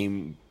pain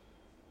came,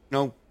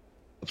 a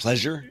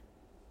pleasure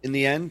in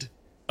the end.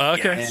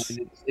 Okay.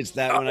 And it's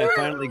that when I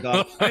finally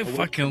got, I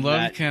fucking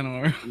love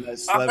Kenor.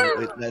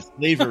 that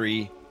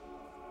slavery,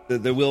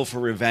 the will for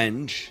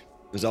revenge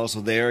was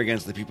also there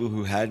against the people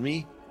who had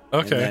me.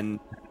 Okay. And then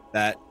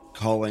that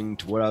calling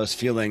to what I was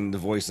feeling, the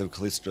voice of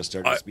Callistra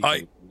started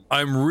speaking.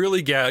 I'm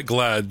really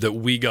glad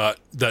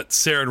that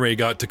Sarah and Ray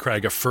got to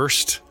Kraga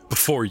first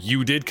before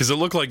you did, because it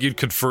looked like you'd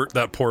convert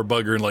that poor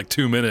bugger in like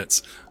 2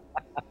 minutes.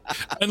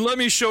 And let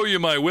me show you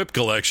my whip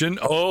collection.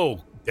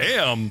 Oh,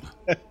 damn.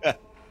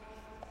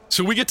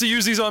 So we get to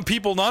use these on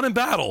people not in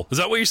battle. Is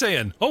that what you're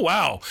saying? Oh,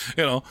 wow.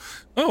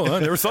 Oh, I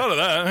never thought of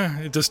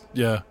that. It just,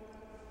 yeah.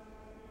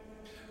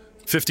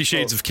 50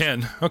 Shades of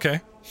Ken.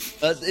 Okay.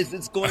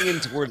 It's going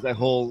in towards that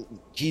whole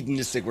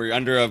hedonistic, where you're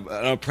under an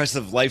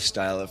oppressive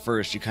lifestyle at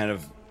first. You kind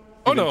of.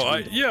 Oh, no.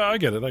 I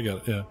get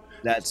it. Yeah.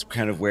 That's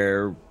kind of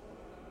where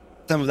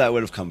some of that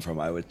would have come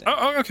from, I would think.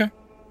 Oh, okay.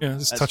 Yeah,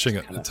 just touching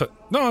it. It's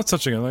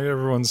touching it. Like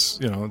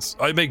everyone's,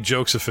 I make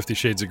jokes of 50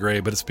 Shades of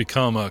Grey, but it's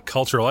become a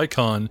cultural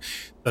icon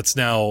that's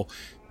now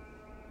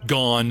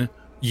gone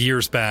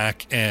years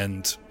back,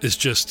 and is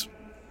just,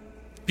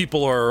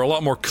 people are a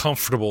lot more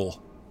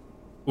comfortable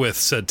with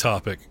said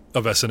topic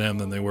of S&M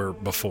than they were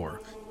before.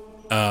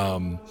 Now,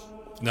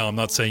 I'm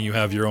not saying you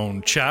have your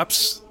own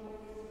chaps,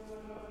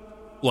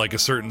 like a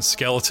certain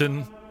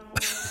skeleton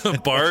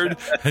bard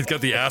has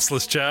got the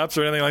assless chaps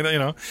or anything like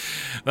that,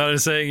 Not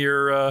saying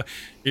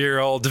you're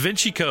all Da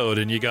Vinci Code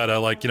and you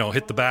gotta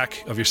hit the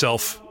back of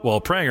yourself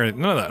while praying or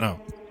anything. None of that,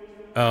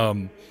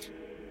 no.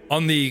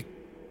 On the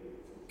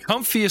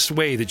comfiest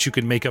way that you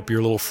can make up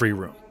your little free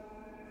room,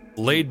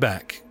 laid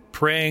back,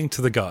 praying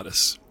to the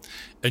goddess,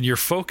 and your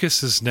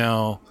focus is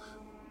now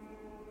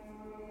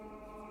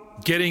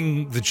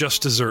getting the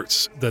just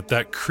desserts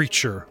that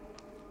creature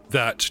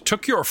that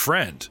took your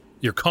friend,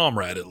 your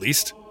comrade at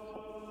least,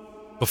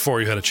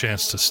 before you had a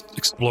chance to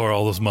explore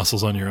all those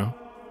muscles on your own,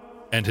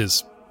 and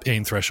his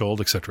pain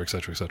threshold, etc.,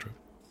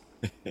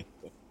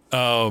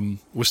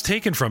 was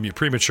taken from you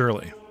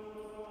prematurely.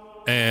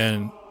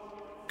 And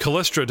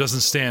Callistra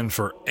doesn't stand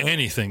for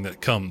anything that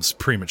comes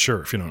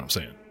premature, if you know what I'm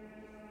saying.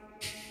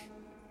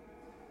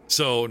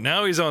 So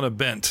now he's on a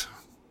bent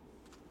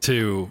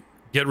to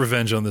get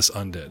revenge on this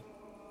undead.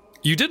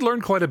 You did learn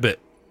quite a bit,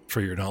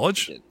 for your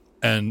knowledge.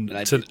 And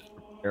I did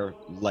prepare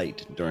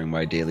light during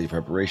my daily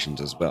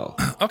preparations as well.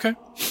 Okay.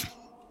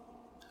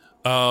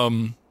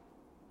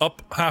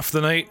 Up half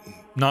the night,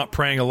 not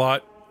praying a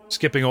lot,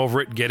 skipping over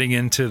it, getting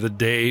into the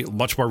day,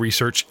 much more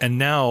research. And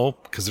now,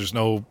 because there's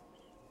no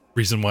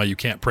reason why you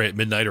can't pray at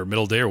midnight or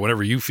middle day or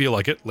whenever you feel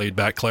like it, laid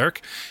back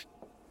cleric,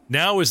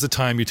 now is the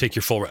time you take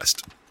your full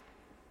rest.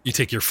 You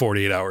take your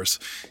 48 hours.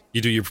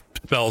 You do your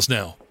spells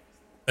now.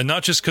 And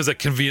not just because it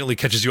conveniently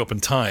catches you up in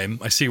time.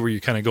 I see where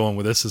you're kind of going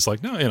with this. It's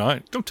like, no,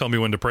 don't tell me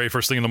when to pray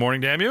first thing in the morning,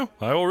 damn you.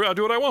 I'll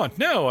do what I want.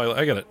 No,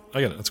 I get it.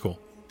 That's cool.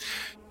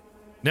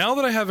 Now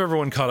that I have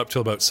everyone caught up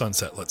till about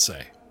sunset, let's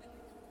say.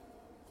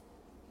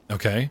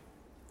 Okay.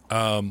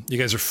 You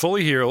guys are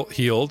fully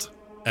healed,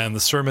 and the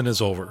sermon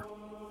is over.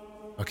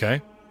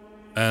 Okay?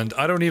 And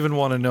I don't even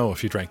want to know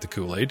if you drank the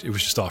Kool-Aid. It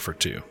was just offered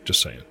to you.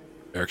 Just saying.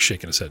 Eric's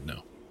shaking his head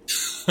no.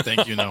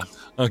 Thank you, no.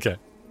 Okay.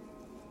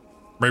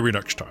 Maybe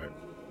next time.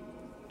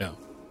 Yeah.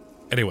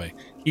 Anyway,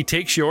 he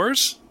takes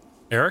yours,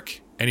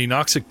 Eric, and he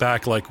knocks it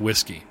back like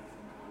whiskey.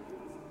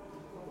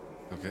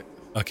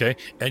 Okay?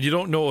 And you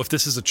don't know if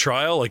this is a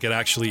trial, like it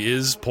actually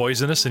is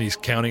poisonous and he's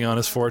counting on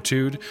his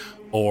fortitude,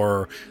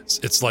 or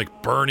it's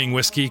like burning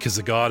whiskey because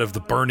the god of the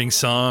burning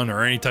sun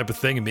or any type of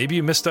thing, and maybe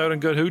you missed out on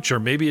good hooch,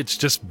 or maybe it's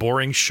just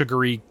boring,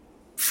 sugary,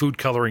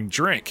 food-coloring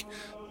drink.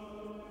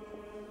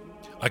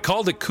 I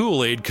called it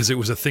Kool-Aid because it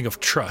was a thing of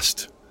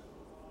trust.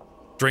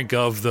 Drink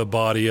of the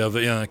body of the,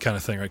 that kind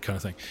of thing, right? Kind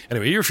of thing.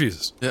 Anyway, he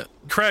refuses. Yeah.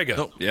 Craiga.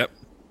 Oh, yep.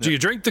 Do you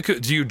drink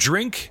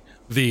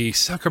the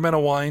Sacramento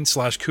wine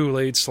 /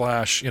 Kool-Aid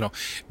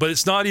 / but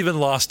it's not even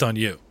lost on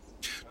you.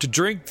 To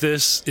drink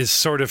this is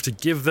sort of to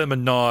give them a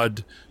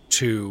nod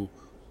to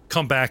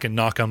come back and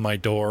knock on my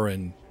door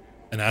and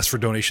ask for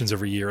donations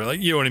every year.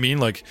 Like, you know what I mean?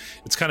 Like,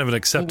 it's kind of an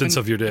acceptance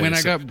of your day. When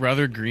I got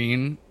Brother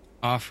Green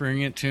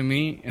offering it to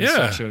me in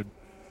such a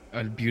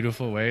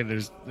beautiful way,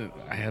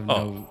 I have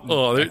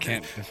I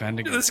can't defend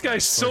against this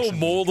guy's so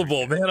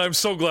moldable, man. I'm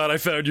so glad I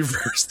found you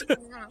first. We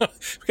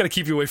got to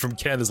keep you away from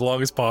Ken as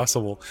long as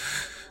possible.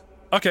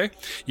 Okay,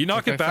 you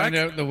knock it back. If I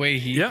find out the way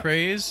he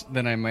prays,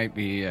 then I might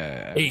be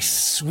a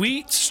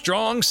sweet,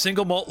 strong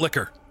single malt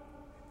liquor.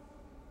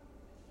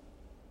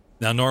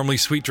 Now, normally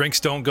sweet drinks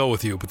don't go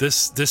with you, but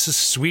this is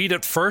sweet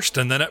at first,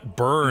 and then it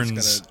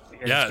burns.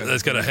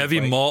 It's got a heavy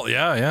malt.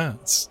 Yeah,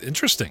 it's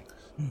interesting.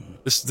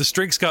 This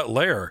drink's got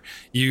layer.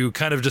 You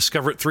kind of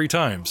discover it 3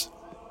 times.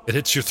 It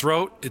hits your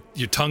throat.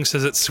 Your tongue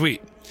says it's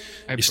sweet.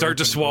 You start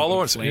to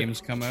swallow, and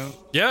flames come out.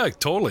 Yeah,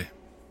 totally.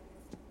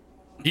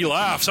 He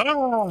laughs.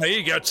 Oh,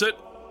 he gets it.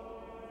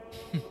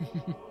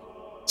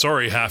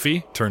 Sorry,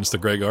 Halfy, turns to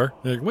Gregor.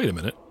 Like, wait a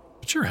minute.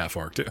 But you're half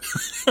orc, too.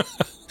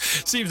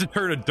 Seems to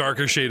turn a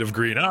darker shade of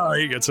green.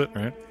 He gets it,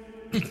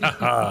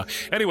 right?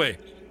 Anyway,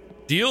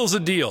 deal's a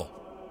deal.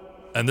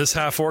 And this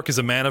half orc is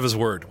a man of his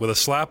word. With a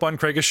slap on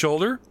Craig's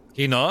shoulder,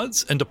 he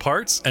nods and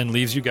departs and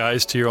leaves you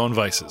guys to your own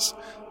vices.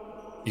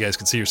 You guys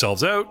can see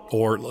yourselves out,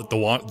 or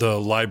the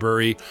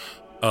library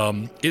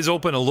is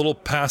open a little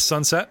past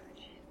sunset.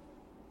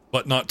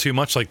 But not too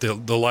much. Like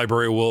the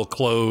library will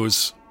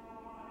close,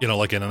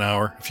 like in an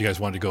hour if you guys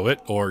wanted to go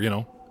or,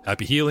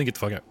 happy healing, get the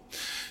fuck out.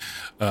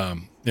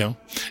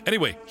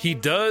 Anyway, he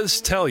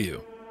does tell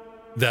you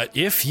that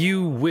if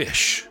you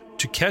wish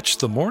to catch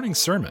the morning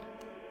sermon,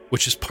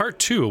 which is part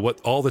 2 of what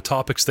all the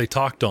topics they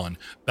talked on,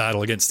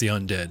 battle against the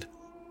undead,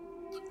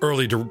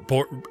 early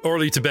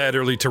to bed,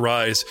 early to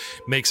rise,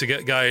 makes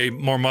a guy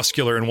more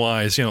muscular and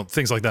wise,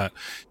 things like that.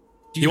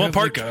 Do you want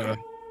part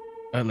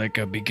like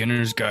a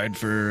beginner's guide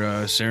for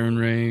Saren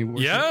Ray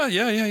worship? Yeah.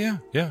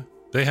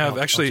 They have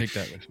I'll actually. take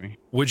that with me.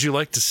 Would you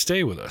like to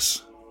stay with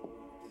us?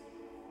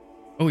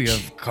 Oh, you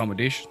have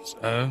accommodations?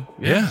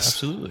 Yes,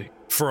 absolutely.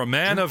 For a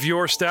man of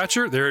your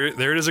stature, there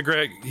it is, a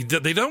Greg.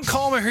 They don't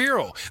call him a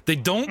hero. They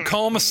don't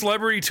call him a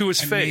celebrity to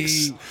his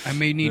face. I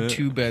may need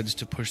 2 beds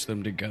to push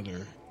them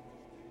together.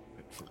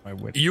 For my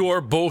width. You are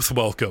both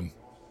welcome,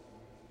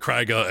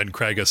 Craiga and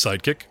Craiga's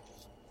sidekick.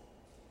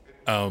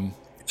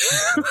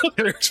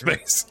 There's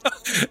space.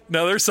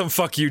 Now there's some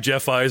fuck you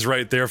Jeff eyes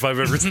right there if I've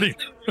ever seen.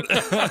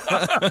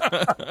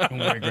 Don't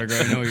worry, Gregor,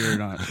 I know you're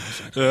not.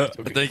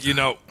 Okay. Thank you,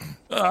 no.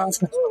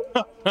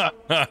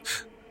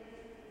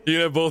 You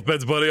can have both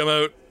beds, buddy. I'm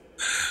out.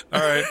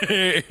 All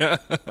right.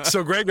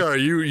 So Gregor,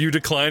 you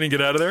decline and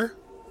get out of there?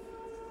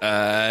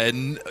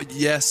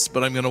 Yes,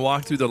 but I'm going to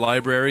walk through the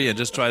library and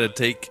just try to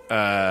take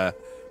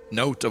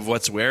note of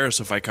what's where,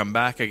 so if I come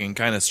back I can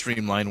kind of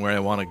streamline where I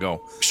want to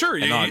go. Sure.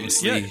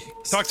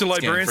 Talk to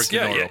librarians.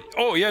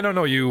 Oh yeah,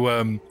 no,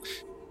 you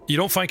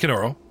don't find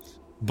Kenoro,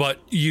 but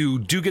you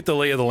do get the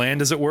lay of the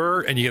land, as it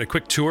were, and you get a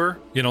quick tour.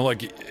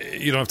 Like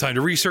you don't have time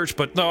to research,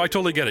 but no, I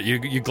totally get it.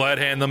 You glad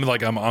hand them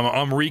like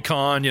I'm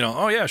recon.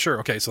 Oh yeah,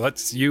 sure, okay, so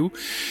that's you.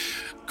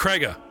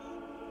 Craiga,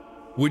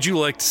 would you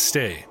like to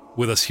stay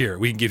with us here?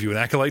 We can give you an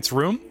acolyte's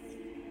room.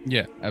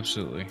 Yeah,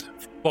 absolutely.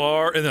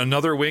 Far in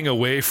another wing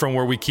away from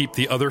where we keep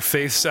the other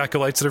faith's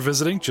acolytes that are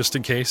visiting, just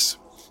in case.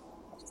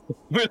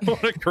 We don't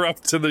want to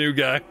corrupt to the new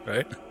guy,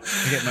 right?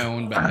 I get my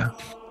own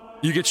bath.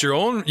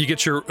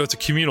 It's a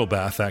communal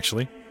bath,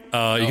 actually.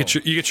 You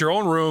get your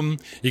own room,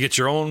 you get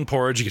your own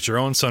porridge, you get your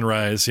own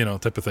sunrise,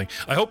 type of thing.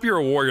 I hope you're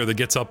a warrior that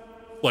gets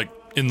up like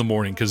in the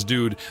morning, because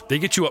dude, they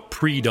get you up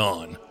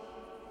pre-dawn.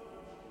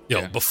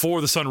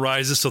 Before the sun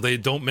rises, so they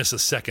don't miss a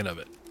second of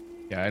it.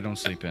 Yeah, I don't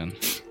sleep in.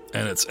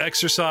 And it's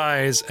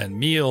exercise and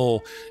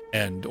meal,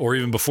 or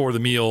even before the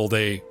meal,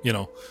 they,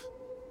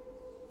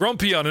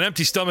 grumpy on an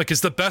empty stomach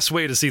is the best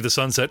way to see the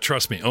sunset.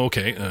 Trust me.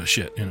 Okay,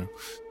 shit,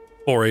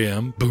 4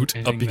 a.m. boot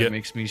Anything up you that get.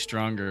 Makes me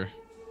stronger.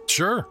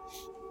 Sure.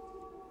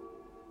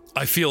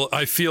 I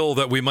feel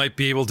that we might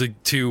be able to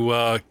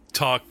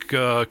talk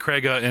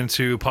Krega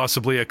into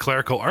possibly a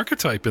clerical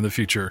archetype in the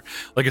future,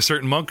 like a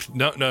certain monk,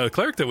 no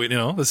cleric that we,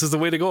 this is the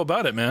way to go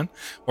about it, man,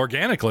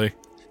 organically.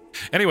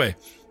 Anyway,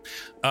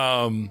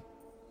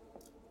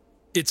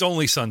 it's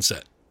only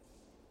sunset.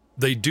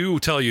 They do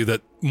tell you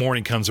that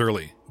morning comes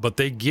early, but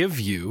they give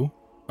you,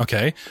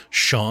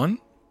 Sean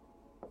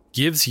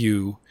gives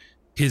you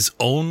his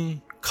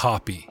own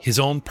copy, his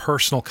own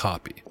personal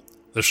copy.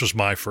 This was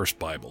my first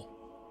Bible.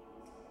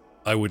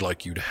 I would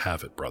like you to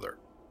have it, brother.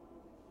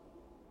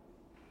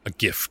 A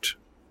gift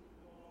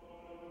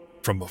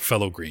from a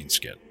fellow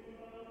greenskin.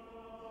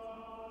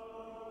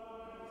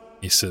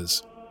 He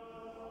says,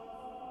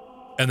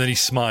 and then he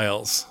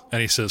smiles and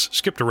he says,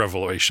 skip to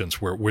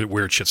Revelations where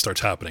weird shit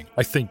starts happening.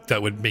 I think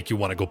that would make you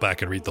want to go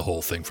back and read the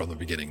whole thing from the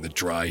beginning, the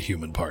dry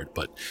human part,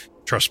 but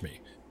trust me,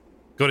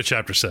 go to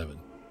chapter 7,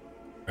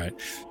 right?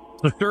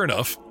 So sure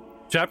enough,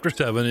 chapter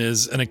 7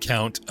 is an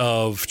account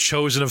of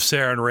Chosen of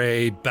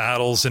Sarenrae,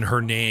 battles in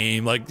her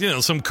name,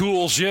 some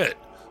cool shit.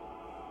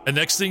 And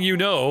next thing you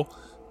know,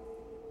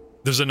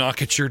 there's a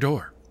knock at your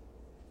door.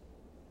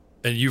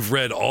 And you've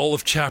read all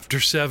of chapter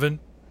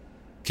 7.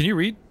 Can you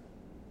read?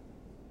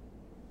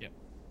 Yeah.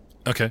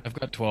 Okay. I've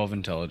got 12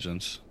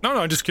 intelligence. No,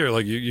 I'm just curious.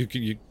 Like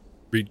you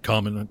read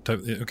common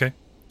type. Okay.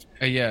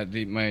 Yeah.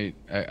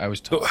 I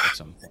was taught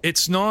something.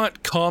 It's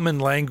not common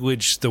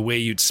language the way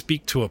you'd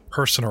speak to a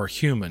person or a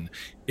human.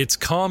 It's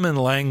common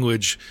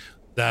language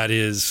that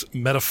is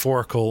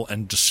metaphorical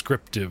and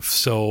descriptive.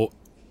 So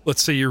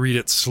let's say you read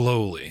it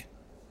slowly.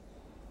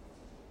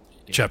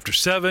 Yeah. Chapter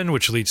 7,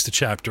 which leads to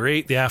chapter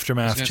 8, the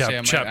aftermath. I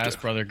might ask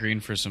Brother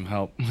Green for some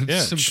help with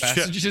some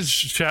passages.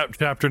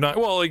 Chapter 9.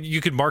 Well,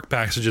 you could mark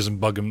passages and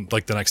bug him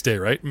the next day,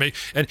 right?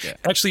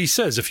 Actually, he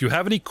says, if you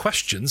have any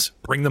questions,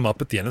 bring them up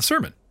at the end of the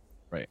sermon.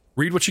 Right.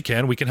 Read what you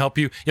can. We can help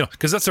you,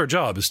 because that's our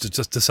job, is to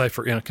just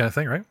decipher, kind of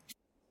thing, right?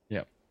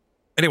 Yeah.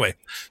 Anyway,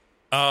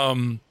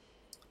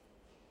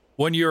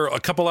 when you're a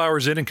couple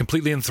hours in and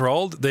completely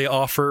enthralled, they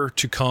offer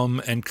to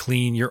come and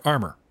clean your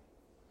armor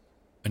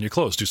and your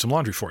clothes, do some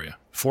laundry for you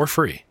for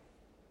free.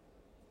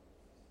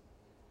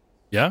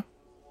 Yeah?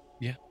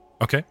 Yeah.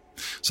 Okay.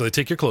 So they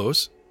take your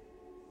clothes.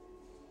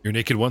 You're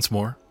naked once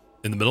more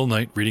in the middle of the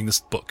night reading this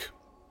book.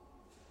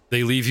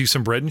 They leave you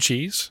some bread and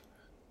cheese,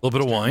 a little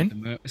bit of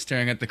wine.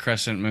 Staring at the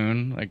crescent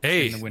moon.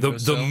 Hey,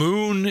 the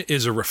moon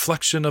is a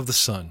reflection of the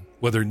sun,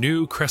 whether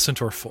new,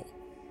 crescent, or full.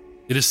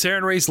 It is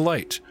Sarenrae's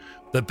light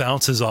that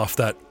bounces off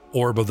that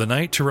orb of the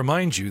night to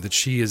remind you that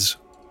she is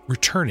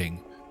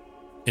returning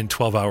in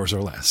 12 hours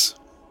or less.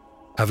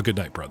 Have a good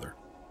night, brother.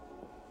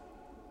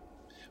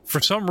 For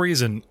some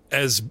reason,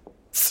 as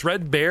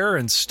threadbare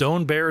and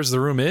stone bare as the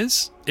room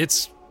is,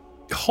 it's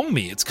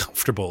homey, it's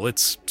comfortable,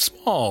 it's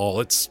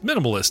small, it's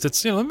minimalist.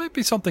 It's, there might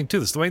be something to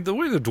this. The way the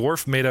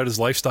dwarf made out his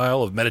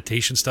lifestyle of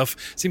meditation stuff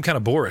seemed kind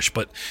of boorish,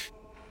 but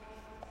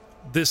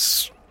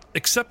this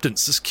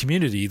acceptance, this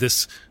community,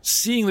 this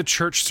seeing the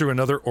church through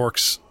another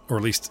orc's, or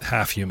at least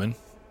half human.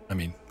 I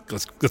mean,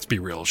 let's be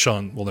real.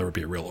 Sean will never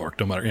be a real orc,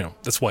 no matter,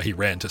 that's why he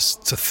ran to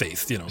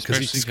faith,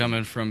 Especially he's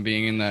coming from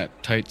being in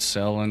that tight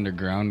cell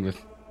underground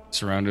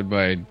surrounded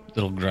by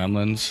little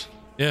gremlins.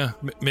 Yeah,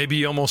 maybe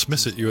you almost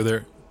miss it. You were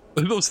there.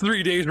 Those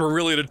 3 days were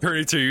really an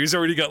eternity to you. He's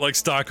already got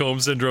Stockholm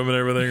syndrome and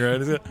everything,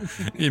 right?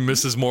 He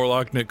misses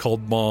Morlock Nick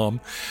called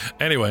mom.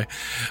 Anyway,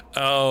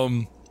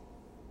 and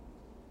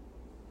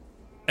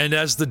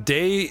as the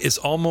day is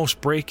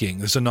almost breaking,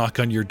 there's a knock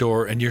on your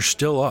door and you're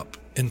still up,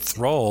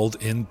 enthralled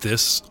in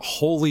this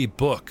holy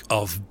book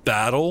of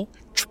battle,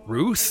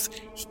 truth,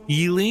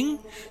 healing,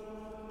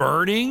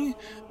 burning,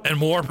 and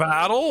more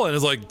battle. And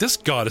it's like, this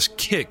goddess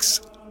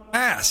kicks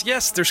ass.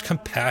 Yes, there's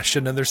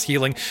compassion and there's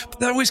healing, but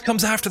that always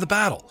comes after the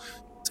battle.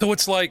 So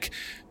it's like,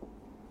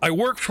 I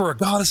work for a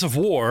goddess of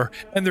war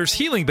and there's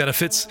healing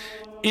benefits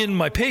in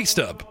my pay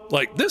stub.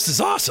 This is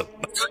awesome.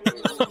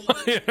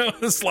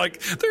 It's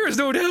like, there is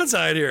no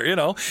downside here.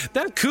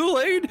 That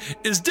Kool-Aid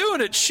is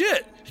doing its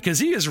shit because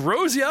he is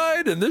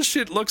rosy-eyed and this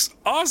shit looks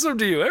awesome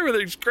to you.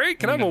 Everything's great.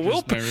 Can I have a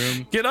willpower?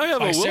 Can I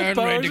have a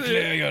willpower?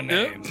 Declare your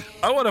name. Yeah.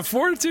 I want a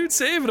fortitude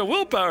save and a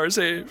willpower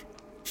save.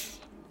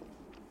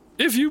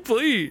 If you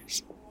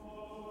please.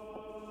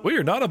 We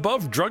are not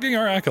above drugging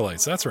our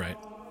acolytes. That's right.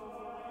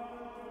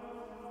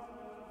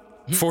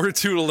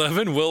 Fortitude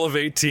 11, will of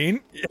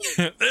 18.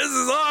 This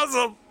is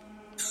awesome.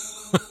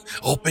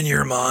 Open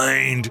your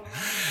mind.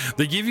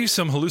 They give you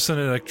some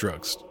hallucinogenic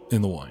drugs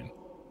in the wine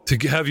to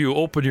have you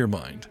open your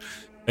mind.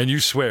 And you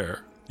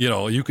swear,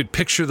 you could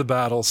picture the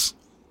battles.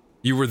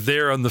 You were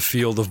there on the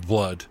field of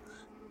blood.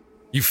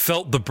 You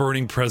felt the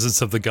burning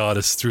presence of the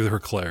goddess through her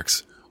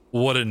clerics.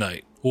 What a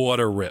night. What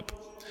a rip.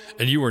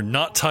 And you were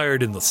not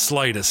tired in the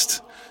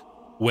slightest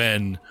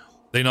when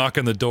they knock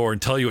on the door and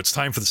tell you it's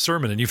time for the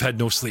sermon and you've had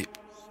no sleep.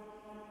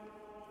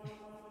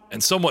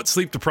 And somewhat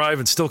sleep deprived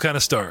and still kind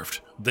of starved.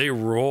 They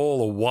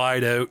roll a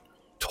wide out,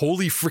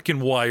 totally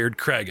freaking wired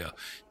Krega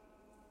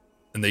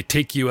and they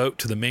take you out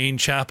to the main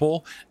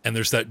chapel, and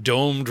there's that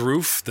domed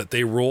roof that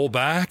they roll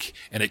back,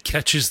 and it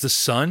catches the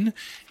sun,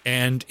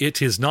 and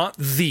it is not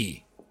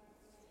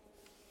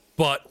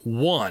but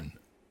one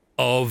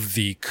of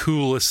the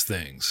coolest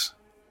things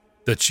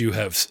that you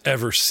have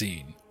ever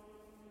seen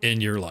in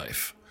your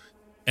life.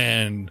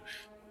 And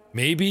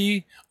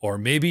maybe or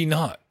maybe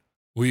not,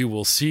 we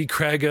will see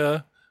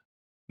Krega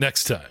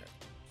next time.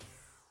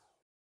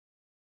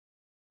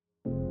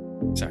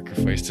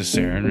 Sacrifice to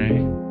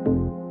Saren,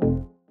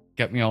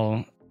 Get me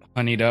all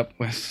honeyed up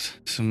with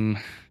some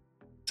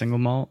single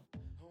malt.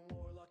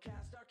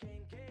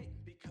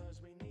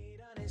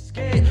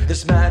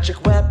 This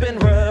magic weapon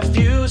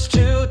refused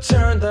to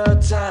turn the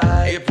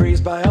tide. It breathes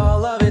by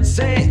all of its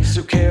saints.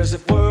 Who cares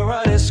if we're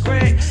a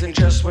disgrace? In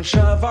just one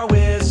shove, our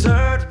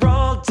wizard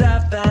rolled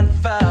death and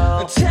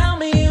fell. Tell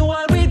me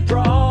what we'd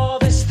brawl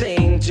this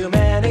thing. Too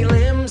many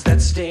limbs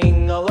that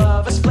sting. All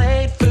of us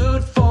played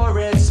food for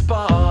its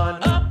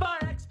spawn. Up our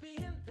XP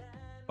and then...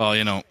 Well,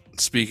 you know,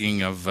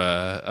 speaking of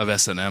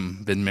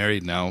S&M, been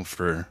married now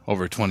for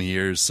over 20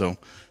 years, so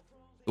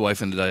the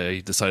wife and I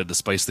decided to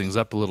spice things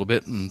up a little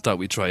bit and thought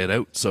we'd try it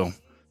out. So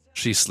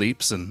she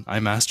sleeps and I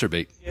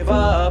masturbate. Give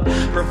up,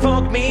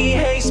 provoke me,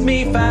 haste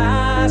me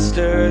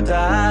faster,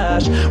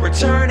 dash.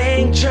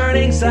 Returning,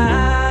 churning,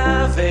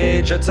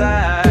 savage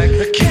attack.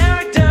 The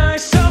character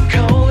so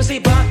cozy,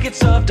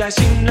 buckets of dice.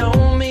 You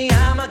know me,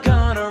 I'm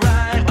gonna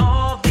write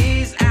all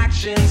these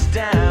actions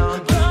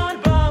down.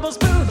 Blowing bubbles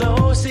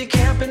below, see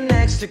camping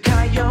next to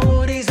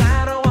coyotes.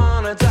 I don't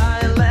wanna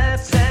die,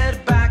 let's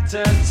head back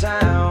to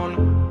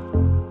town.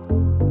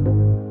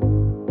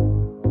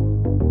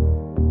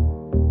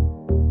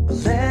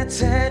 Let's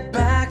head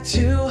back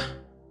to